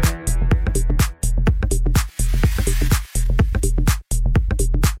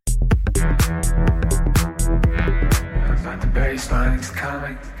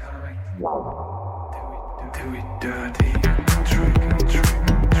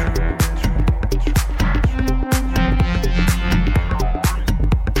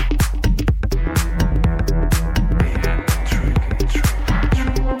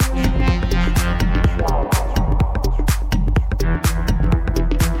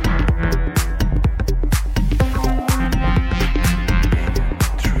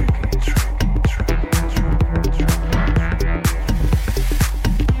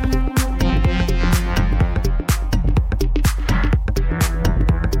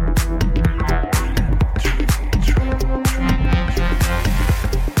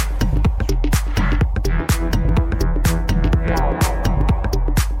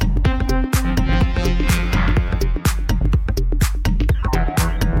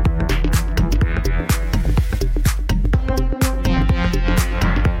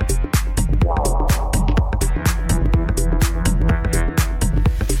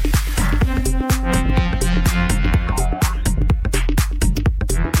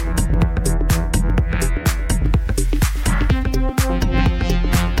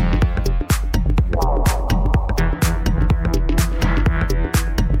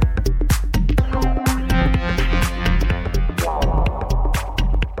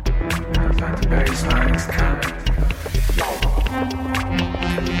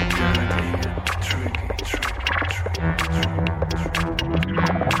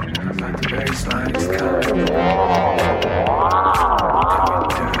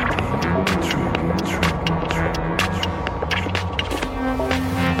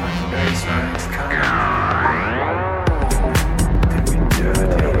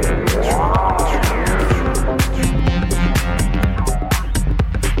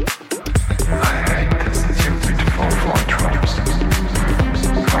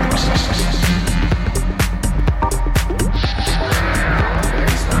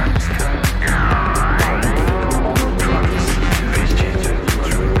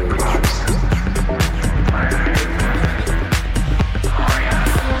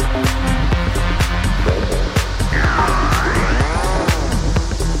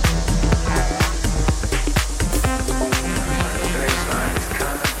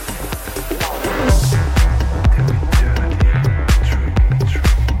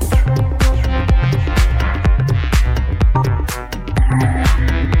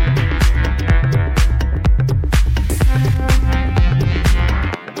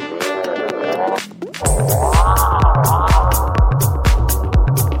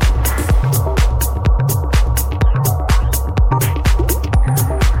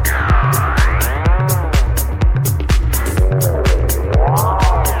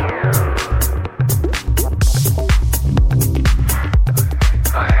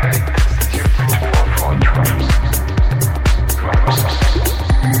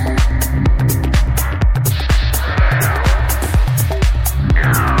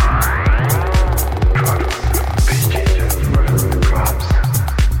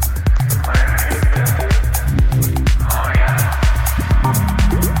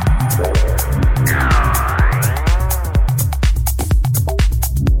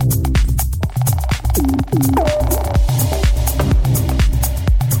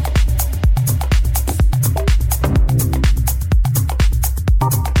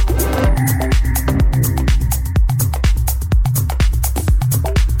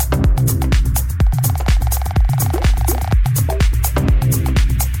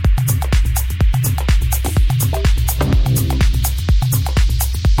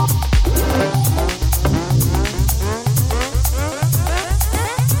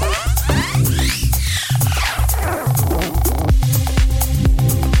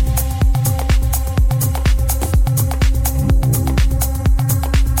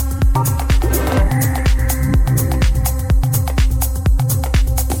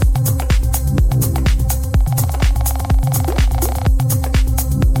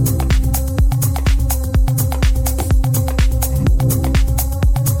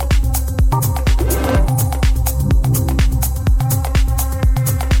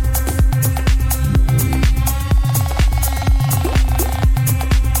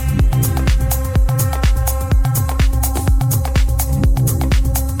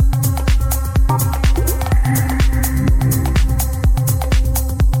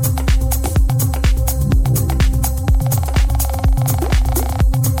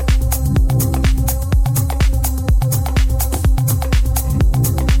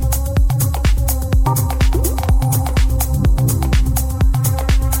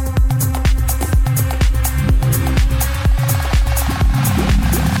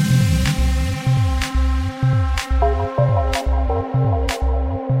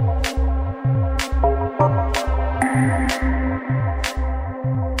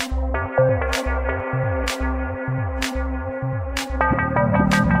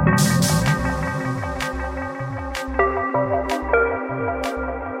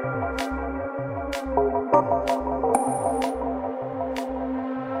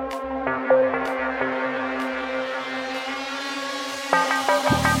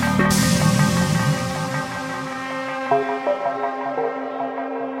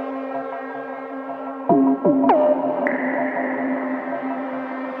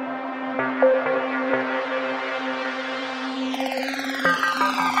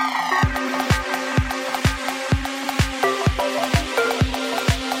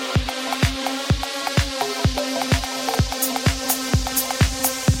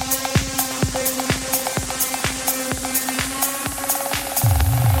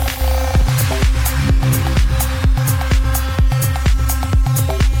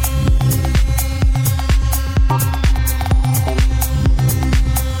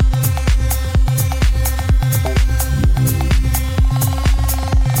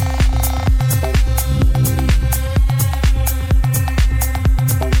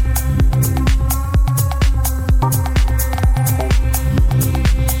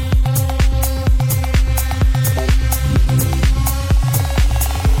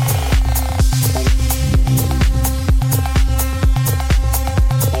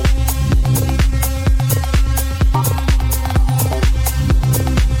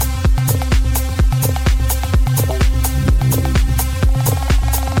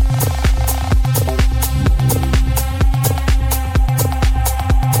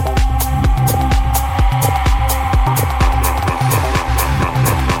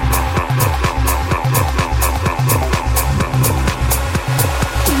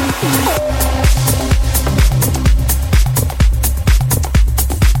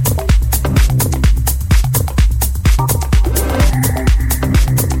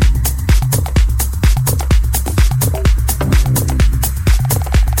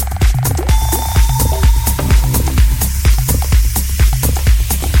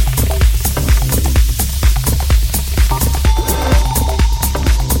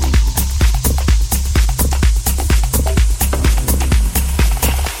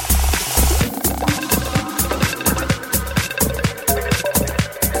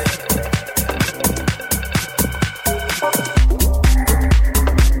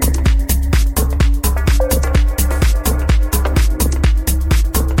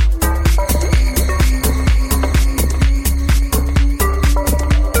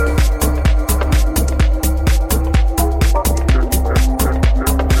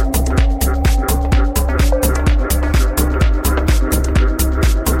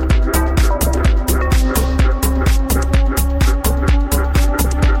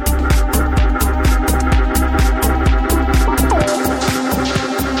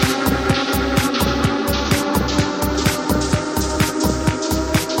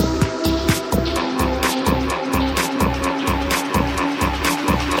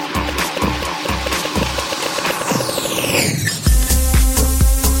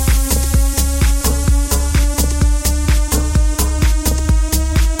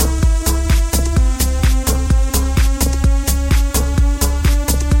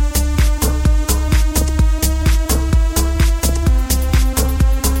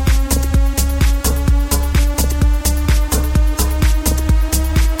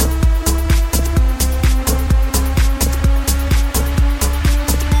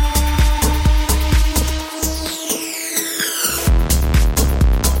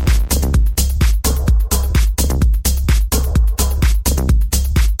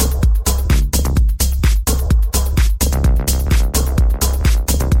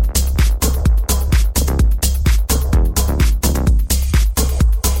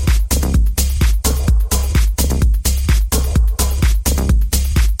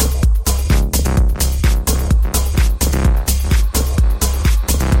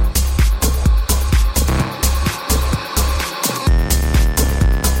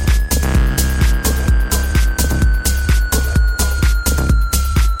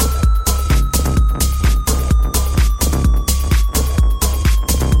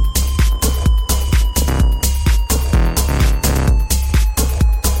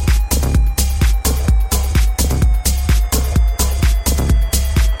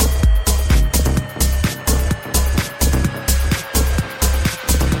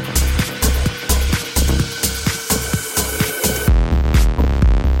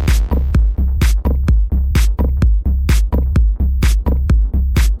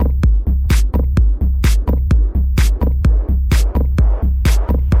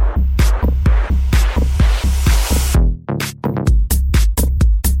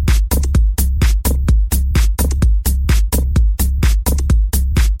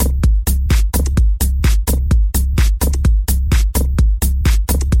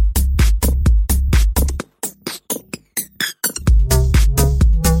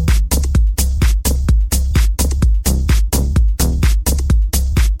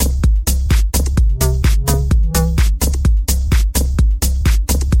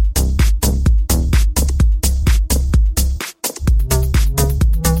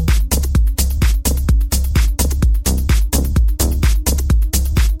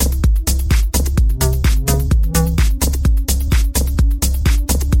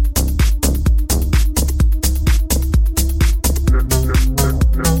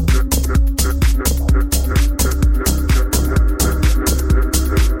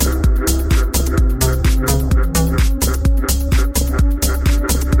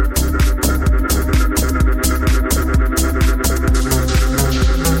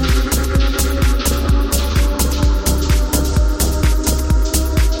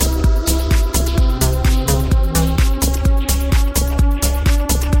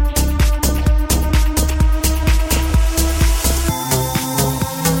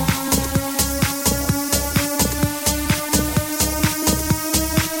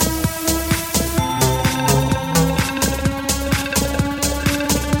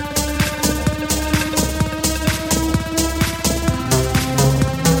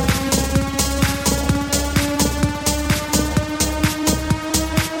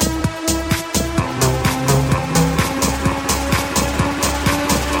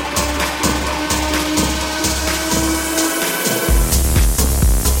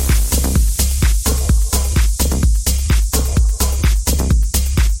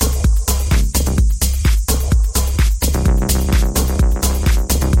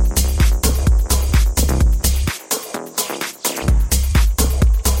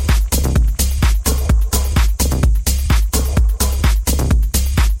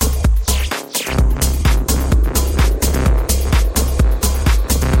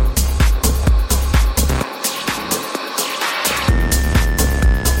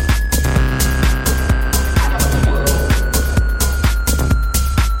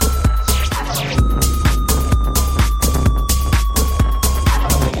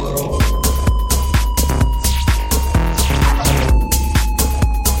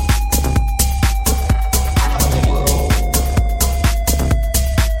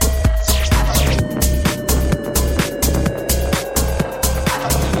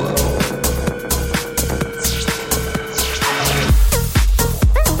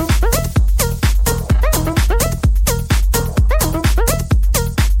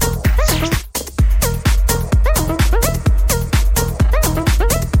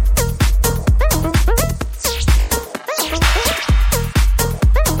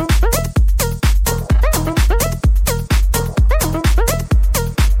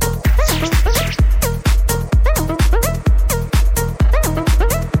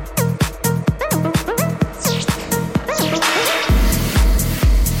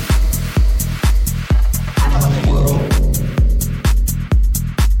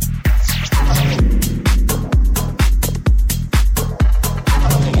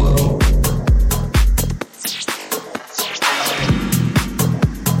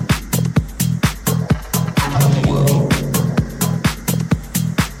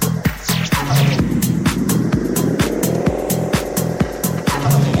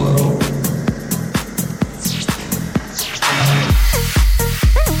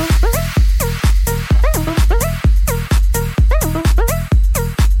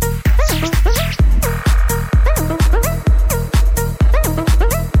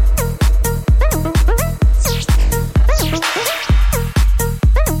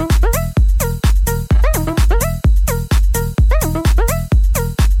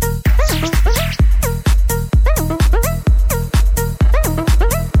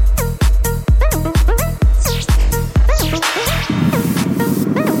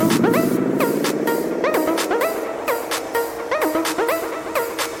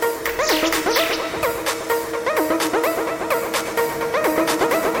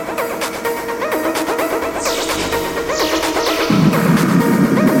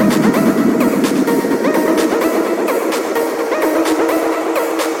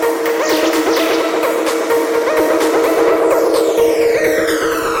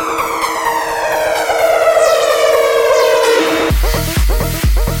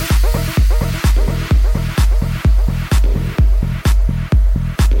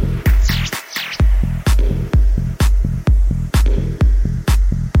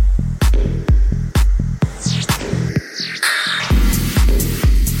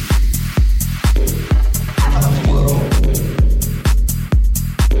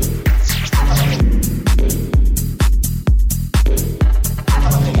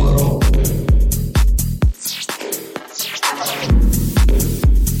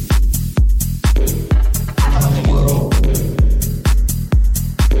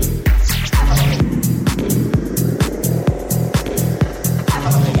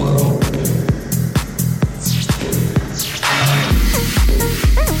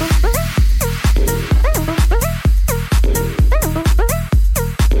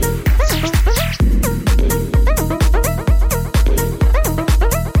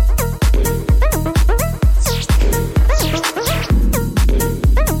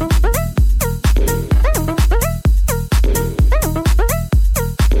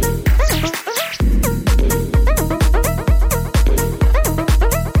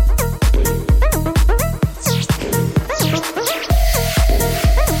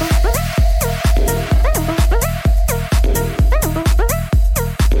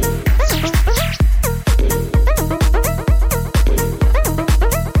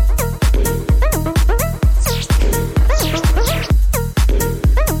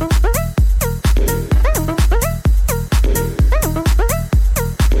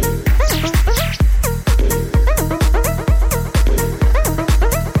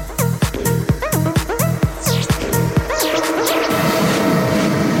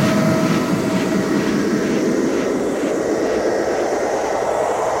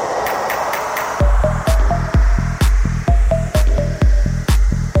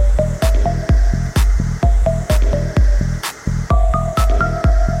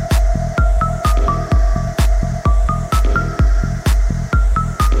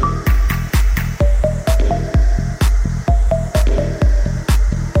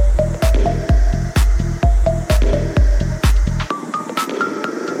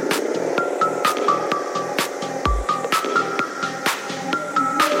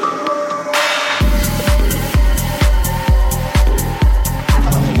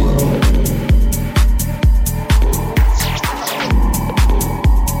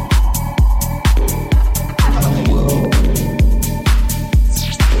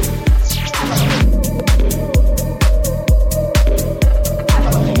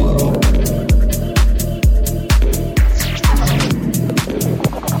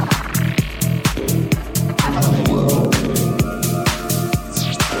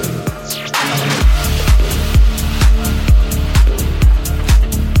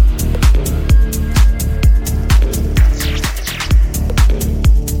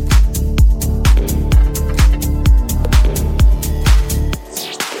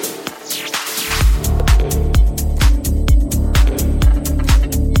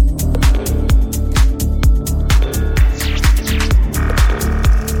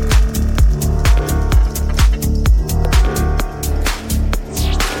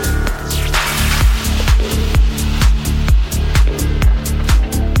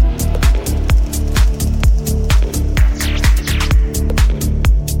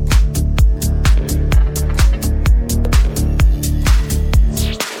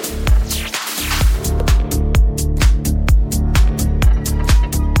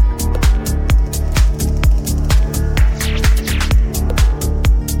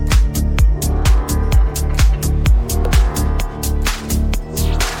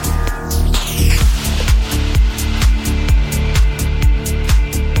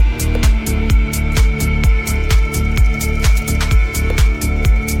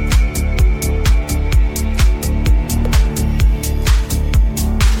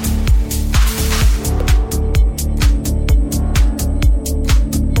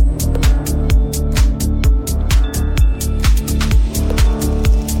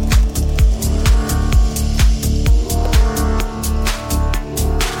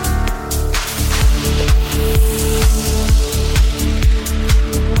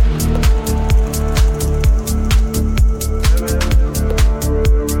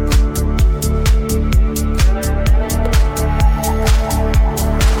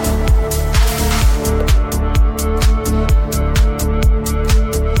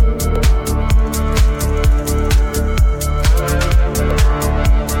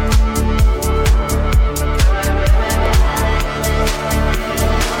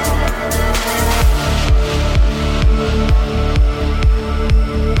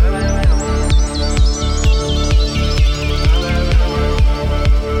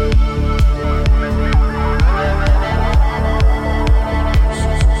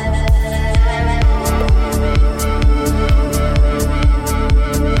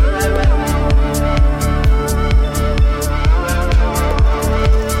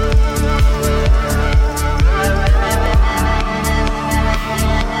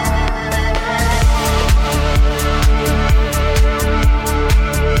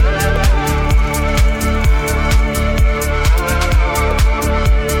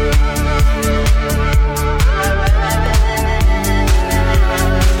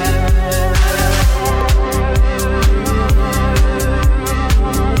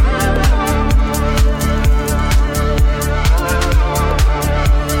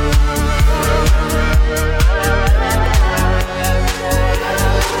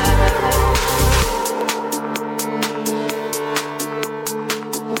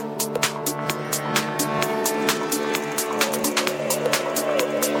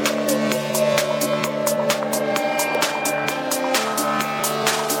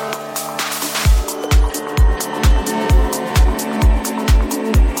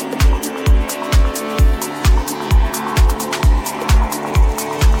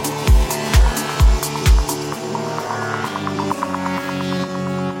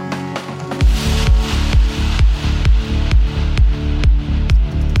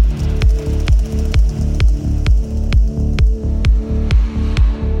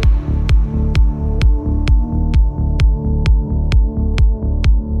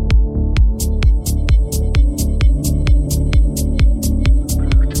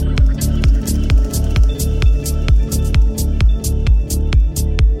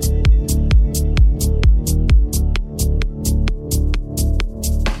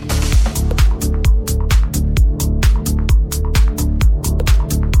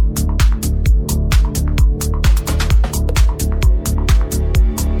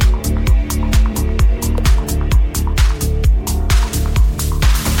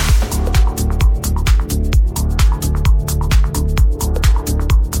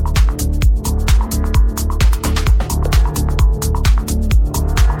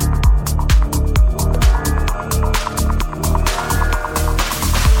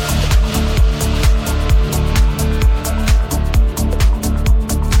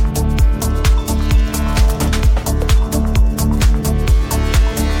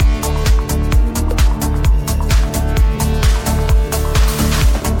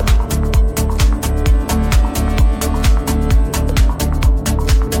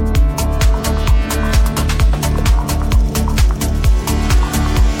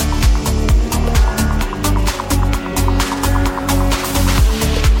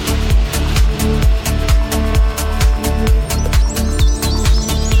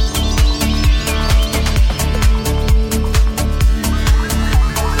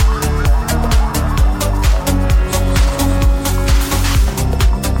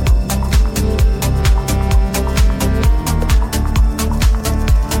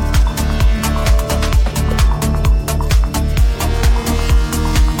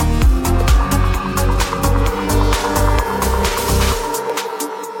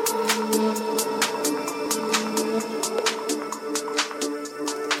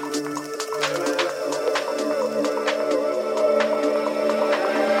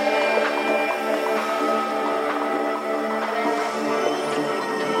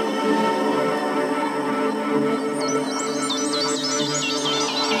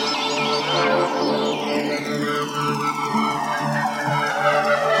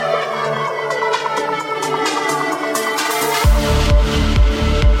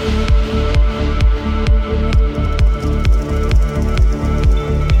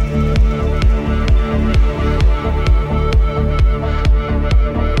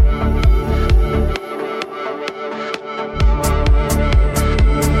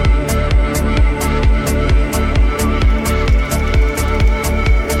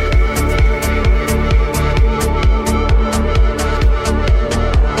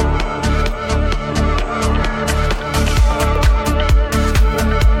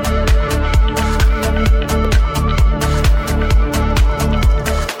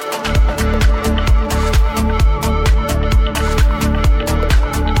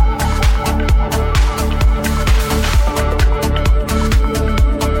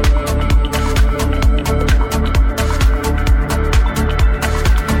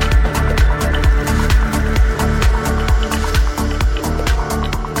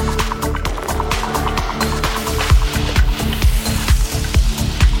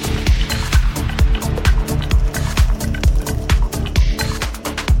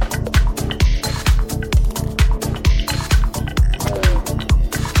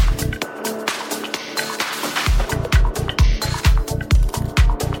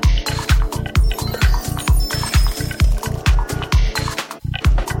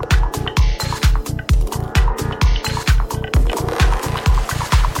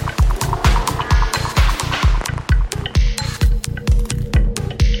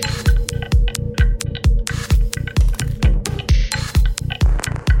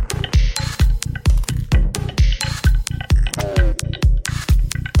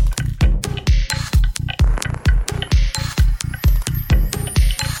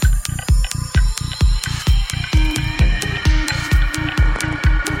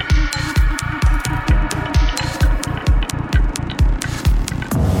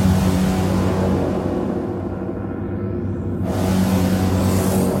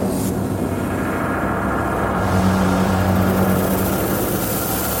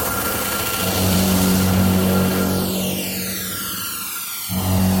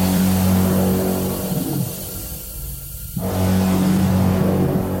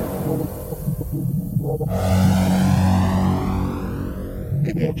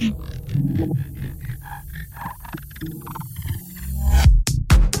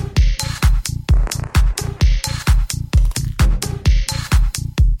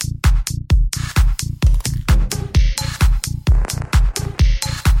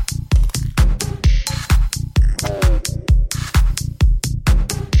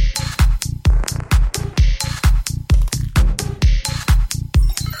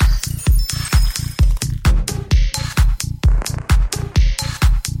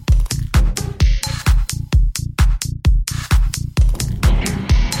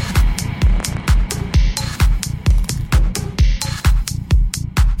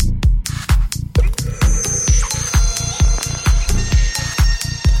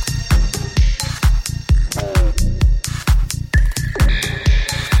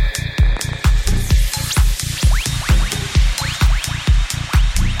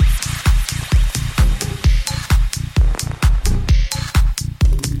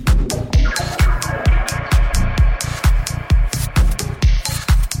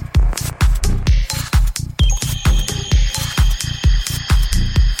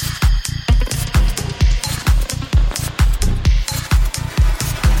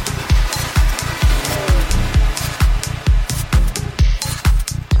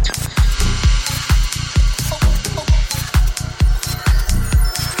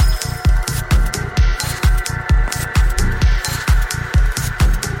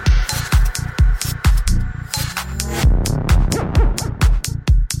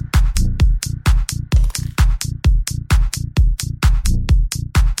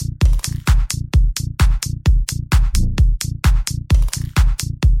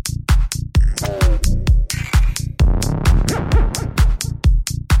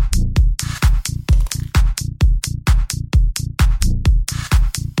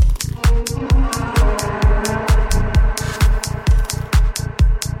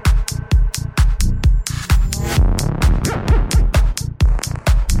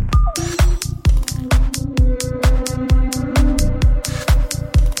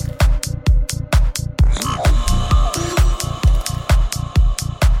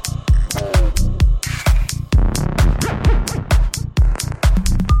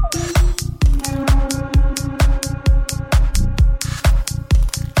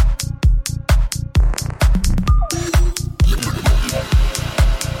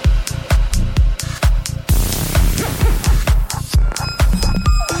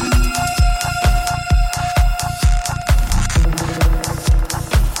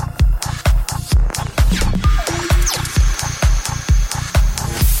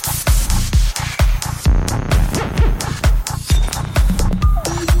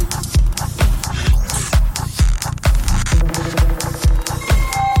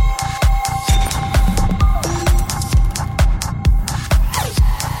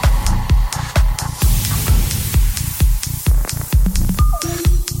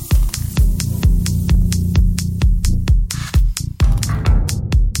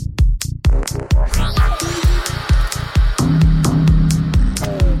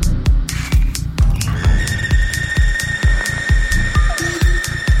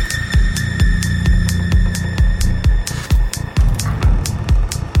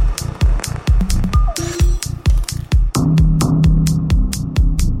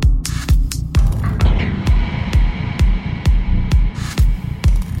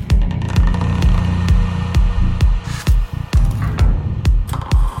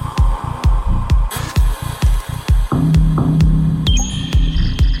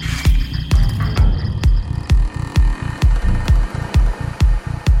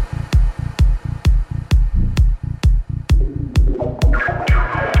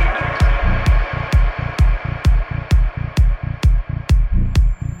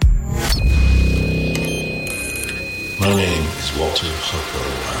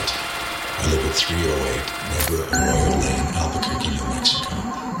 308 Never Arroyo Lane, Albuquerque, New Mexico,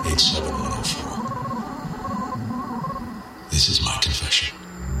 87104. This is my confession.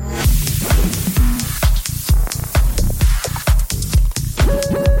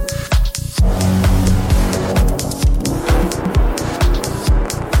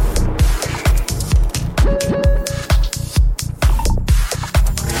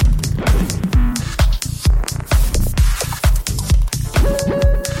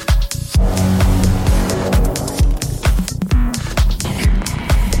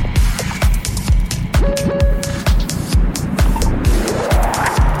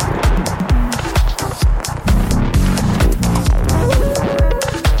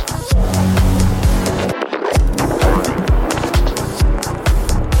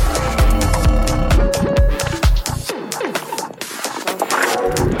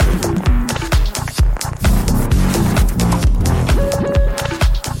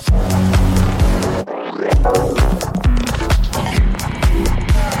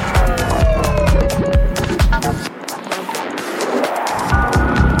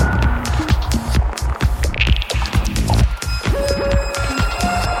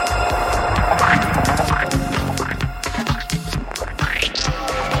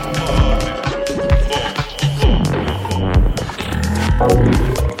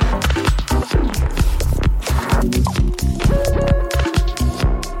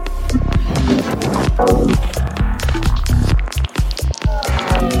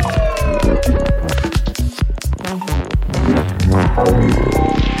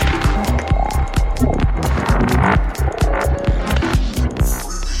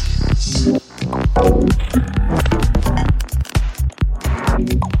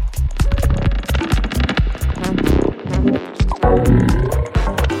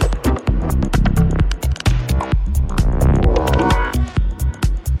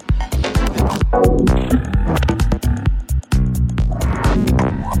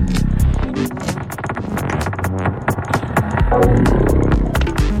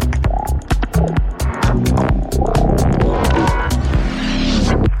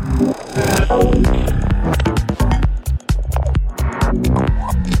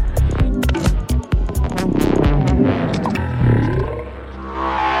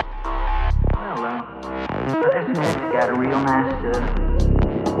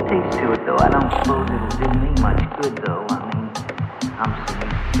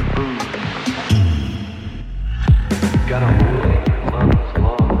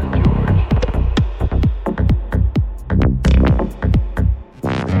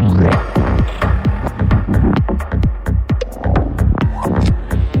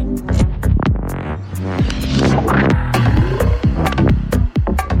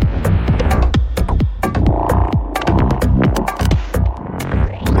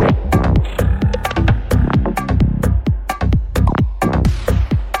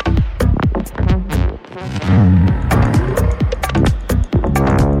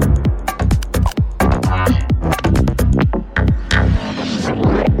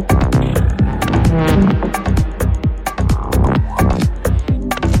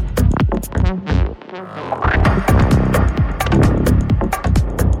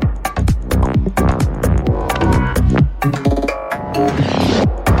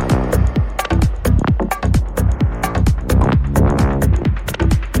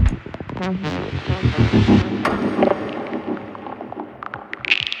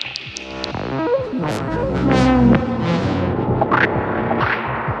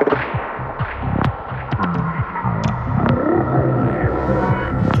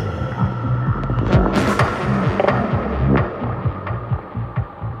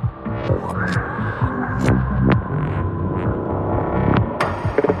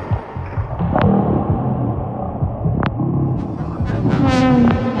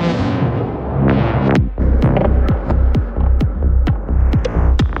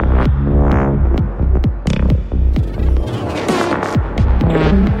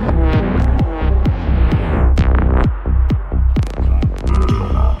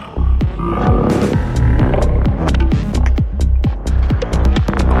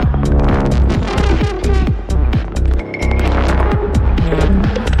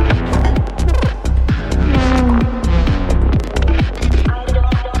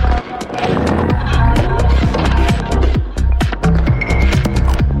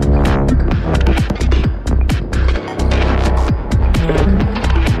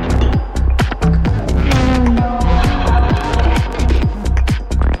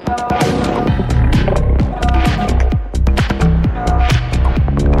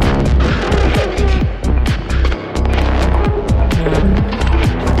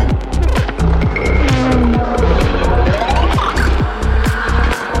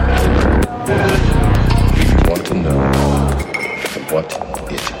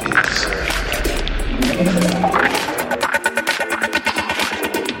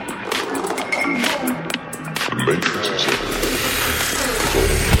 maintenance, etc.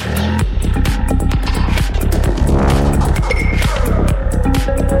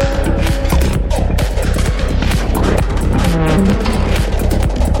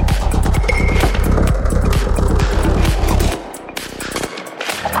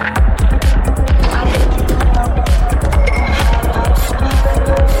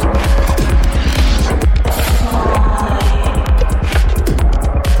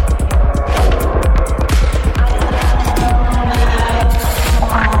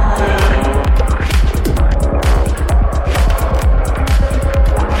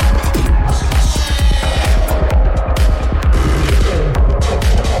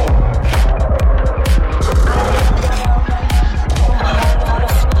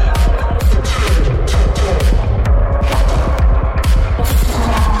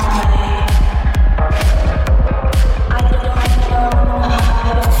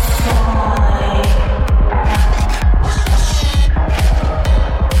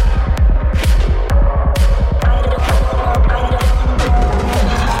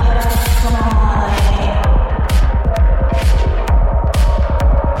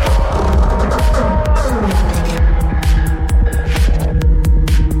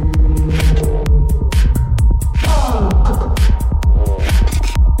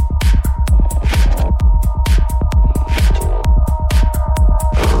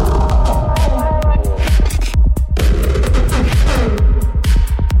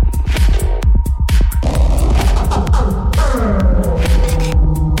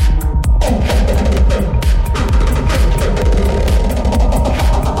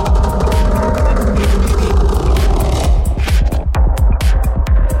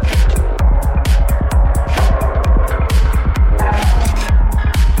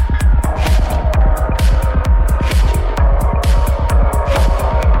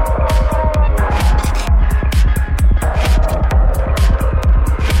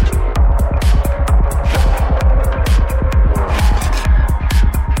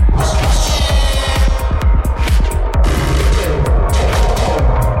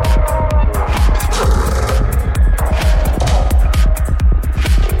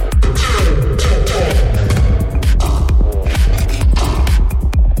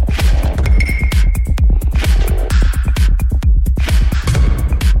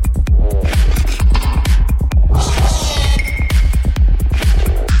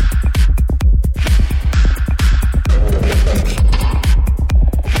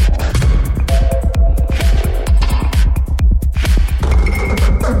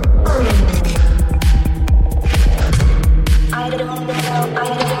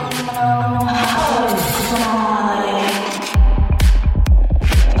 That's all it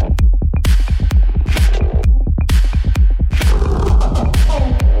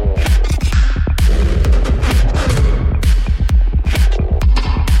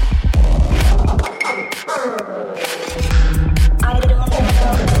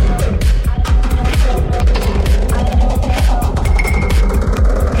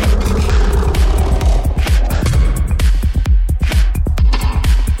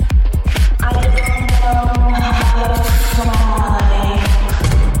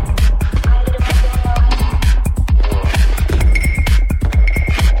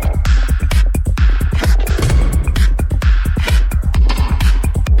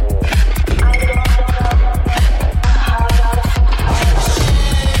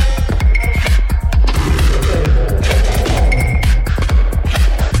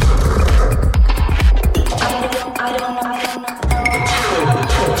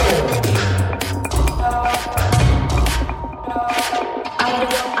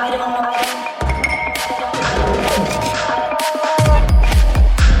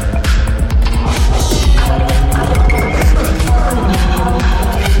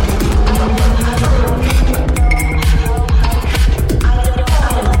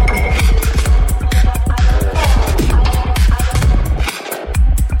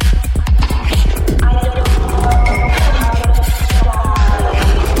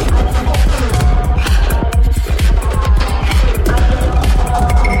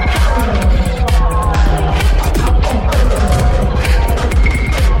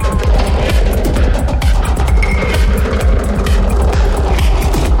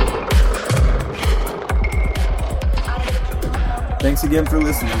Thanks again for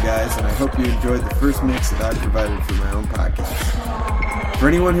listening, guys, and I hope you enjoyed the first mix that I provided for my own podcast. For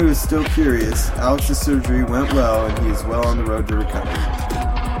anyone who is still curious, Alex's surgery went well and he is well on the road to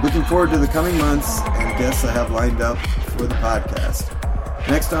recovery. Looking forward to the coming months and guests I have lined up for the podcast.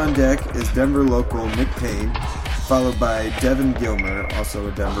 Next on deck is Denver local Nick Payne, followed by Devin Gilmer, also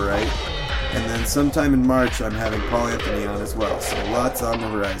a Denverite, And then sometime in March, I'm having Paul Anthony on as well, so lots on the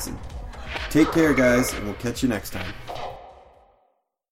horizon. Take care, guys, and we'll catch you next time.